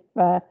that if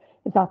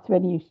that's of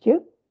any use to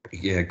you.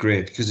 Yeah,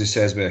 great, because it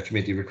says where a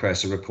committee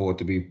requests a report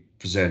to be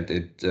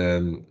presented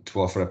to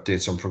offer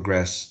updates on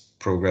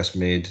progress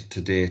made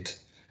to date.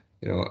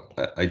 You know,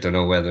 I don't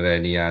know whether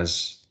any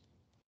has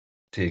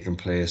taken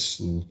place,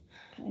 and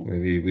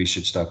maybe we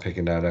should start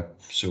picking that up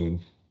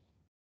soon.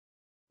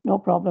 No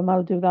problem.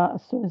 I'll do that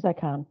as soon as I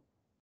can.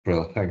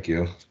 Well, thank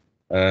you.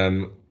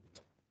 Anything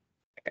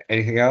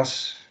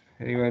else?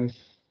 Anyone?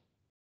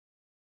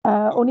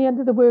 Only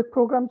under the work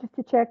programme, just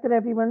to check that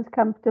everyone's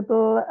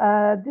comfortable.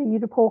 The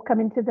report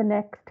coming to the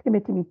next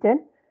committee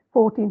meeting,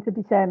 14th of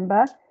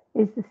December,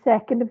 is the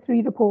second of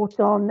 3 reports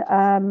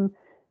on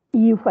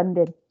EU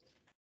funding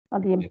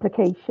and the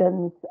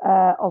implications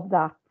of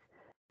that.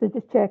 So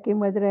just checking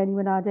whether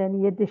anyone had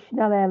any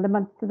additional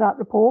elements to that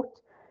report,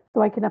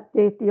 so I can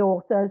update the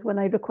authors when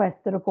I request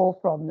the report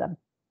from them.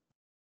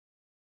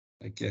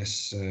 I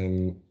guess,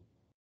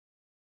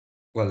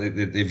 well,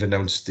 they've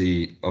announced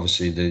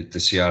obviously the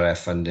CRF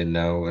funding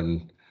now,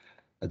 and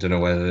I don't know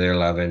whether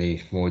they'll have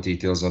any more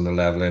details on the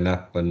levelling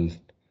up, and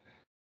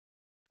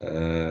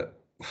well,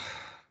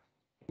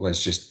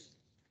 it's just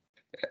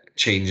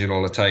changing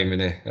all the time,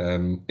 innit?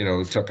 You know,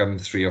 it took them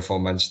 3 or 4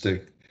 months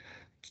to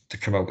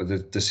come out with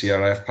the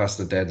CRF past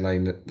the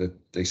deadline that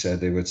they said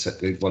they would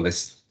set. Well,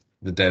 it's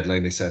the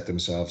deadline they set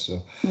themselves.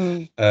 So,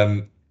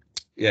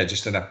 yeah,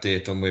 just an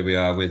update on where we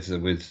are with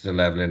the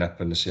levelling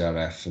up and the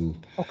CRF,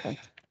 and okay.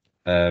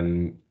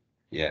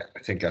 Yeah, I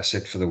think that's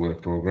it for the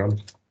work programme.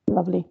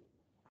 Lovely.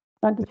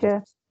 Thank you,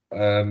 Chair.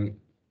 And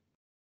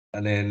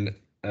then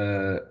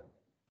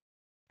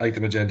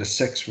item agenda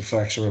 6,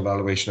 reflection,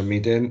 evaluation, and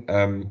meeting.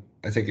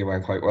 I think it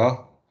went quite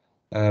well.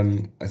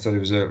 I thought it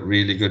was a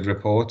really good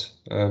report.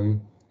 I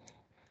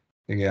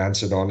think it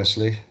answered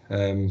honestly.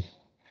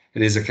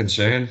 It is a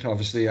concern,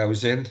 obviously,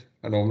 housing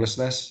and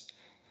homelessness.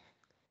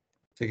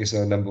 I think it's the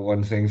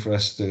 #1 thing for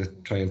us to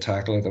try and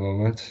tackle at the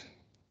moment.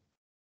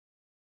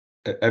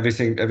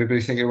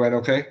 Everybody think it went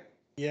okay?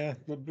 Yeah,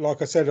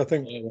 like I said, I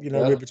think, you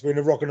know, we're between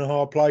a rock and a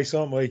hard place,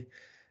 aren't we?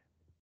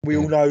 We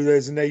all know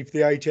there's a need for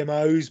the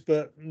HMOs,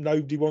 but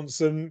nobody wants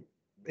them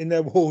in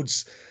their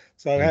wards.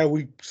 So how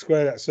we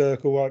square that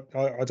circle,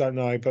 I don't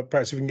know, but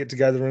perhaps we can get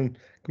together and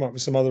come up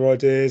with some other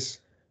ideas.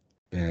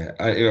 Yeah,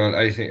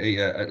 I think,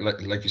 yeah,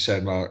 like you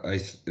said, Mark, I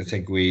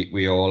think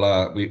we all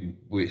are,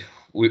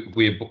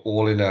 we're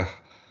all in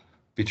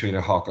between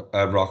a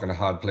rock and a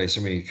hard place.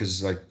 I mean,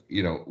 because, like,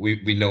 you know,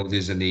 we know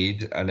there's a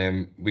need, and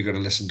then we got to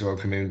listen to our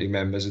community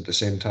members at the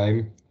same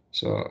time.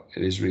 So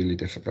it is really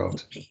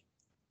difficult.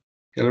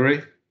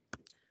 Hilary?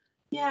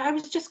 Yeah, I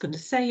was just going to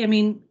say, I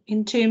mean,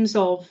 in terms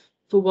of,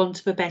 for want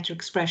of a better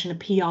expression, a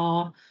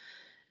PR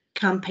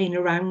campaign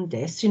around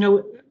this, you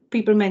know,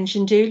 people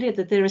mentioned earlier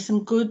that there are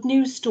some good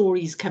news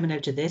stories coming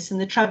out of this,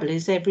 and the trouble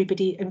is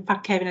everybody, in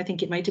fact, Kevin, I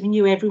think it might have been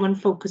you, everyone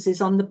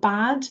focuses on the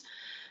bad.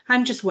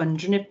 I'm just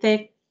wondering if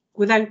they're,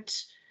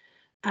 without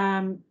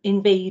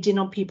invading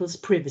on people's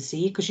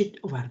privacy, because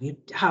you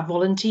have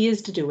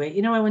volunteers to do it.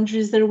 You know, I wonder,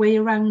 is there a way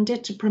around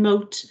it to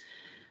promote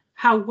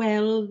how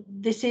well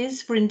this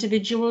is for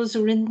individuals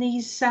who are in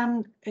these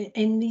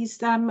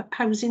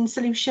housing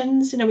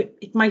solutions? You know,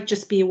 it might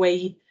just be a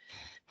way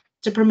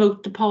to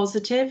promote the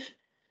positive.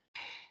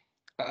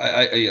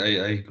 I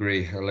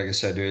agree. Like I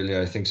said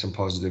earlier, I think some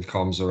positive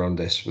comms around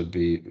this would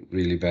be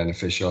really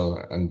beneficial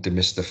and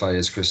demystify,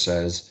 as Chris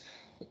says,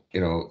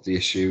 you know, the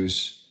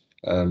issues.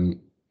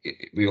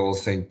 We all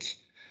think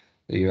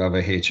that you have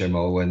a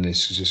HMO and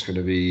this is just going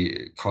to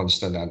be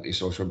constant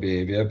antisocial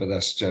behaviour, but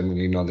that's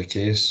generally not the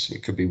case.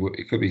 It could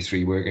be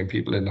 3 working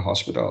people in the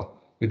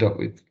hospital. We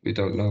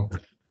don't know.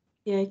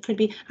 Yeah, it could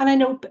be. And I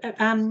know,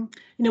 you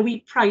know, we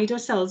pride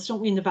ourselves,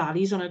 don't we, in the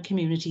valleys on our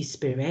community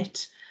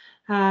spirit.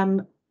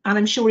 And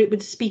I'm sure it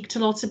would speak to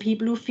lots of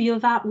people who feel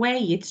that way.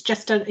 It's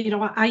just, you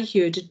know, I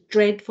heard a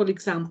dreadful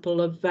example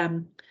of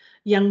a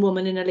young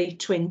woman in her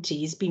late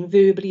 20s being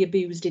verbally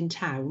abused in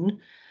town,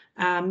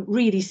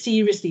 really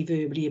seriously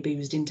verbally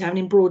abused in town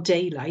in broad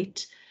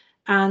daylight.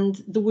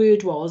 And the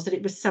word was that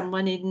it was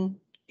someone in,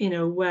 you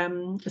know,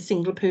 a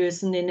single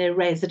person in a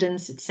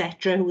residence,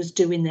 etc., who was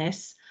doing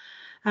this.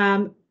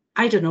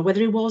 I don't know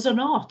whether it was or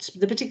not.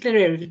 The particular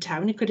area of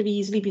town, it could have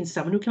easily been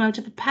someone who came out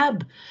of a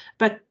pub,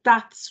 but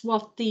that's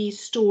what the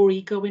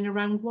story going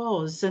around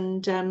was.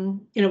 And,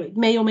 you know, it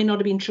may or may not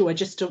have been true, I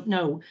just don't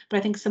know. But I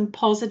think some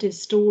positive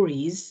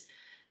stories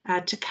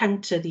to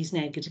counter these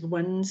negative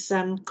ones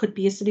could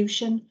be a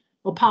solution,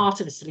 or part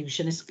of a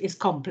solution. Is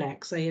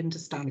complex, I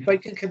understand. If I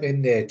can come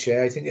in there,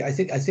 Chair, I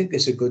think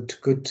it's a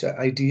good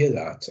idea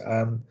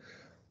that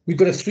we've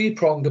got a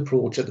 3-pronged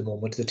approach at the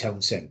moment to the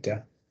town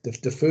centre.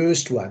 The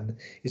first one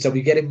is that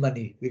we're getting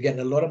money. We're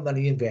getting a lot of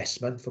money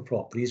investment for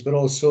properties, but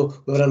also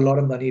we've got a lot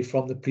of money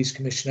from the police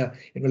commissioner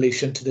in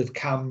relation to the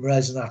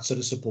cameras and that sort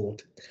of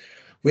support.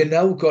 We've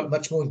now got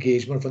much more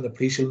engagement from the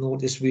police. You'll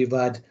notice we've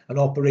had an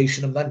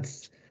operation a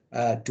month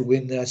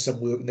doing some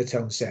work in the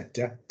town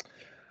centre.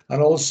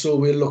 And also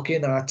we're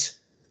looking at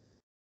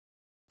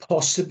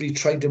possibly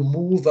trying to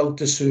move out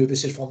the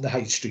services from the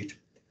high street.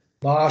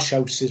 Marsh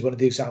House is one of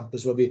the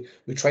examples where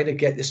we're trying to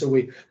get this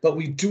away. But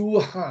we do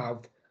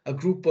have a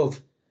group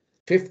of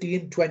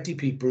 15, 20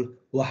 people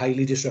who are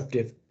highly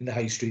disruptive in the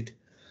high street,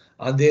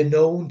 and they're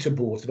known to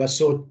both of us.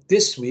 So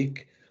this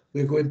week,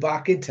 we're going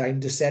back in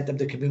time to set up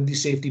the Community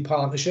Safety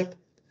Partnership,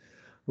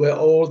 where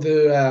all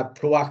the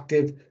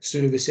proactive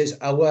services,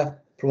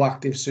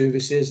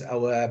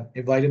 our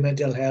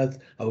environmental health,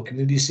 our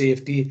community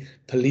safety,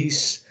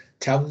 police,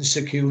 town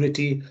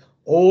security,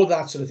 all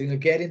that sort of thing are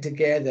getting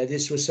together.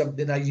 This was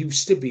something that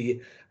used to be,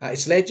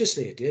 it's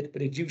legislated,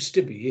 but it used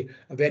to be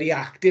very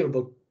active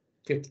about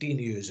 15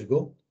 years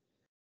ago.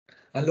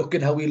 And look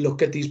at how we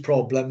look at these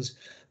problems.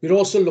 We're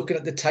also looking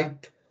at the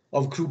type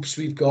of groups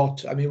we've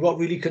got. I mean, what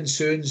really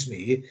concerns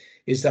me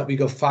is that we've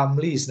got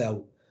families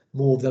now,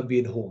 more of them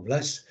being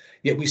homeless,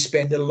 yet we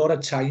spend a lot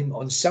of time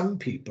on some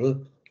people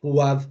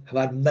who have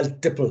had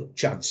multiple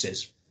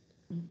chances.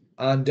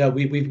 And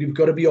we've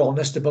got to be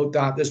honest about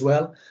that as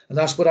well. And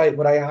that's what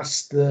I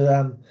asked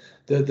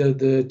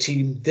the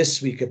team this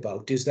week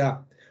about, is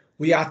that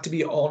we had to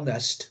be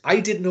honest. I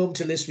didn't know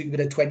until this week we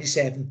had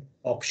 27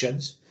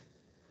 options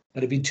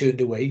that have been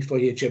turned away for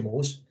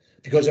HMOs,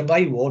 because in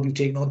my ward we've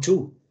taken on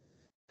 2.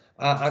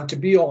 And to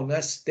be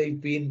honest, they've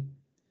been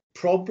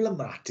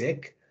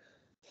problematic,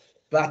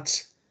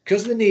 but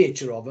because of the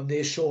nature of them,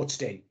 they're short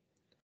stay.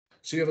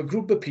 So you have a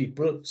group of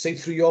people, say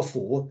 3 or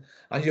 4,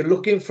 and you're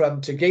looking for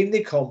them to gain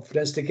their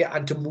confidence to get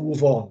and to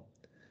move on.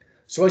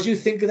 So as you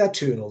think of that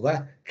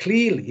turnover,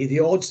 clearly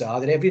the odds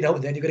are that every now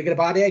and then you're going to get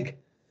a bad egg.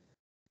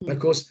 And of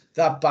course,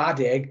 that bad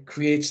egg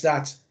creates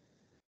that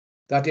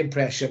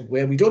impression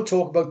where we don't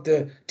talk about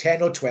the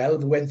 10 or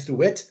 12 who went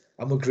through it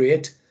and were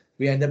great.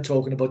 We end up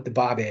talking about the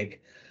bad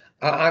egg.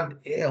 And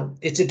you know,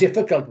 it's a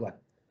difficult one.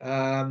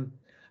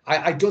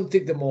 I don't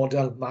think the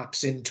model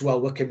maps into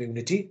our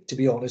community, to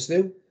be honest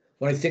though.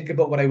 When I think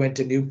about when I went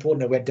to Newport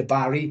and I went to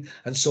Barry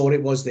and saw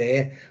it was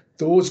there,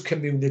 those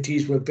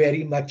communities were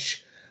very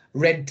much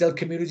rental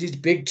communities,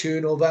 big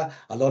turnover,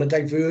 a lot of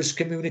diverse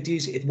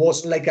communities. It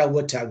wasn't like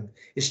our town.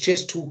 It's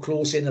just too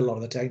close in a lot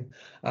of the time.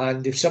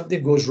 And if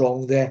something goes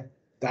wrong there,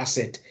 that's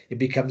it. It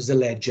becomes the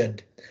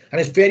legend.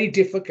 And it's very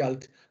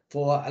difficult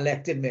for an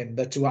elected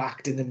member to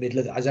act in the middle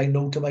of that, as I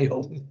know to my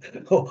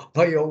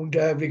own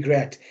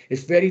regret.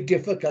 It's very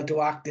difficult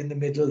to act in the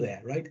middle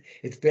there, right?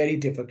 It's very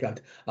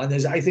difficult. And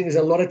I think there's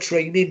a lot of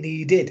training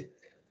needed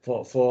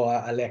for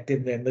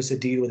elected members to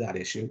deal with that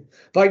issue.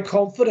 But I'm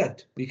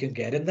confident we can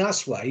get it. And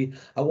that's why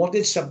I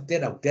wanted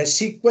something out there,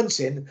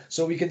 sequencing,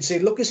 so we can say,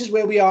 look, this is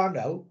where we are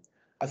now.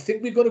 I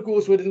think we're going to go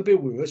through a little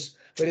bit worse,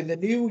 but in the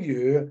new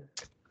year,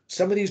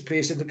 some of these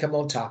places will come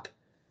on tap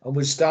and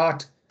we'll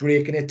start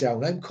breaking it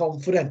down. I'm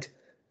confident,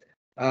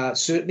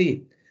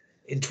 certainly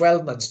in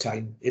 12 months'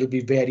 time, it'll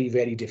be very,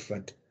 very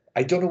different.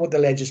 I don't know what the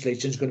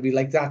legislation is going to be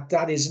like.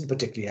 That isn't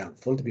particularly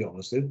helpful, to be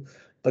honest with you,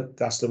 but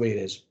that's the way it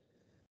is.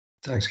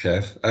 Thanks,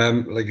 Kev.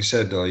 Like you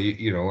said, though,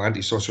 you know,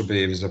 antisocial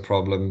behaviour is a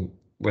problem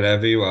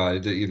wherever you are.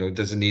 You know, it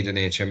doesn't need an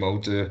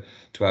HMO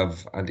to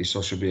have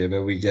antisocial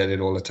behaviour. We get it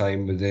all the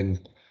time within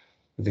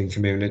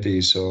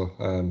communities. So,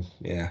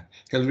 yeah.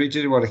 Hilary,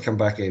 do you want to come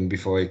back in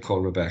before I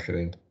call Rebecca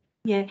in?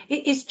 Yeah,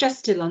 it's just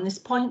still on this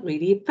point,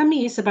 really. For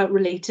me, it's about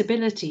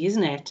relatability,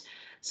 isn't it?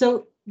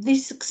 So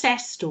these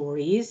success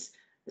stories,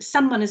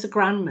 someone as a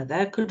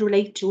grandmother could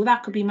relate to.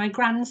 That could be my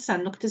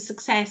grandson. Look at the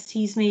success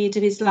he's made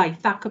of his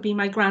life. That could be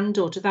my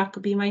granddaughter. That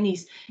could be my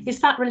niece.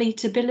 It's that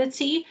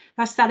relatability.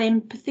 That's that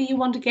empathy you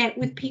want to get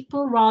with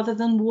people rather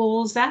than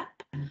walls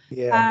up.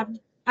 Yeah.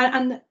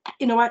 And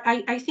you know,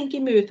 I think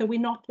in Merthyr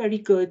we're not very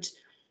good.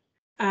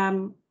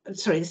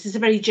 Sorry, this is a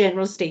very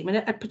general statement,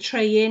 at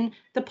portraying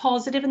the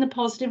positive and the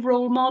positive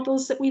role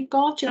models that we've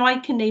got. You know, I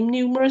can name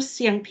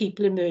numerous young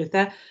people in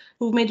Merthyr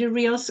who've made a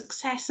real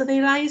success of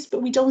their lives,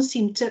 but we don't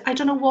seem to, I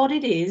don't know what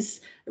it is,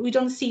 we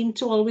don't seem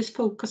to always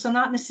focus on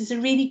that. And this is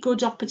a really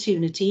good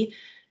opportunity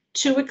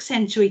to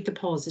accentuate the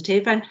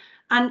positive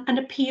and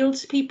appeal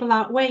to people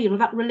that way. You know,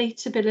 that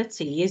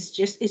relatability is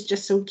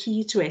just so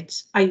key to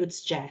it, I would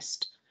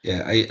suggest.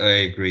 Yeah, I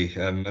agree.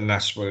 And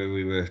that's where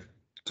we were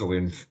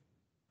going.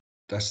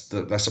 That's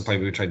the point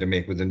we were trying to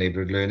make with the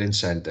neighbourhood learning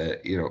centre.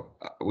 You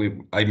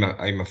know,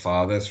 I'm a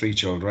father, 3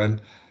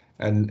 children,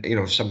 and you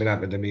know, if something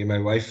happened to me and my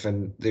wife,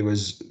 and there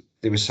was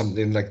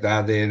something like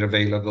that there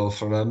available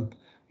for them,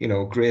 you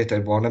know, great. I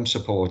want them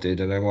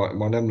supported, and I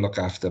want them looked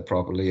after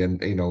properly,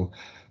 and you know,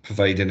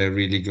 providing a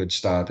really good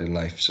start in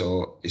life.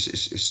 So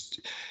it's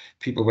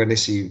people, when they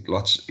see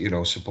lots, you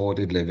know,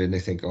 supported living, they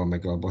think, oh my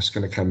God, what's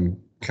going to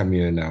come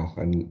here now?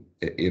 And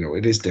you know,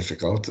 it is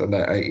difficult. And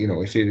I you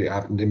know, if it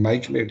happened in my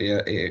community,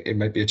 it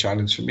might be a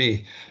challenge for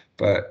me,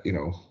 but you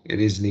know, it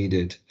is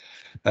needed.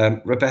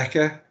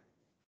 Rebecca?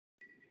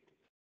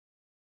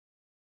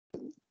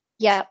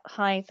 Yeah,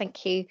 hi,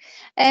 thank you.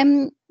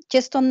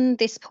 Just on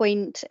this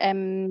point,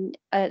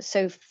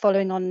 so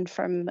following on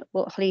from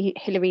what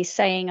Hilary's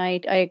saying, I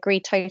agree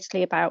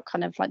totally about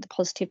kind of like the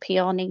positive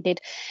PR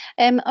needed.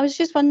 I was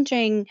just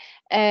wondering,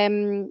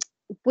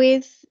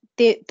 with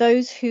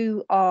those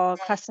who are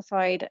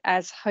classified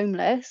as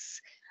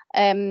homeless,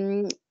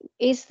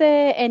 is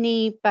there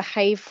any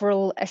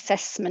behavioural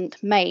assessment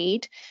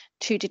made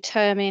to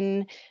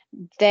determine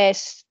the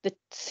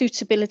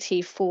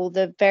suitability for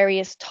the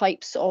various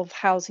types of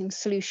housing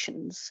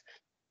solutions?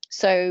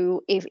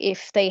 So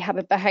if they have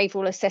a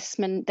behavioural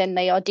assessment, then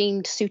they are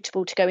deemed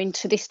suitable to go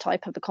into this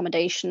type of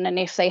accommodation. And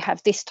if they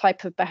have this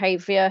type of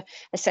behaviour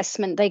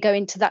assessment, they go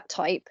into that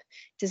type.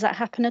 Does that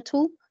happen at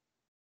all?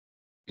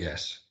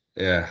 Yes.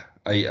 Yeah.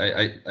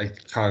 I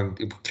can't.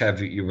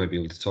 Kev, you might be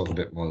able to talk a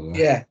bit more than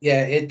that.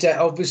 Yeah. It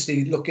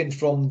obviously, looking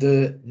from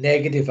the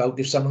negative out,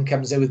 if someone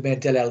comes in with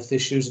mental health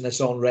issues and it's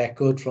on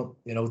record from,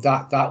 you know,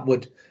 that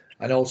would,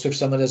 and also if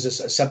someone has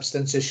a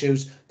substance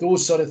issues,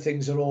 those sort of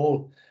things are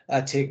all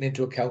taken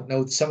into account.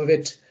 Now, some of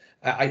it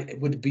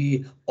would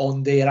be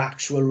on their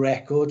actual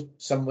record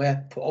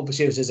somewhere.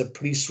 Obviously, if there's a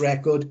police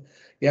record,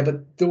 yeah,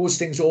 but those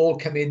things all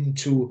come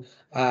into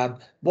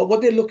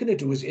what they're looking to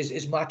do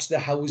is match the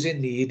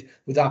housing need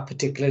with that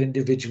particular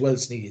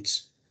individual's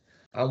needs.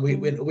 And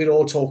we're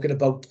all talking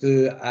about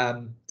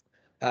the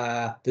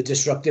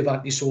disruptive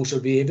antisocial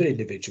behaviour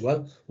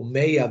individual who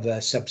may have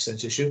a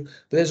substance issue,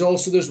 but there's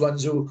also those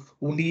ones who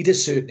need a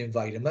certain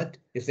environment.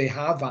 If they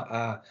have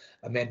a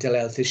mental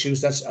health issues,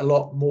 that's a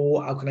lot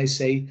more, how can I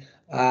say,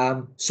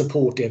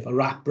 supportive, a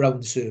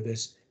wraparound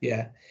service.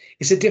 Yeah,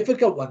 it's a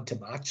difficult one to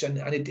match, and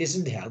it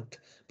isn't helped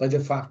by the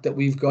fact that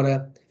we've got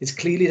it's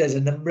clearly there's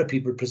a number of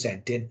people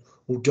presenting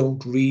who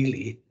don't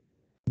really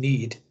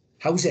need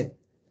housing.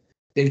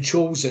 They've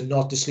chosen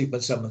not to sleep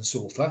on someone's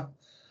sofa,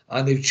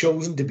 and they've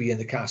chosen to be in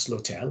the Castle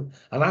Hotel,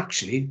 and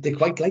actually they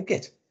quite like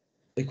it.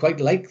 They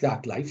quite like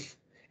that life.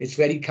 It's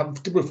very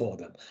comfortable for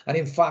them. And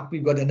in fact,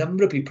 we've got a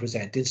number of people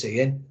presenting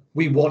saying,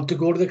 we want to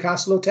go to the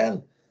Castle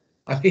Hotel.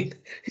 I mean,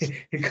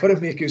 it's got to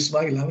make you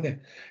smile, haven't it?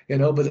 You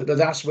know, but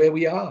that's where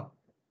we are.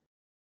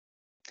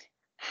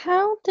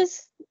 How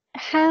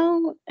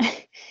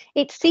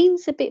it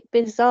seems a bit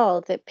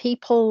bizarre that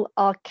people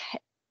are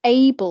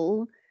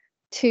able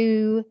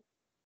to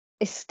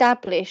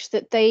establish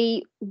that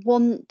they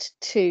want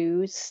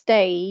to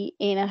stay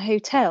in a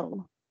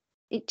hotel.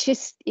 It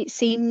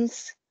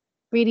seems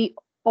really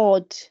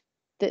odd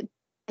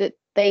that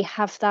they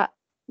have that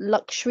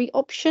luxury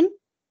option.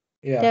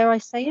 Yeah. Dare I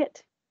say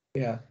it?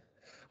 Yeah.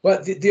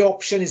 Well, the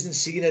option isn't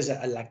seen as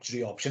a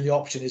luxury option. The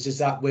option is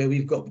that where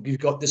we've got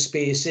the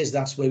spaces,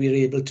 that's where we're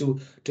able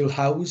to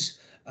house.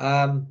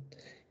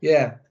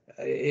 Yeah.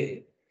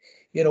 You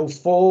know,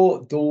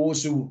 for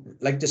those who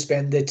like to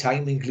spend their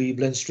time in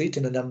Cleveland Street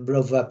in a number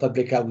of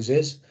public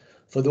houses,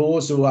 for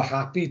those who are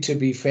happy to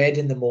be fed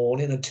in the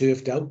morning and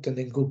turfed out and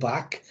then go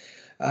back,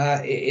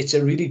 it's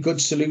a really good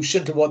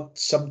solution to what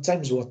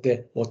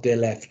they're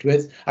left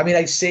with. I mean,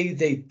 I say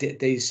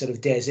they sort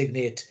of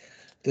designate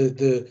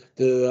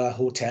the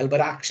hotel, but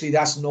actually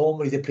that's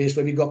normally the place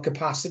where we got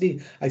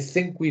capacity. I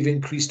think we've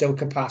increased our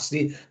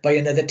capacity by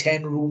another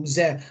 10 rooms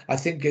there. I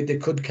think they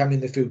could come in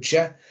the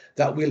future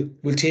that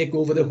will take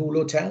over the whole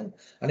hotel,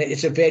 and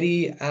it's a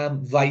very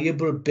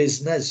viable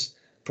business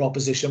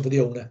proposition for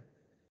the owner.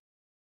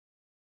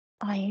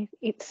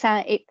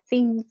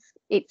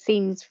 It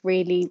seems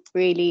really,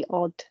 really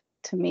odd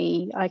to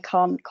me. I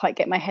can't quite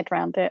get my head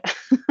around it.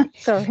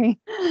 Sorry.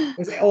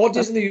 Odd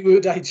isn't the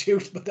word I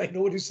choose, but I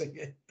know what you're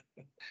saying.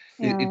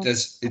 Yeah.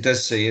 It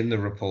does say in the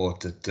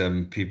report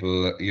that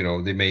people,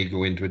 they may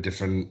go into a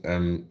different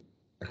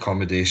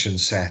accommodation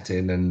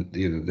setting, and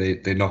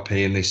they're not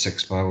paying their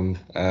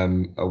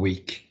 £6 a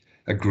week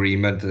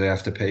agreement. They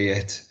have to pay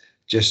it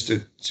just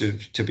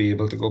to be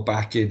able to go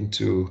back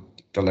into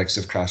the likes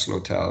of Castle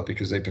Hotel,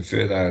 because they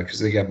prefer that, because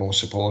they get more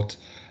support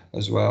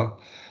as well.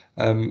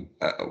 A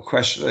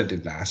question I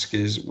didn't ask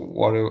is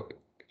what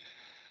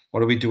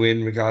are we doing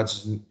in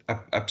regards to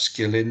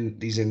upskilling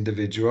these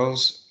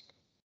individuals?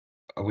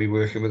 Are we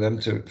working with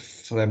them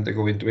for them to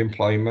go into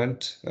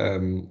employment?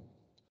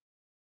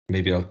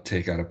 Maybe I'll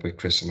take that up with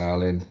Chris and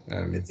Alan.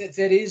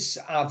 There is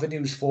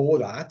avenues for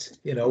that,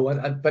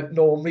 but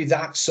normally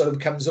that sort of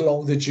comes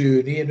along the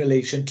journey in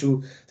relation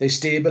to they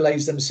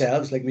stabilise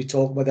themselves, like we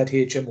talk about that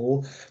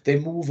HMO. They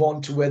move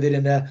on to where they're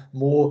in a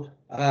more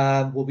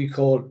what we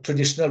call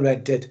traditional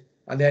rented,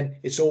 and then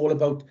it's all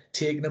about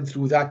taking them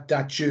through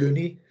that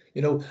journey.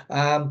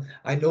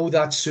 I know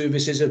that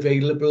service is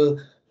available.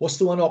 What's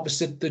the one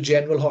opposite the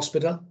General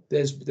Hospital?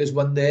 There's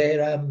one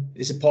there.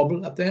 Is it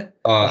Pobble up there?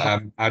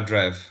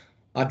 Adrev.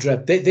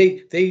 Adrev. They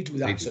do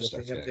that They do sort of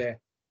stuff, thing up yeah. there.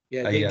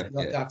 Yeah, they Yeah, do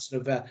that, yeah. that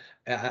sort of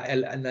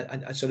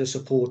and sort of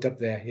support up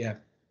there. Yeah.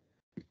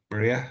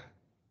 Maria?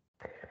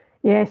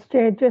 Yes,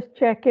 Chair, just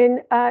checking.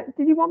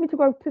 Did you want me to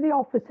go to the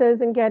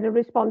officers and get a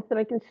response that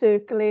I can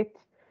circulate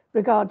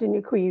regarding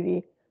your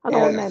query? And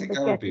all members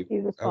get to see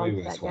the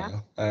response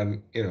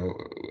then, yeah?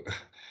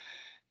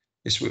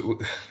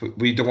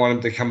 We don't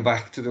want them to come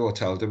back to the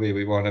hotel, do we?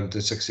 We want them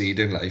to succeed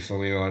in life, and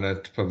we want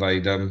to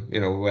provide them,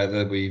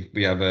 whether we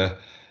have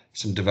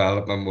some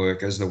development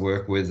workers that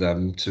work with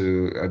them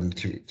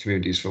and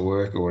communities for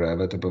work or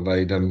whatever, to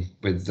provide them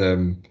with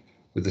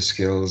the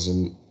skills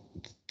and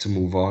to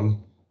move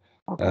on.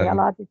 Okay,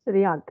 I'll add it to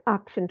the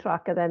action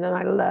tracker then, and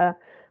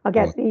I'll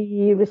get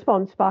the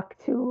response back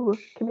to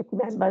committee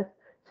members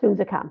as soon as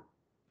I can.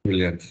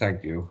 Brilliant,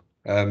 thank you.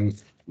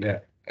 Yeah.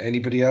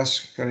 Anybody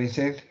else got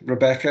anything?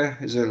 Rebecca,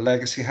 is it a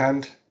legacy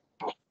hand?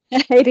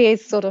 It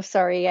is sort of,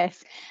 sorry,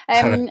 yes.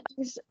 I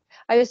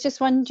was just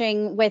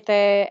wondering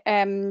whether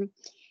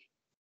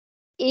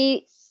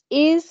it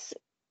is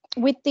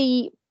with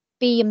the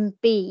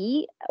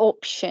B&B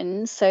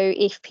option, so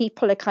if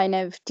people are kind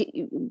of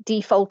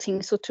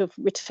defaulting, sort of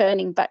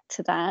returning back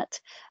to that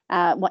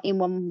in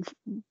one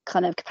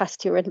kind of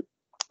capacity or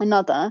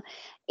another,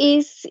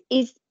 is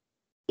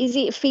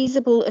it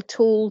feasible at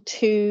all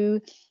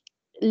to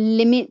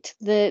limit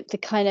the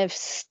kind of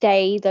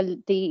stay,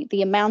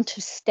 the amount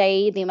of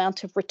stay, the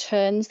amount of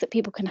returns that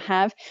people can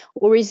have,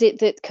 or is it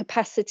that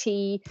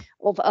capacity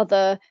of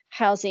other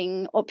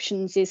housing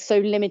options is so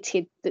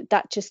limited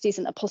that just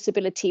isn't a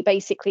possibility?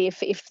 Basically,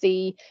 if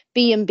the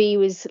B&B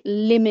was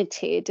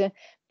limited,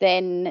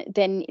 then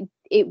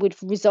it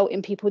would result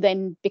in people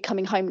then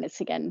becoming homeless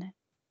again.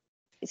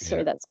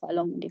 Sorry, that's quite a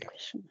long-winded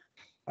question.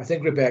 I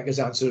think Rebecca's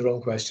answered her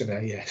own question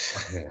there,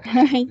 yes.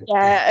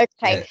 Yeah,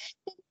 okay. Yeah.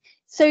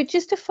 So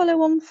just to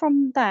follow on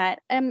from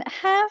that,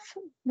 have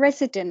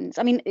residents,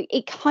 I mean,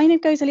 it kind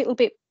of goes a little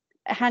bit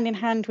hand in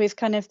hand with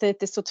kind of the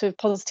sort of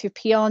positive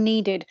PR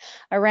needed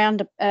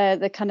around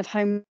the kind of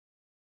homeless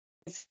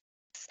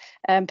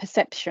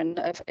perception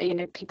of,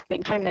 people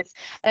being homeless.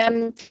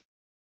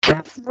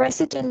 Have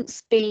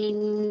residents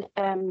been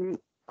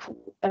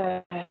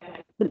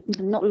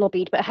not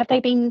lobbied, but have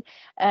they been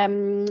I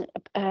don't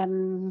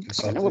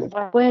know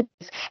what word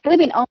is. Have they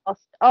been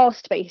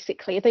asked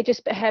basically?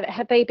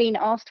 Have they been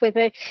asked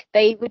whether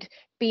they would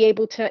be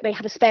able to, they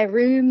have a spare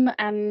room,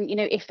 and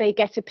if they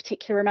get a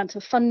particular amount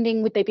of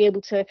funding, would they be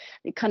able to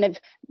kind of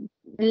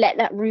let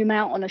that room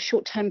out on a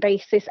short-term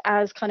basis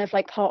as kind of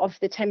like part of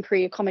the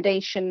temporary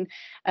accommodation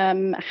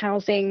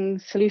housing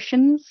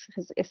solutions?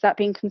 Is that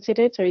being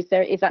considered, or is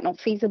that not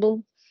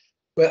feasible?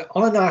 Well,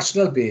 on a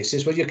national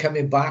basis, what you're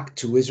coming back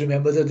to is,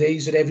 remember the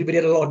days that everybody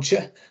had a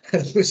lodger?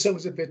 It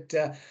sounds a bit,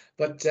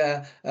 but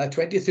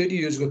 20 or 30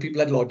 years ago, people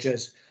had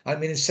lodgers. I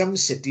mean, in some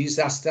cities,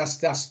 that's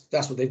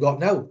what they've got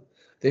now.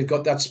 They've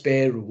got that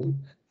spare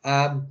room.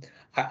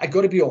 I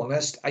got to be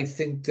honest, I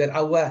think that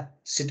our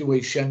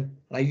situation,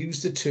 and I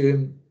use the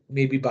term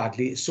maybe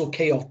badly, it's so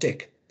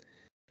chaotic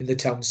in the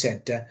town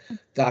centre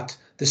that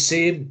the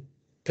same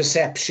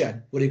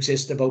perception would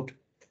exist about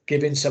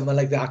giving someone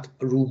like that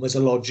a room as a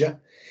lodger.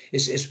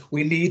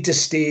 We need to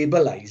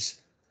stabilise,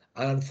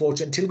 and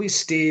unfortunately, until we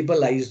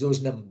stabilise those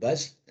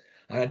numbers,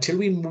 and until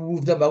we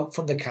move them out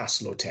from the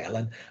Castle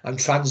Hotel and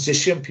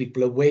transition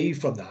people away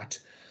from that,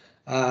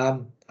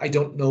 I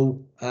don't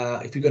know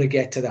if we're going to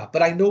get to that.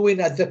 But I know in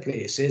other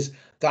places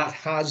that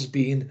has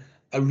been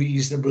a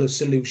reasonable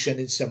solution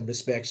in some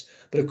respects.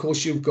 But of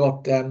course, you've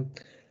got the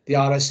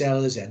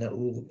RSLs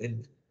who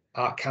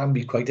can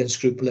be quite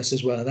unscrupulous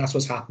as well, and that's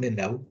what's happening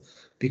now,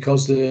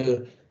 because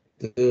the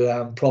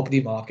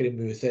property market in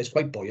Merthyr is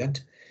quite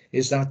buoyant.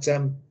 Is that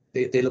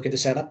they're looking to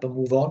set up and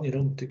move on,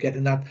 to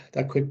getting that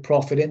quick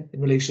profit in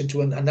relation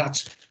to, and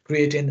that's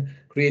creating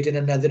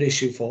another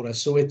issue for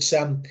us. So it's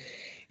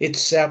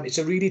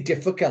a really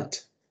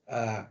difficult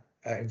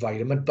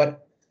environment.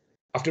 But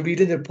after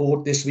reading the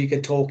report this week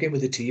and talking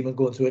with the team and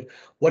going through it,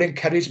 what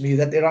encouraged me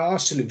that there are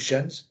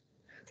solutions,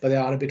 but they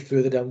are a bit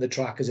further down the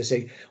track. As I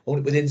say,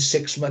 only within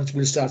 6 months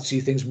we'll start to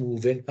see things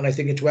moving, and I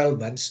think in 12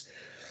 months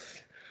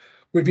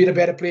we'll be in a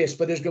better place.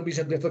 But there's going to be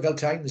some difficult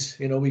times.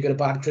 We got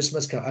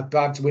a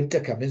bad winter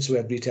coming, so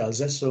everybody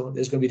tells us. So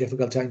there's going to be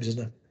difficult times,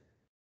 isn't it?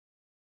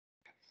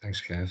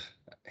 Thanks, Kev.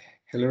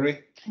 Hilary?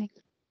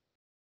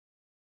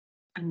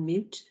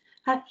 Unmute.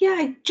 Yeah,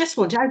 I just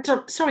wanted, I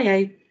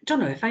don't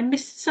know if I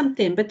missed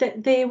something, but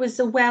there was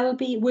a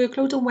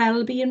workload and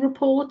wellbeing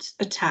report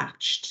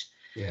attached.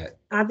 Yeah.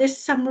 There's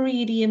some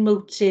really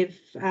emotive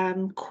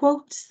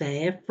quotes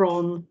there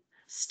from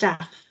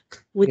staff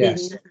within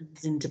the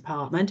housing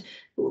department.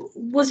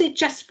 Was it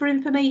just for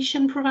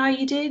information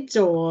provided,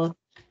 or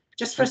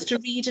just for us to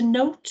read a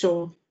note?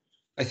 Or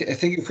I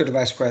think you could have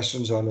asked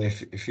questions on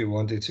it if you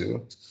wanted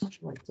to.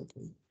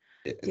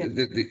 Yeah.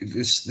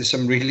 There's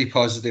some really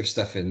positive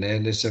stuff in there,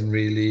 and there's some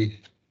really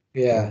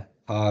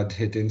hard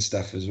hitting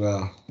stuff as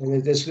well.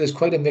 There's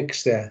quite a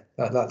mix there.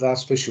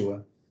 That's for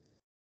sure.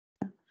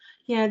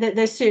 Yeah,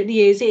 there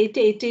certainly is. It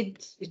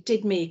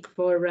did make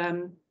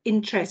for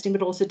interesting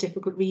but also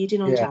difficult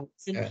reading on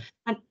times.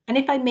 And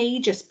if I may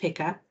just pick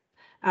up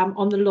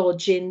on the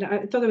lodging,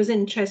 I thought it was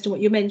interesting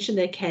what you mentioned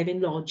there,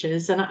 Kevin,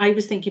 lodgers. And I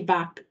was thinking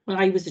back when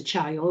I was a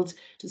child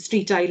to the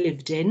street I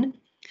lived in,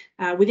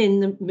 within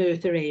the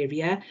Merthyr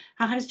area.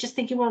 And I was just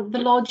thinking, well, the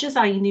lodgers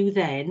I knew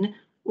then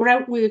were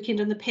out working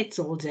in the pits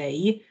all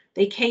day.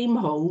 They came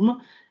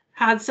home,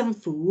 had some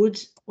food,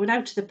 went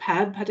out to the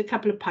pub, had a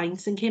couple of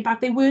pints and came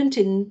back. They weren't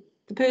in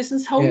the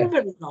person's home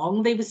very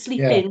long. They were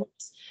sleeping.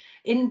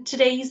 In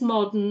today's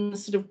modern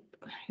sort of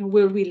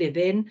world we live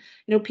in,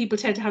 people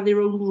tend to have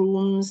their own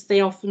rooms.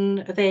 They often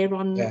are there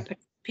on a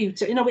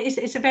computer.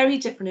 It's a very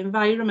different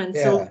environment.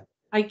 So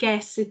I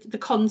guess the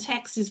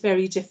context is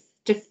very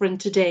different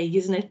today,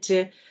 isn't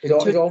it?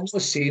 It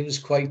almost seems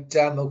quite,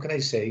 how can I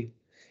say?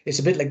 It's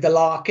a bit like the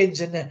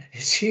Larkins, isn't it?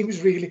 It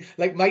seems really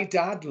like my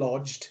dad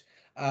lodged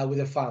with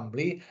a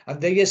family, and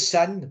their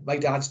son, my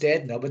dad's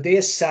dead now, but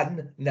their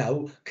son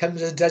now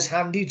comes and does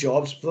handy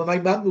jobs for my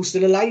mum who's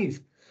still alive.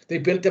 They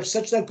built up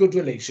such a good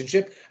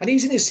relationship, and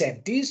he's in his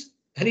 70s,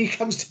 and he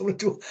comes down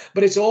to,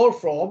 but it's all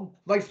from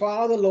my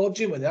father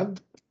lodging with him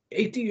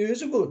 80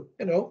 years ago,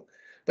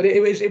 But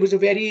it was a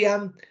very, I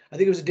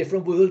think it was a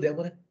different world then,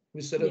 wasn't it? It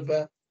was sort of,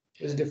 it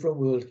was a different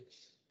world.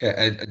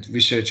 Yeah,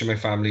 researching my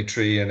family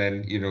tree, and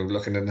then,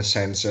 looking at the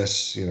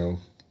census,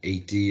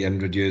 80,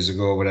 100 years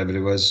ago, whatever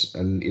it was,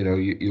 and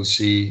you'll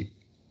see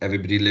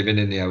everybody living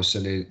in the house,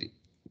 and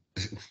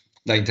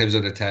 9 times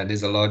out of 10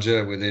 is a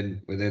lodger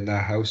within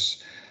that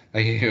house.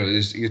 And,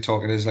 you're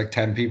talking, there's like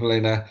 10 people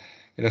in a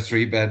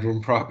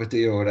 3-bedroom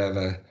property or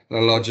whatever. And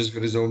a lodger's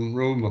got his own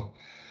room.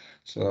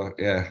 So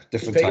yeah,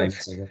 different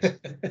times, I guess.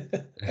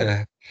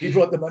 Yeah. He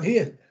brought the money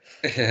in.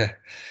 Yeah.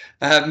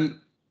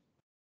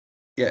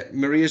 Yeah,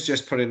 Maria's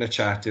just put in a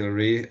chat,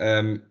 Hilary.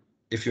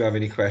 If you have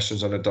any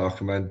questions on a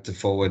document, to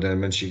forward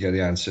them and she'll get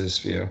the answers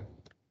for you.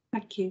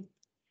 Thank you.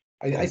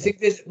 I think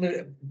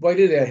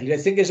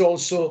there's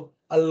also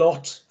a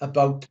lot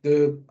about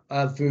the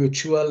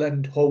virtual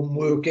and home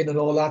working and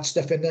all that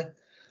stuff in there.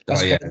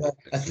 That's kind of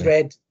a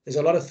thread. There's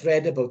a lot of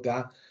thread about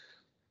that.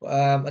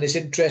 And it's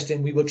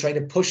interesting, we were trying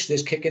to push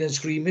this kicking and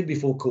screaming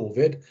before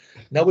COVID.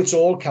 Now it's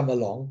all come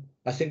along.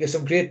 I think there's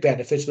some great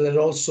benefits, but then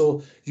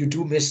also you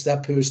do miss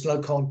that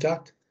personal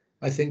contact,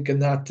 I think, and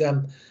that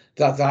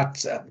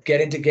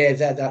getting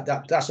together,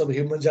 that's what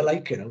humans are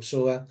like,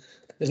 So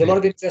there's a lot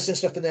of interesting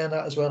stuff in there and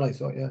that as well, I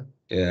thought,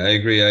 Yeah, I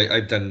agree.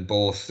 I've done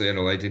both.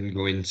 I didn't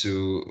go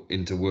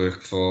into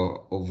work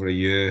for over a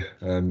year,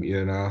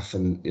 year and a half,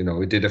 and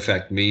it did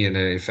affect me, and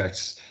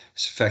it's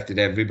affected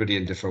everybody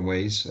in different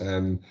ways.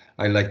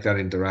 I like that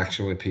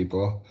interaction with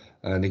people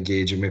and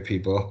engaging with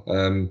people.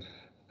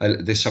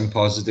 There's some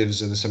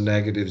positives and there's some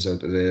negatives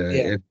out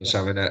there. It's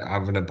having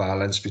a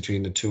balance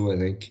between the two, I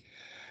think.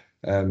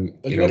 But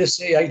you want to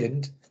say I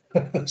didn't.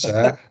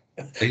 Sir?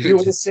 You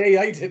want to say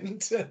I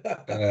didn't.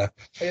 I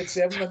had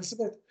 7 months of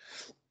it.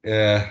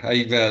 Yeah,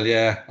 it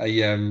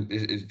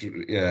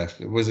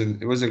wasn't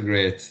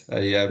great.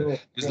 It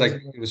was like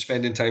it was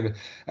spending time.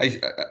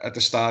 At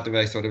the start of it,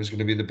 I thought I was going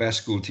to be the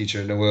best school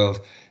teacher in the world.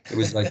 It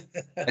was like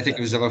I think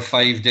it was about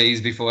 5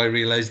 days before I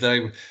realised that I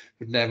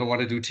would never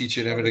want to do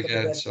teaching ever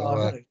again.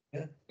 So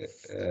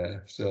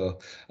so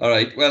all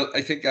right. Well,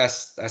 I think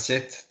that's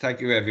it.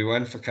 Thank you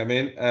everyone for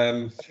coming.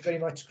 Thank you very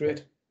much.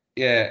 Great.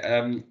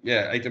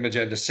 Item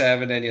agenda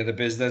 7, any other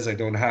business? I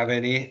don't have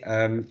any.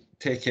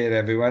 Take care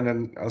everyone,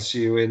 and I'll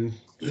see you in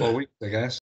 4 weeks, I guess.